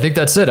gone. I think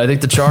that's it. I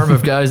think the charm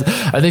of guys.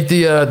 I think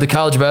the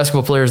college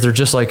basketball players, they're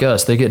just like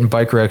us. They get in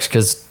bike wrecks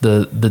because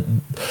the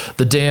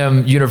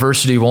damn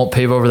university won't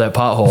pave over that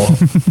pothole.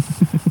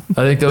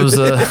 I think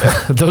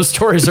those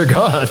stories are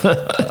gone.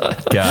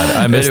 God,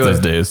 I miss those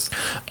days.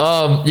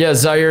 Yeah,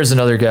 Zaire is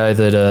another guy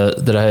that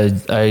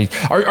I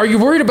are you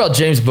worried about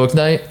James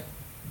Bouknight?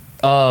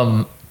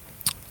 I'm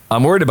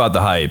worried about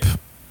the hype.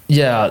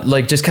 Yeah,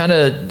 like just kind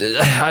of,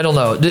 I don't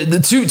know. The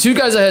two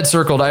guys I had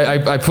circled,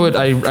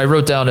 I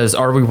wrote down as,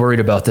 are we worried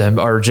about them?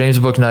 Are James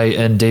Bouknight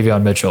and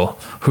Davion Mitchell,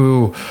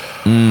 who.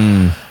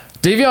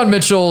 Davion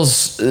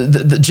Mitchell's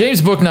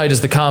James Bouknight is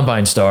the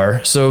combine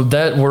star, so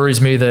that worries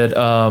me that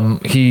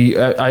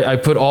I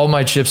put all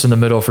my chips in the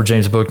middle for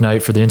James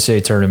Bouknight for the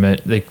NCAA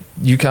tournament.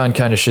 UConn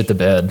kind of shit the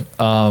bed,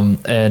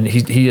 and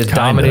he has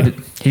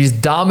dominated. He's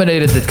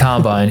dominated the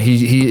combine.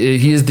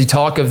 He is the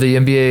talk of the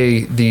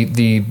NBA,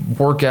 the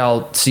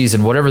workout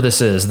season, whatever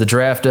this is, the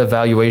draft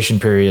evaluation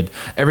period.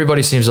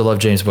 Everybody seems to love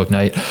James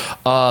Bouknight.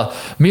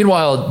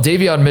 Meanwhile,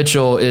 Davion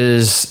Mitchell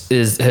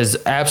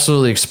has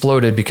absolutely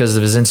exploded because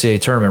of his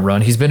NCAA tournament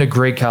run. He's been a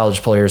great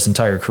college player his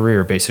entire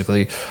career,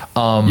 basically.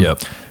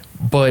 Yep.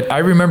 But I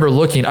remember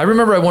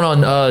I went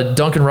on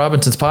Duncan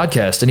Robinson's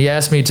podcast, and he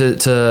asked me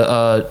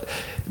the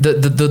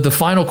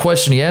final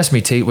question he asked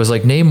me, Tate, was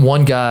like, name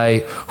one guy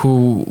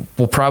who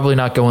will probably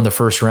not go in the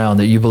first round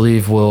that you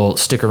believe will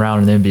stick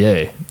around in the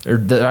NBA. Or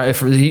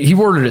he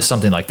worded it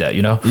something like that,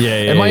 Yeah.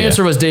 And my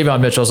answer was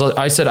Davion Mitchell. So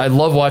I said, I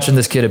love watching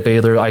this kid at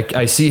Baylor.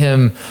 I see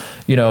him,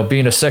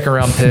 being a second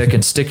round pick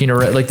and sticking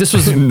around. Like this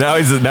was now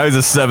he's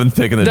a seventh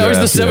pick in the draft.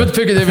 He's the seventh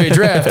pick in the NBA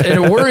draft,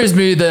 and it worries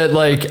me that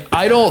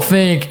I don't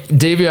think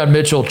Davion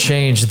Mitchell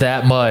changed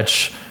that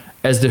much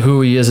as to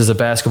who he is as a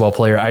basketball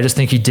player. I just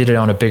think he did it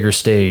on a bigger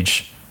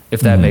stage, if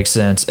that makes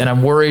sense. And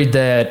I'm worried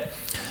that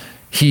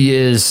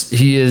I'm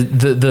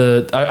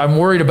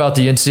worried about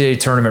the NCAA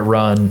tournament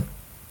run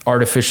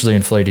artificially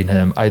inflating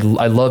him. I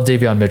love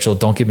Davion Mitchell,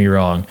 don't get me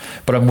wrong,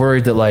 but I'm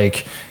worried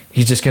that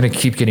he's just going to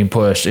keep getting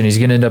pushed, and he's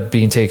going to end up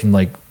being taken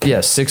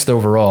 6th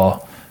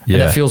overall. Yeah.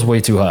 And that feels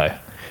way too high.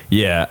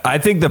 Yeah, I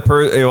think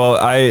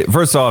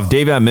first off,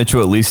 Davion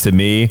Mitchell, at least to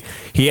me,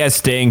 he has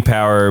staying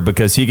power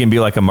because he can be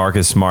like a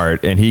Marcus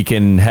Smart, and he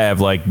can have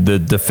the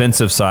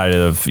defensive side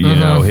of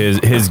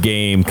his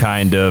game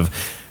kind of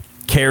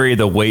carry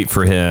the weight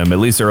for him, at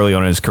least early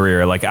on in his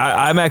career. Like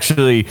I'm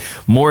actually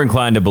more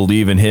inclined to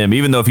believe in him,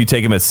 even though if you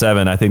take him at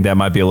 7, I think that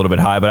might be a little bit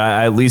high, but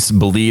I at least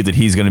believe that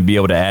he's going to be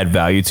able to add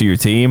value to your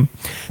team.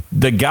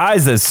 The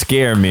guys that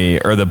scare me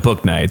are the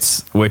Book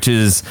Knights, which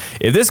is,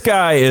 if this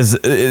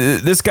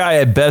guy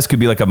at best could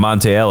be like a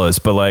Monte Ellis,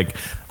 but like,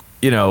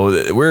 you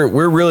know,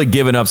 we're really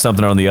giving up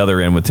something on the other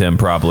end with him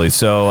probably.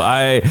 So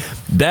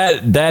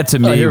that to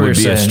me would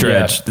be a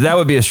stretch. Yeah. That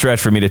would be a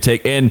stretch for me to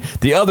take. And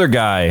the other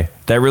guy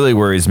that really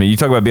worries me, you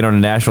talk about being on a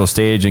national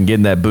stage and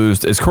getting that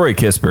boost, is Corey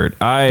Kispert.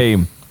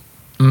 I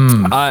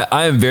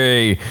am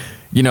very,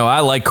 you know,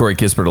 I like Corey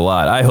Kispert a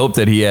lot. I hope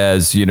that he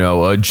has, you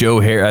know, a Joe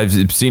Harris.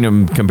 I've seen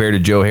him compared to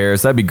Joe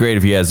Harris. That'd be great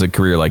if he has a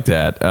career like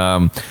that.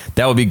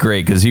 That would be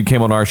great because he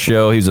came on our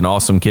show. He's an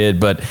awesome kid,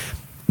 but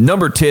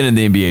number 10 in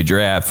the NBA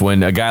draft,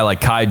 when a guy like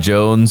Kai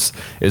Jones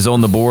is on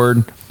the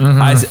board,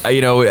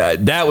 you know,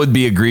 that would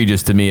be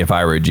egregious to me if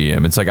I were a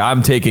GM. It's like,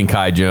 I'm taking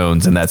Kai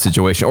Jones in that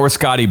situation, or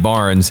Scotty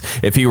Barnes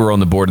if he were on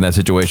the board in that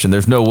situation.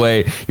 There's no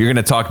way you're going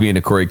to talk me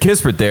into Corey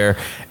Kispert there.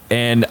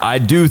 And I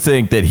do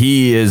think that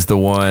he is the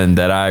one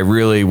that I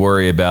really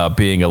worry about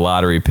being a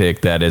lottery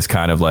pick that is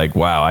kind of like,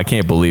 wow, I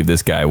can't believe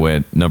this guy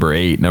went number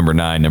 8, number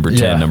 9, number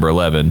 10, number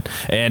 11.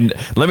 And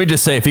let me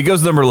just say, if he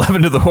goes number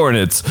 11 to the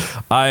Hornets,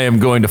 I am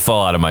going to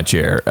fall out of my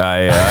chair.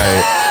 I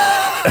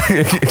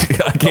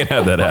can't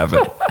have that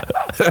happen.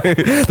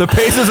 The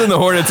Pacers and the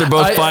Hornets are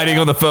both fighting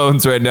on the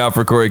phones right now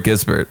for Corey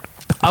Kispert.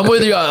 I'm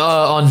with you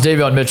on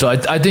Davion Mitchell.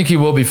 I think he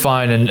will be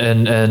fine,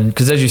 and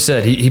because as you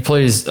said, he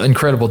plays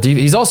incredible deep.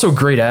 He's also a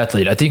great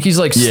athlete. I think he's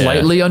like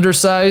slightly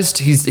undersized.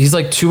 He's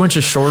like 2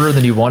 inches shorter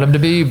than you want him to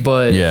be,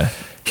 but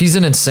he's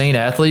an insane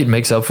athlete and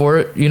makes up for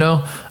it, you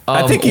know?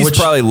 I think he's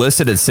probably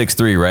listed at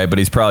 6'3", right? But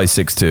he's probably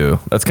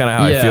 6'2". That's kind of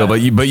how I feel.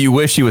 But you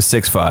wish he was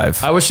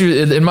 6'5". I wish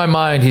in my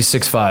mind he's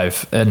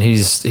 6'5", and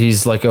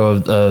he's like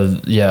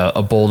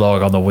a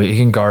bulldog on the way. He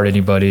can guard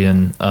anybody,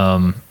 and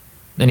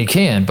he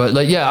can. But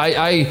like,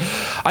 I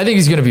think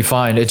he's gonna be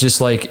fine. It's just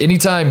like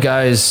anytime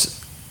guys.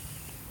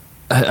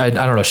 I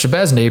don't know.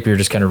 Shabazz Napier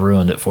just kind of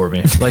ruined it for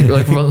me. Like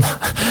when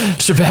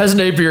Shabazz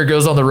Napier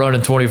goes on the run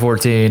in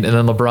 2014, and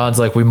then LeBron's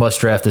like, "We must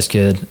draft this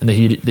kid," and the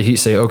Heat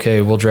say,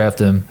 "Okay, we'll draft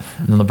him,"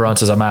 and then LeBron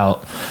says, "I'm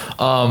out."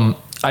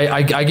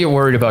 I get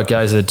worried about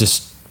guys that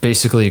just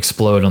basically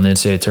explode on the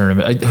NCAA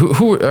tournament.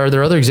 Who are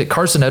there?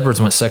 Carson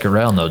Edwards went second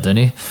round though,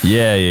 didn't he?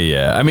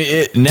 Yeah. I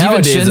mean,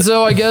 nowadays,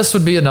 DiVincenzo, I guess,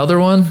 would be another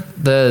one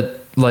that.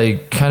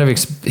 Like kind of,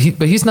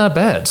 but he's not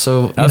bad.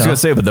 So I was gonna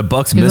say, but the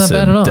Bucks miss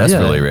him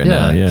desperately right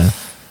now. Yeah.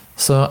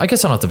 So I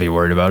guess I don't have to be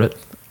worried about it.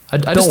 I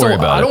don't worry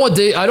about it.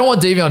 I don't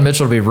want Davion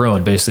Mitchell to be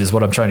ruined. Basically, is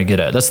what I'm trying to get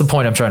at. That's the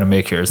point I'm trying to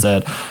make here. Is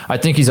that I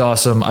think he's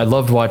awesome. I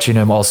loved watching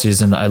him all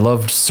season. I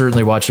loved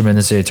certainly watching him in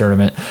the NCAA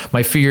tournament.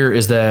 My fear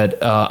is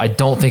that I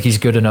don't think he's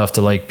good enough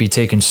to like be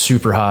taken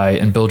super high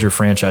and build your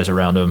franchise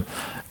around him.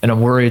 And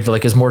I'm worried,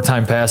 like as more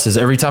time passes,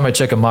 every time I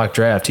check a mock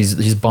draft,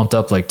 he's bumped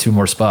up like 2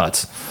 more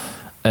spots.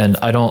 And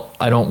I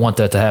don't want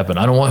that to happen.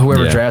 I don't want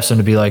whoever drafts him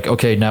to be like,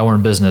 okay, now we're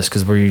in business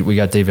because we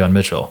got Davion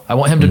Mitchell. I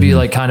want him to be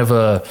like kind of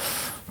a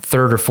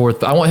 3rd or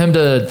 4th. I want him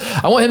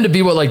to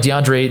be what like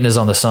DeAndre Ayton is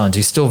on the Suns.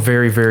 He's still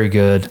very, very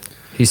good.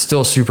 He's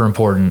still super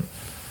important,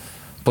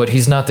 but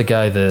he's not the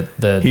guy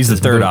that he's the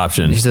third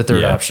option. He's the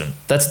third option.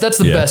 That's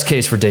the best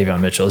case for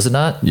Davion Mitchell, is it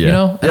not? Yeah. You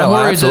know, and I'm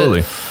worried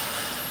absolutely.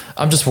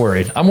 I'm just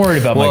worried. I'm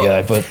worried about my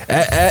guy. But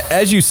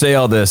as you say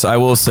all this, I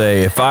will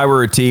say, if I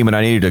were a team and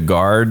I needed a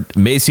guard,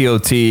 Maceo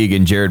Teague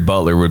and Jared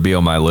Butler would be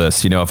on my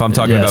list. You know, if I'm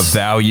talking about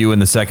value in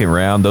the second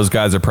round, those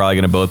guys are probably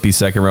going to both be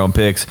second round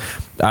picks.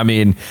 I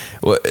mean,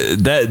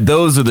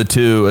 those are the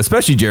two,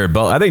 especially Jared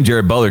Butler. I think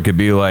Jared Butler could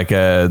be like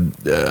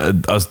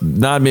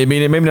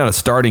maybe not a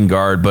starting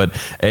guard, but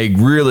a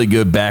really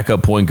good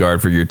backup point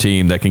guard for your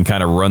team that can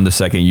kind of run the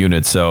second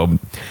unit. So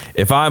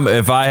if I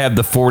have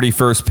the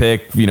 41st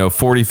pick,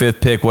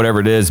 45th pick, whatever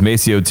it is,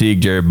 Maceo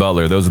Teague, Jared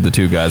Butler, those are the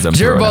two guys I'm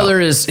Jared throwing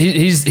Butler out. is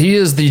he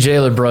is the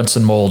Jalen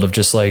Brunson mold of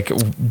just like,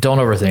 don't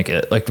overthink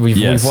it. Like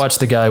we've watched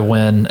the guy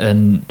win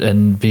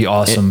and be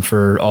awesome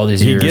for all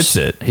these years. He gets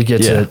it. He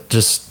gets it.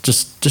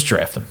 Just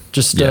draft him.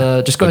 Just go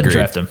ahead and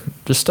draft him.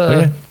 Just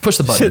push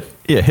the button.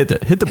 Hit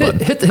the button.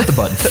 Hit the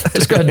button.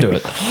 Just go ahead and do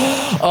it.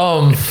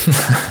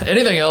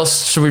 Anything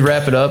else? Should we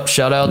wrap it up?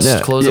 Shout outs,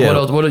 close it. What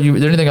else? Is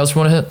there anything else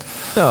you want to hit?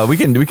 No, we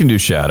can do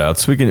shout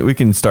outs. We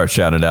can start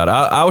shouting out.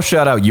 I'll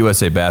shout out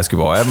USA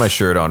Basketball. I have my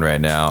shirt on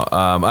right now.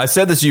 I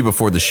said this to you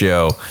before the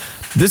show.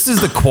 This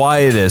is the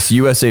quietest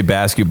USA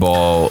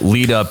Basketball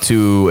lead up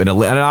to and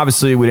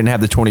obviously we didn't have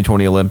the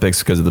 2020 Olympics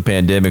because of the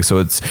pandemic, so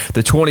it's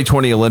the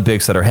 2020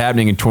 Olympics that are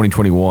happening in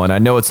 2021. I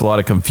know it's a lot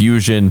of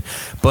confusion,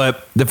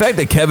 but the fact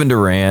that Kevin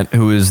Durant,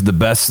 who is the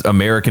best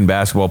American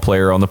basketball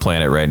player on the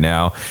planet right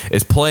now,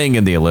 is playing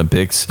in the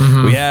Olympics.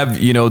 We have,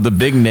 the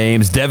big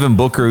names. Devin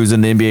Booker, who's in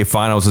the NBA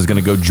Finals, is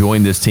going to go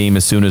join this team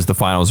as soon as the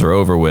finals are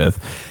over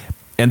with.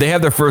 And they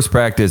have their first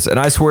practice, and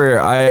I swear,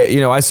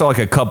 I saw like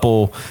a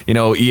couple,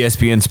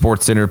 ESPN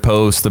Sports Center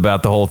posts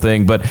about the whole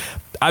thing, but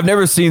I've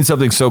never seen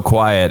something so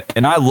quiet,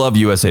 and I love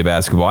USA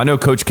basketball. I know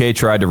Coach K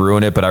tried to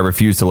ruin it, but I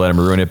refuse to let him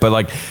ruin it. But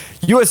like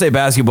USA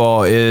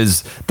basketball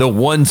is the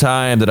one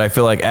time that I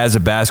feel like as a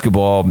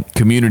basketball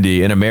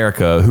community in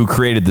America who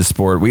created the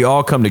sport, we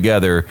all come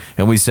together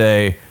and we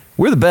say,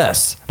 we're the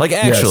best, like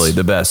actually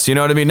the best. You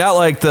know what I mean? Not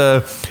like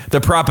the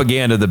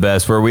propaganda the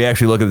best, where we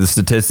actually look at the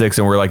statistics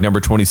and we're like number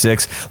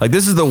 26. Like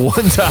this is the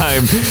one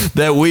time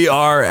that we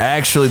are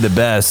actually the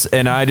best.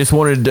 And I just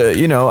wanted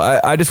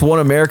to, I just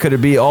want America to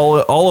be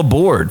all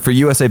aboard for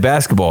USA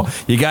basketball.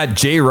 You got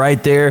Jay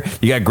Wright there.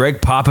 You got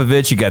Greg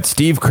Popovich. You got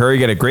Steve Kerr.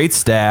 You got a great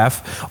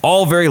staff,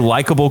 all very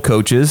likable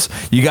coaches.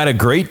 You got a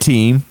great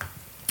team.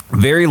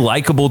 Very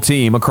likable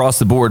team across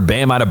the board.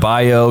 Bam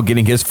Adebayo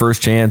getting his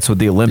first chance with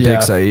the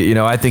Olympics.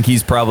 Yeah. I think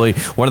he's probably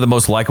one of the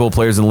most likable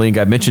players in the league.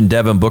 I mentioned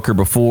Devin Booker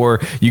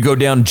before. You go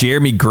down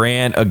Jeremy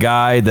Grant, a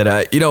guy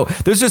that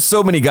there's just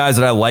so many guys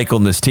that I like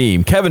on this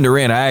team. Kevin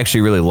Durant, I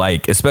actually really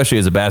like, especially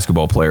as a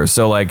basketball player.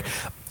 So like,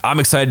 I'm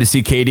excited to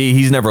see KD.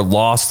 He's never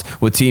lost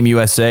with Team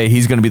USA.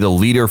 He's going to be the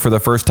leader for the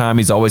first time.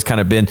 He's always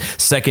kind of been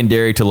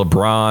secondary to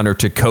LeBron or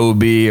to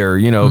Kobe or,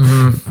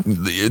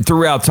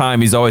 throughout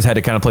time, he's always had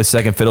to kind of play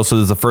second fiddle. So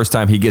this is the first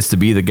time he gets to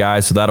be the guy.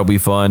 So that'll be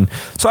fun.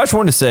 So I just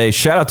wanted to say,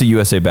 shout out to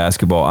USA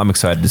basketball. I'm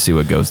excited to see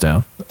what goes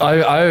down.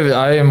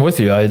 I am with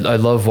you. I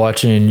love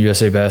watching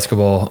USA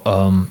basketball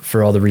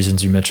for all the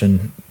reasons you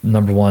mentioned.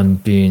 Number one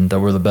being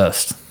that we're the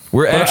best.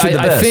 We're actually the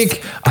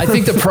best. I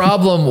think the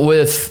problem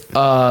with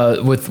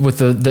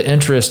the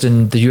interest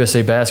in the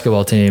USA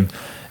basketball team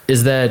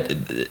is that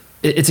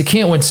it's a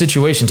can't win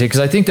situation, because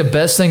I think the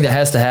best thing that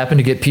has to happen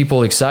to get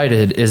people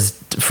excited is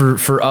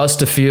for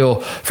us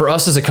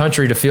as a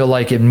country to feel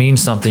like it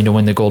means something to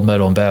win the gold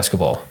medal in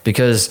basketball,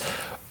 because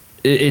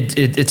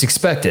it's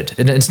expected,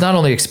 and it's not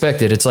only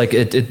expected. It's like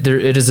it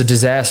is a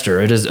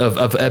disaster. It is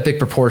of epic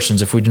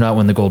proportions if we do not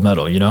win the gold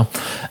medal.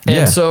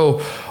 And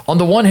so on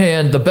the one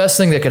hand, the best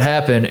thing that could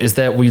happen is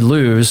that we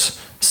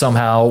lose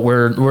somehow,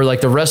 where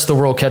like the rest of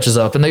the world catches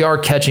up, and they are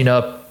catching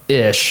up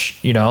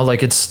ish.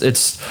 Like it's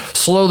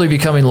slowly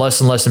becoming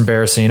less and less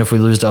embarrassing if we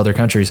lose to other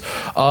countries.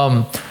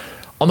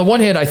 On the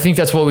one hand, I think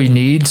that's what we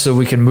need so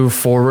we can move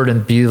forward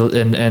and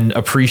and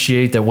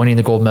appreciate that winning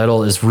the gold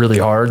medal is really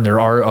hard. And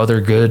there are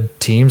other good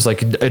teams,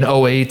 like in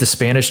 2008, the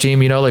Spanish team,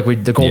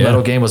 the gold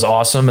medal game was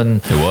awesome.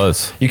 And it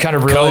was. You kind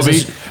of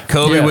realize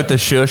Kobe with the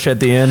shush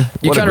at the end.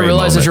 You kind of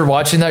realize as you're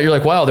watching that, you're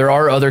like, wow, there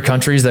are other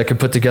countries that could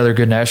put together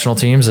good national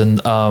teams. And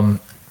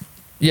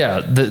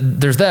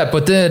there's that.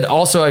 But then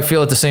also I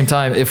feel at the same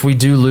time, if we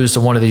do lose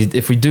to one of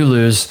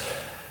these,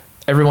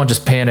 everyone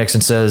just panics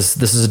and says,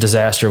 this is a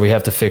disaster, we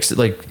have to fix it.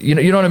 Like, you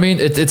know what I mean?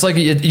 It's like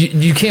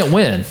you can't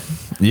win.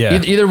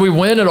 Yeah. Either we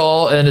win it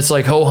all and it's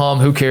like, ho hum,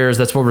 who cares?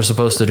 That's what we're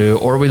supposed to do.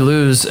 Or we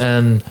lose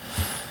and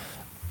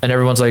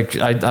everyone's like,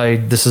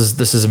 this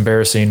is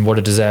embarrassing. What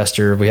a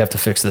disaster. We have to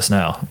fix this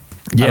now.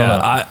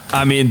 Yeah.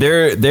 I mean,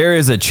 there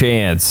is a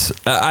chance.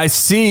 I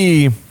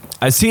see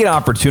an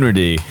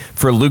opportunity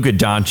for Luka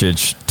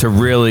Doncic to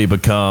really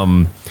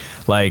become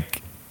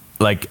like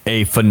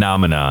a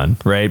phenomenon,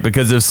 right?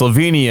 Because if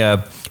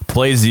Slovenia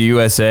plays the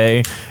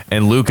USA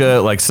and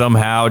Luka like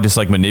somehow just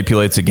like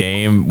manipulates a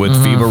game with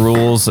FIBA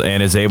rules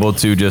and is able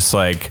to just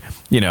like,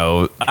 I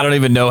don't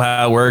even know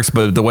how it works,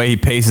 but the way he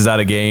paces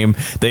out a game,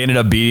 they ended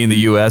up beating the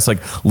US. Like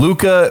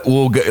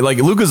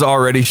Luka's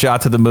already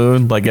shot to the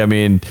moon. Like, I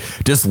mean,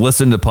 just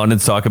listen to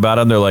pundits talk about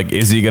him. They're like,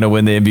 is he going to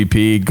win the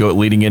MVP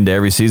leading into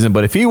every season?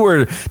 But if he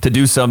were to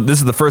do this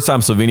is the first time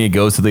Slovenia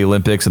goes to the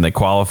Olympics and they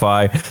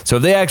qualify. So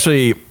if they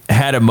actually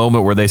had a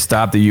moment where they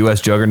stopped the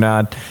U.S.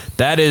 juggernaut,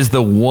 that is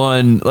the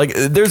one. Like,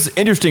 there's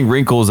interesting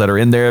wrinkles that are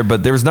in there,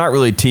 but there's not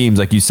really teams,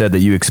 like you said, that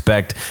you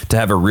expect to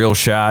have a real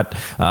shot.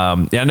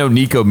 I know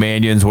Nico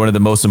Mannion's one of the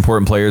most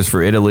important players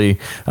for Italy.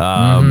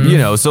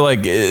 So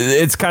like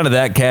it's kind of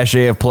that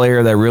cachet of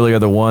player that really are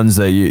the ones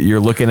that you're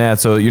looking at.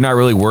 So you're not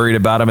really worried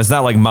about them. It's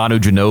not like Manu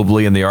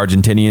Ginobili and the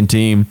Argentinian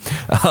team.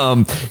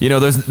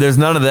 There's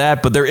none of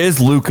that, but there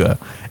is Luka,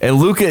 and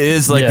Luka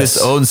is like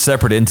this own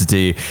separate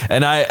entity.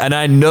 And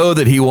I know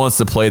that he wants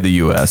to play the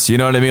U.S. You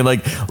know what I mean?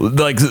 Like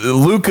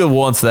Luka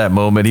wants that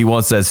moment. He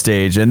wants that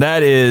stage. And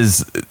that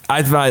is,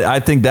 I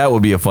think that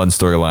would be a fun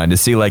storyline to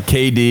see like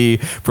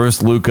KD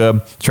versus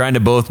Luka trying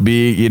to both be,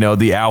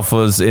 the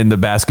alphas in the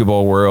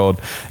basketball world.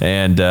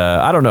 And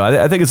I don't know.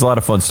 I think it's a lot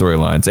of fun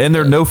storylines. And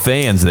there are no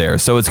fans there.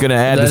 So it's going to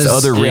add this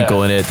other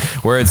wrinkle in it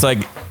where it's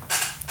like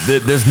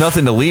there's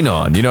nothing to lean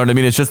on. You know what I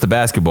mean? It's just a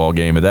basketball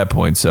game at that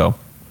point. So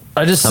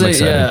I just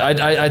say,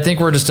 I think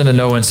we're just in a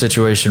no-win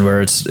situation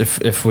where it's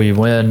if we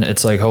win,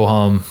 it's like, ho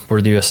hum,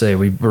 we're the USA.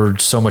 We're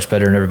so much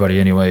better than everybody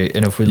anyway.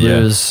 And if we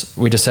lose,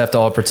 we just have to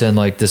all pretend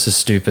like this is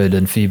stupid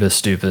and FIBA's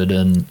stupid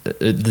and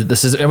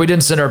and we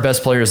didn't send our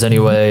best players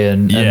anyway,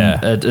 and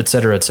et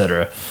cetera, et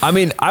cetera. I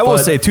mean, I will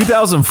say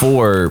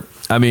 2004.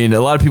 I mean, a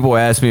lot of people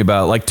ask me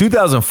about like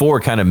 2004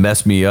 kind of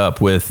messed me up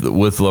with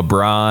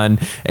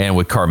LeBron and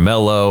with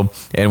Carmelo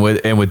and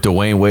with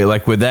Dwayne Wade,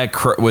 like with that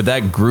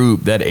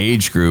group, that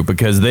age group,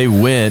 because they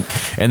went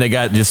and they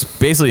got just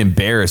basically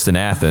embarrassed in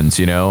Athens,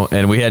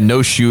 and we had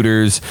no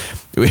shooters.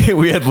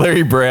 We had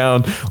Larry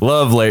Brown.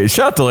 Love Larry.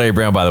 Shout out to Larry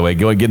Brown, by the way,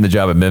 getting the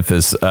job at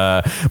Memphis.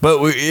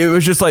 It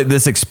was just like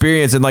this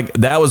experience, and like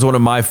that was one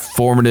of my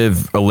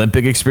formative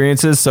Olympic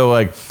experiences. So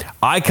like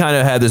I kind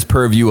of had this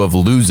purview of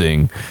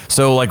losing.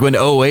 So like when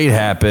 08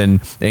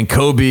 happened and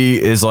Kobe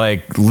is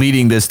like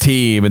leading this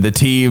team, and the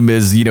team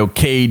is, you know,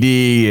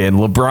 KD and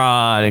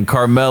LeBron and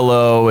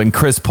Carmelo and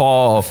Chris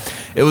Paul,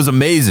 it was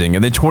amazing.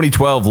 And then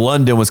 2012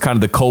 London was kind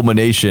of the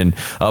culmination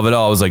of it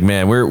all. I was like,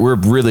 man, we're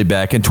really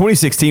back. And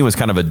 2016 was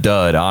kind of a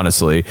dud,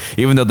 honestly.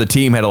 Even though the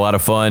team had a lot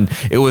of fun,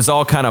 it was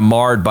all kind of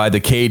marred by the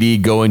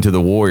KD going to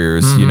the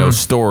Warriors, you know,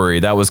 story.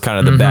 That was kind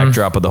of the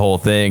backdrop of the whole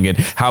thing, and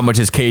how much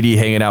is KD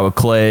hanging out with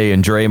Clay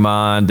and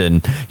Draymond,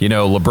 and, you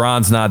know,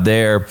 LeBron's not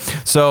there.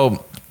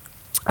 So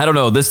I don't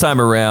know. This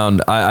time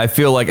around, I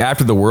feel like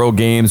after the World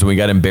Games, when we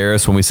got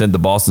embarrassed when we sent the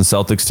Boston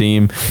Celtics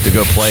team to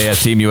go play at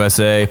Team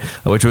USA,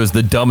 which was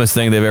the dumbest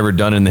thing they've ever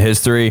done in the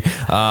history.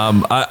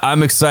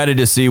 I'm excited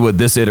to see what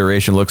this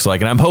iteration looks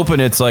like, and I'm hoping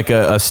it's like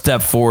a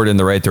step forward in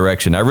the right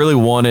direction. I really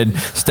wanted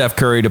Steph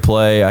Curry to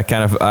play.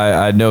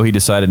 I know he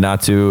decided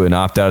not to and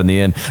opt out in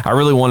the end. I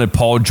really wanted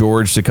Paul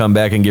George to come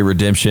back and get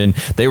redemption.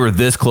 They were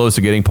this close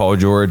to getting Paul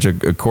George,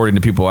 according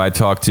to people I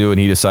talked to, and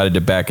he decided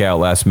to back out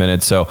last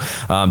minute. So,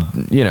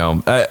 you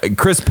know,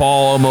 Chris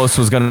Paul almost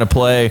was going to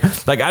play.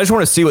 Like, I just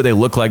want to see what they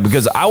look like,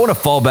 because I want to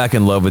fall back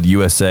in love with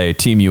USA,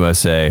 Team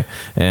USA,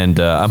 and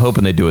I'm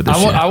hoping they do it this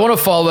year. I want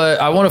to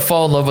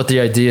fall in love with the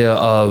idea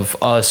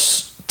of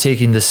us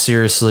taking this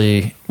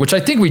seriously, which I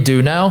think we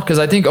do now, because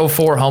I think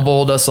 04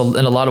 humbled us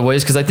in a lot of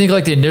ways, because I think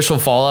like the initial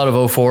fallout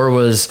of 04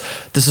 was,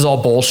 this is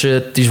all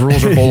bullshit, these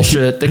rules are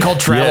bullshit, they called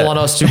travel on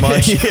us too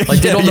much, like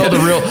they don't know the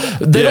real,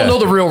 don't know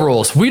the real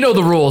rules. We know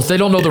the rules, they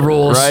don't know the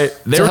rules. Right,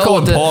 they were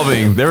called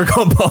palming.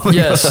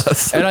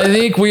 Yes. And I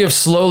think we have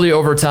slowly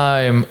over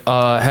time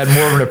had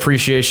more of an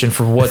appreciation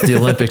for what the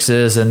Olympics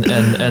is and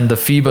the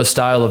FIBA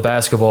style of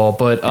basketball,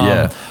 but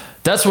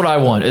that's what I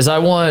want.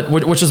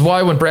 Which is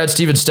why when Brad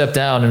Stevens stepped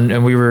down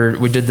and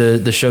we did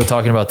the show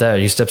talking about that,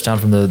 he steps down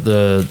from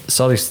the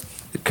Celtics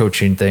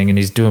coaching thing, and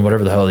he's doing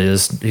whatever the hell he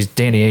is. He's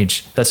Danny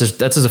Ainge. That's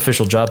his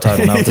official job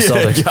title now with the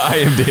Celtics. I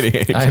am Danny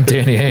Ainge. I am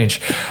Danny Ainge.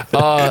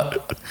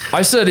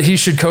 I said he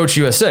should coach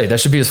USA.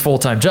 That should be his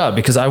full-time job,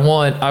 because I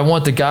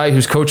want the guy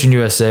who's coaching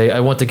USA.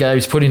 I want the guy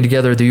who's putting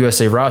together the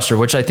USA roster,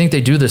 which I think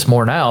they do this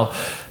more now,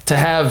 to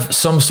have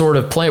some sort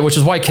of plan, which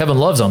is why Kevin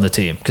Love's on the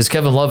team, because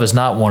Kevin Love is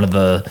not one of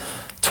the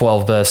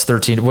 12 best,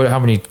 13. How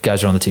many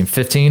guys are on the team?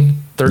 15,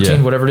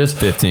 13, whatever it is.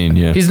 15,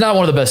 yeah. He's not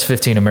one of the best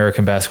 15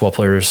 American basketball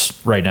players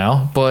right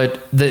now, but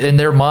in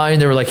their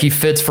mind, they were like, he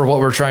fits for what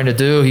we're trying to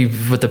do.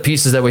 With the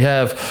pieces that we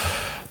have.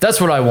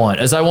 That's what I want.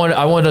 I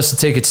want us to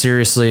take it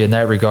seriously in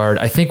that regard.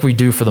 I think we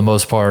do for the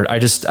most part. I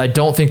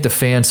don't think the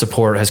fan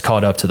support has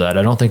caught up to that.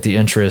 I don't think the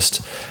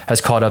interest has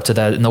caught up to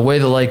that in the way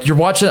that, like, you're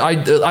watching.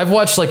 I've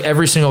watched like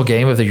every single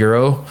game of the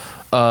Euro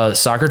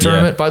soccer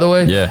tournament, by the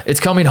way. Yeah. It's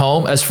coming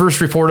home, as first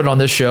reported on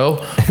this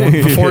show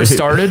before it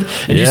started.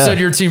 And you said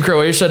your team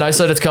Croatia, and I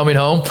said it's coming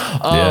home.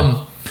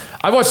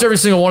 I watched every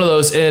single one of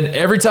those, and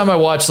every time I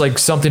watch like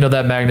something of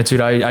that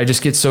magnitude, I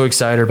just get so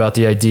excited about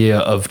the idea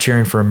of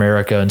cheering for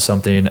America and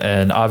something.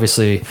 And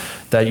obviously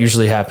that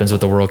usually happens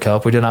with the World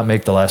Cup. We did not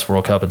make the last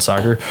World Cup in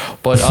soccer,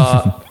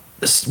 but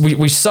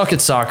we suck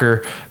at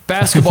soccer.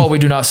 Basketball we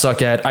do not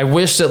suck at. I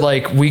wish that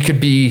like we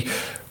could be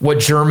what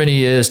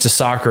Germany is to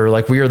soccer.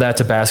 Like we are that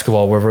to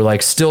basketball, where we're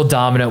like still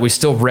dominant. We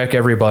still wreck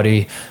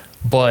everybody,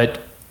 but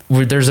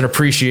there's an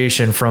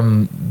appreciation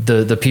from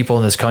the people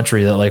in this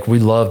country that like, we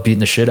love beating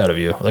the shit out of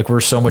you. Like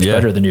we're so much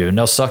better than you.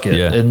 Now suck it.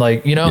 And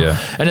like, you know,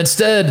 and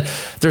instead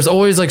there's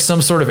always like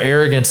some sort of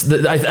arrogance.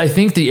 I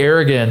think the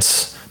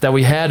arrogance that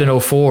we had in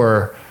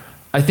 04,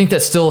 I think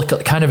that still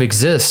kind of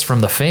exists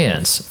from the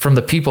fans, from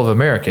the people of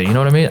America. You know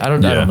what I mean? I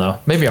don't know.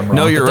 Maybe I'm wrong.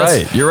 No, you're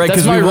right. You're right.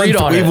 Because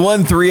we've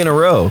won 3 in a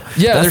row.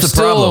 Yeah, that's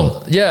the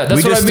problem. Yeah,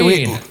 that's what I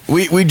mean.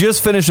 We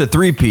just finished a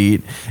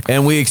 3-peat,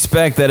 and we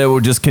expect that it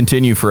will just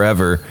continue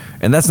forever.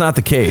 And that's not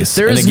the case.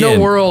 There is no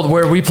world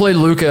where we play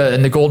Luka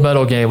in the gold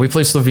medal game. We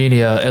play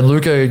Slovenia, and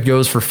Luka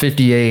goes for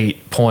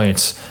 58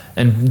 points.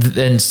 And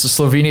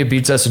Slovenia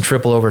beats us in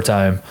triple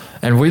overtime,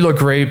 and we look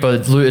great,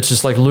 but it's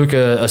just like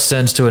Luka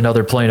ascends to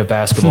another plane of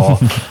basketball.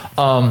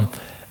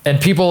 And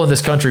people in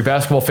this country,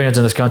 basketball fans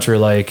in this country, are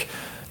like,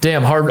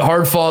 damn,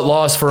 hard fought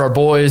loss for our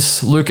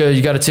boys. Luka,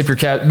 you got to tip your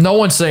cap. No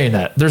one's saying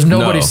that. There's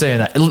nobody saying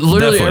that.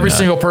 Literally every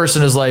single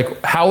person is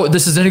like, how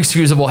this is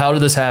inexcusable. How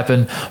did this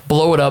happen?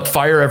 Blow it up.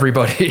 Fire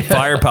everybody.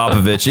 Fire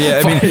Popovich.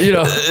 Yeah, I mean, you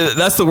know,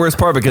 that's the worst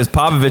part, because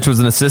Popovich was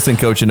an assistant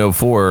coach in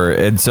 04.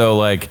 And so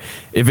like,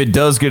 if it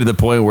does get to the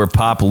point where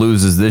Pop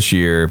loses this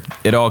year,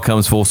 it all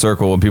comes full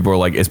circle when people are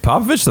like, is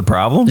Popovich the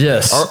problem?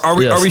 Yes. Are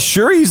we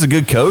sure he's a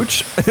good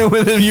coach? And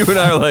then you and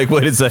I are like,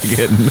 wait a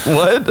second.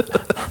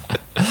 What?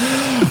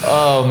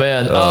 Oh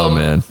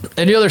man.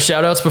 Any other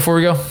shout outs before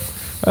we go?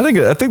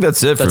 I think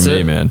that's it for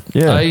me, man.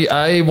 Yeah.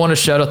 I want to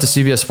shout out the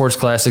CBS Sports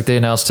Classic. They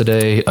announced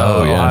today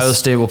Ohio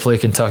State will play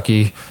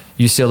Kentucky,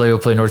 UCLA will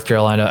play North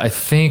Carolina. I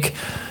think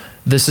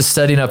this is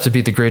setting up to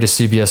be the greatest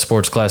CBS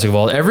Sports Classic of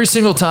all. Every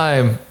single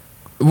time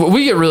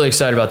we get really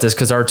excited about this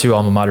because our two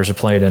alma maters are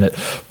playing in it.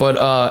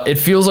 But it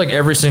feels like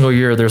every single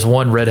year there's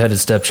one redheaded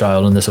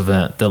stepchild in this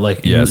event that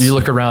like you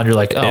look around, you're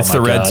like, oh, It's my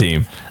the red God.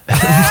 team. No,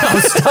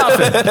 stop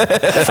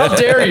it. How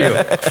dare you?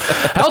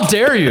 How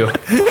dare you?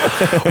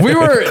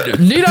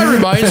 Need I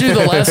remind you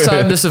the last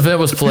time this event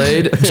was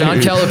played, John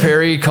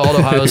Calipari called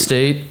Ohio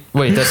State.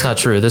 Wait, that's not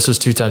true. This was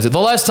 2 times. The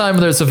last time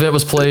this event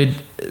was played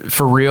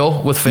for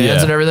real with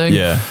fans and everything.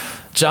 Yeah.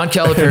 John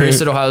Calipari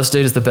said Ohio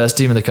State is the best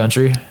team in the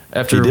country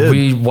after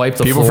we wiped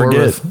the People floor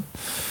forget. with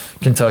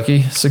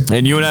Kentucky. So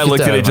And you and I get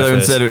looked that at out each of my other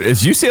and face. said,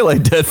 is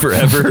UCLA dead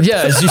forever?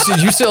 Yeah, as you said,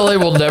 UCLA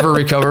will never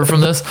recover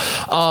from this.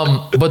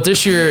 But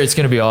this year it's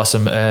going to be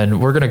awesome, and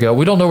we're going to go.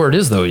 We don't know where it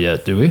is though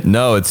yet, do we?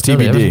 No, it's No,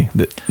 they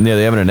TBD.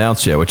 They haven't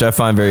announced yet, which I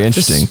find very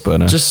interesting.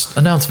 But just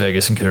announce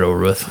Vegas and get it over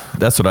with.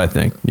 that's what I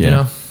think. Yeah. You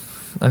know,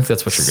 I think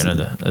that's what you're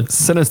gonna do.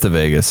 Send us to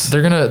Vegas.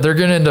 They're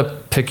gonna end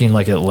up picking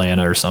like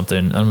Atlanta or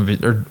something.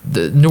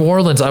 New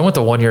Orleans. I went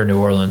to 1 year in New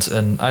Orleans,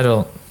 and I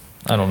don't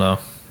know.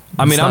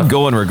 I mean, It's I'm not-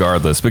 going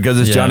regardless because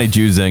it's Yeah. Johnny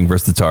Juzang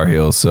versus the Tar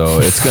Heels, so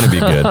it's going to be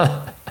good.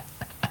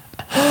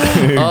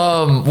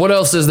 What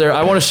else is there?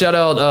 I want to shout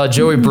out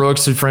Joey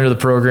Brooks, a friend of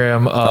the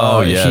program.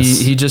 Yes.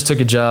 He just took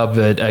a job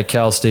at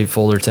Cal State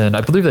Fullerton.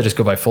 I believe they just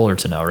go by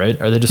Fullerton now, right?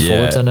 Are they just Yeah.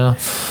 Fullerton now?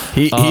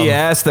 He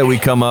asked that we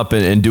come up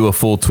and do a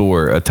full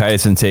tour, a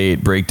Titus and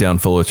Tate breakdown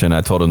Fullerton.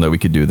 I told him that we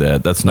could do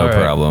that. That's no All right.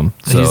 problem.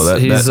 So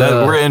He's,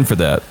 we're in for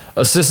that.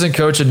 Assistant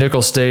coach at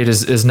Nicholls State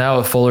is now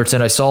at Fullerton.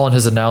 I saw in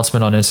his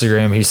announcement on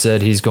Instagram, he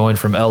said he's going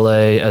from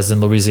LA as in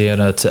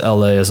Louisiana to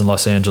LA as in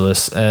Los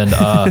Angeles. And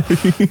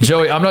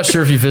Joey, I'm not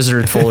sure if you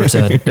visited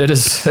Fullerton. It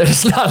is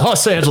not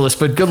Los Angeles,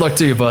 but good luck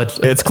to you, bud.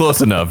 It's close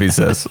enough, he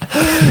says.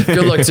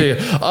 Good luck to you.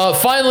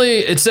 Finally,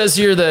 it says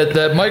here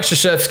that Mike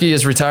Krzyzewski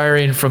is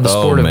retiring from the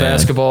Oh, sport of man.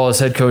 basketball as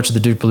head coach of the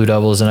Duke Blue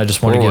Devils, and I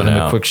just want to Pour give him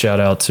one a out. quick shout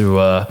out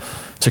to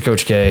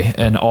Coach K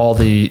and all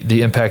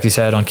the impact he's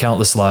had on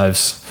countless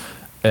lives,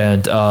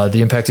 and the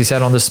impact he's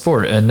had on this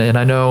sport. And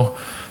I know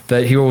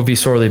that he will be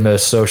sorely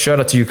missed. So shout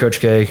out to you, Coach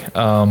K.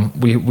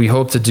 We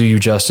hope to do you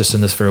justice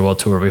in this farewell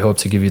tour. We hope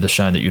to give you the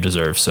shine that you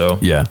deserve. So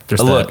Yeah.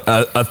 there's Look,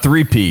 that. a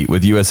three-peat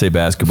with USA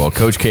Basketball.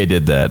 Coach K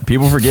did that.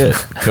 People forget.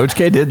 Coach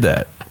K did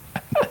that.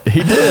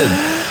 He did.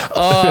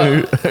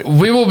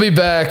 We will be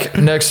back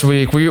next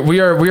week. We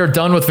are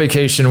done with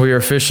vacation. We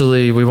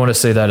want to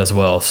say that as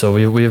well. So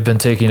we have been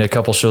taking a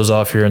couple shows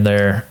off here and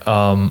there.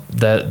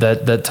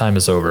 That time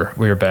is over.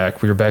 We are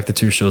back. We are back to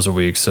 2 shows a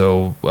week.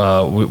 So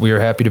we are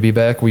happy to be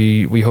back.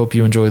 We hope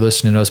you enjoy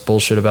listening to us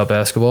bullshit about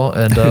basketball,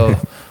 and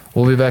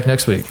we'll be back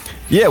next week.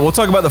 Yeah, we'll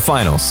talk about the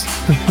finals.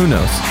 Who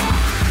knows?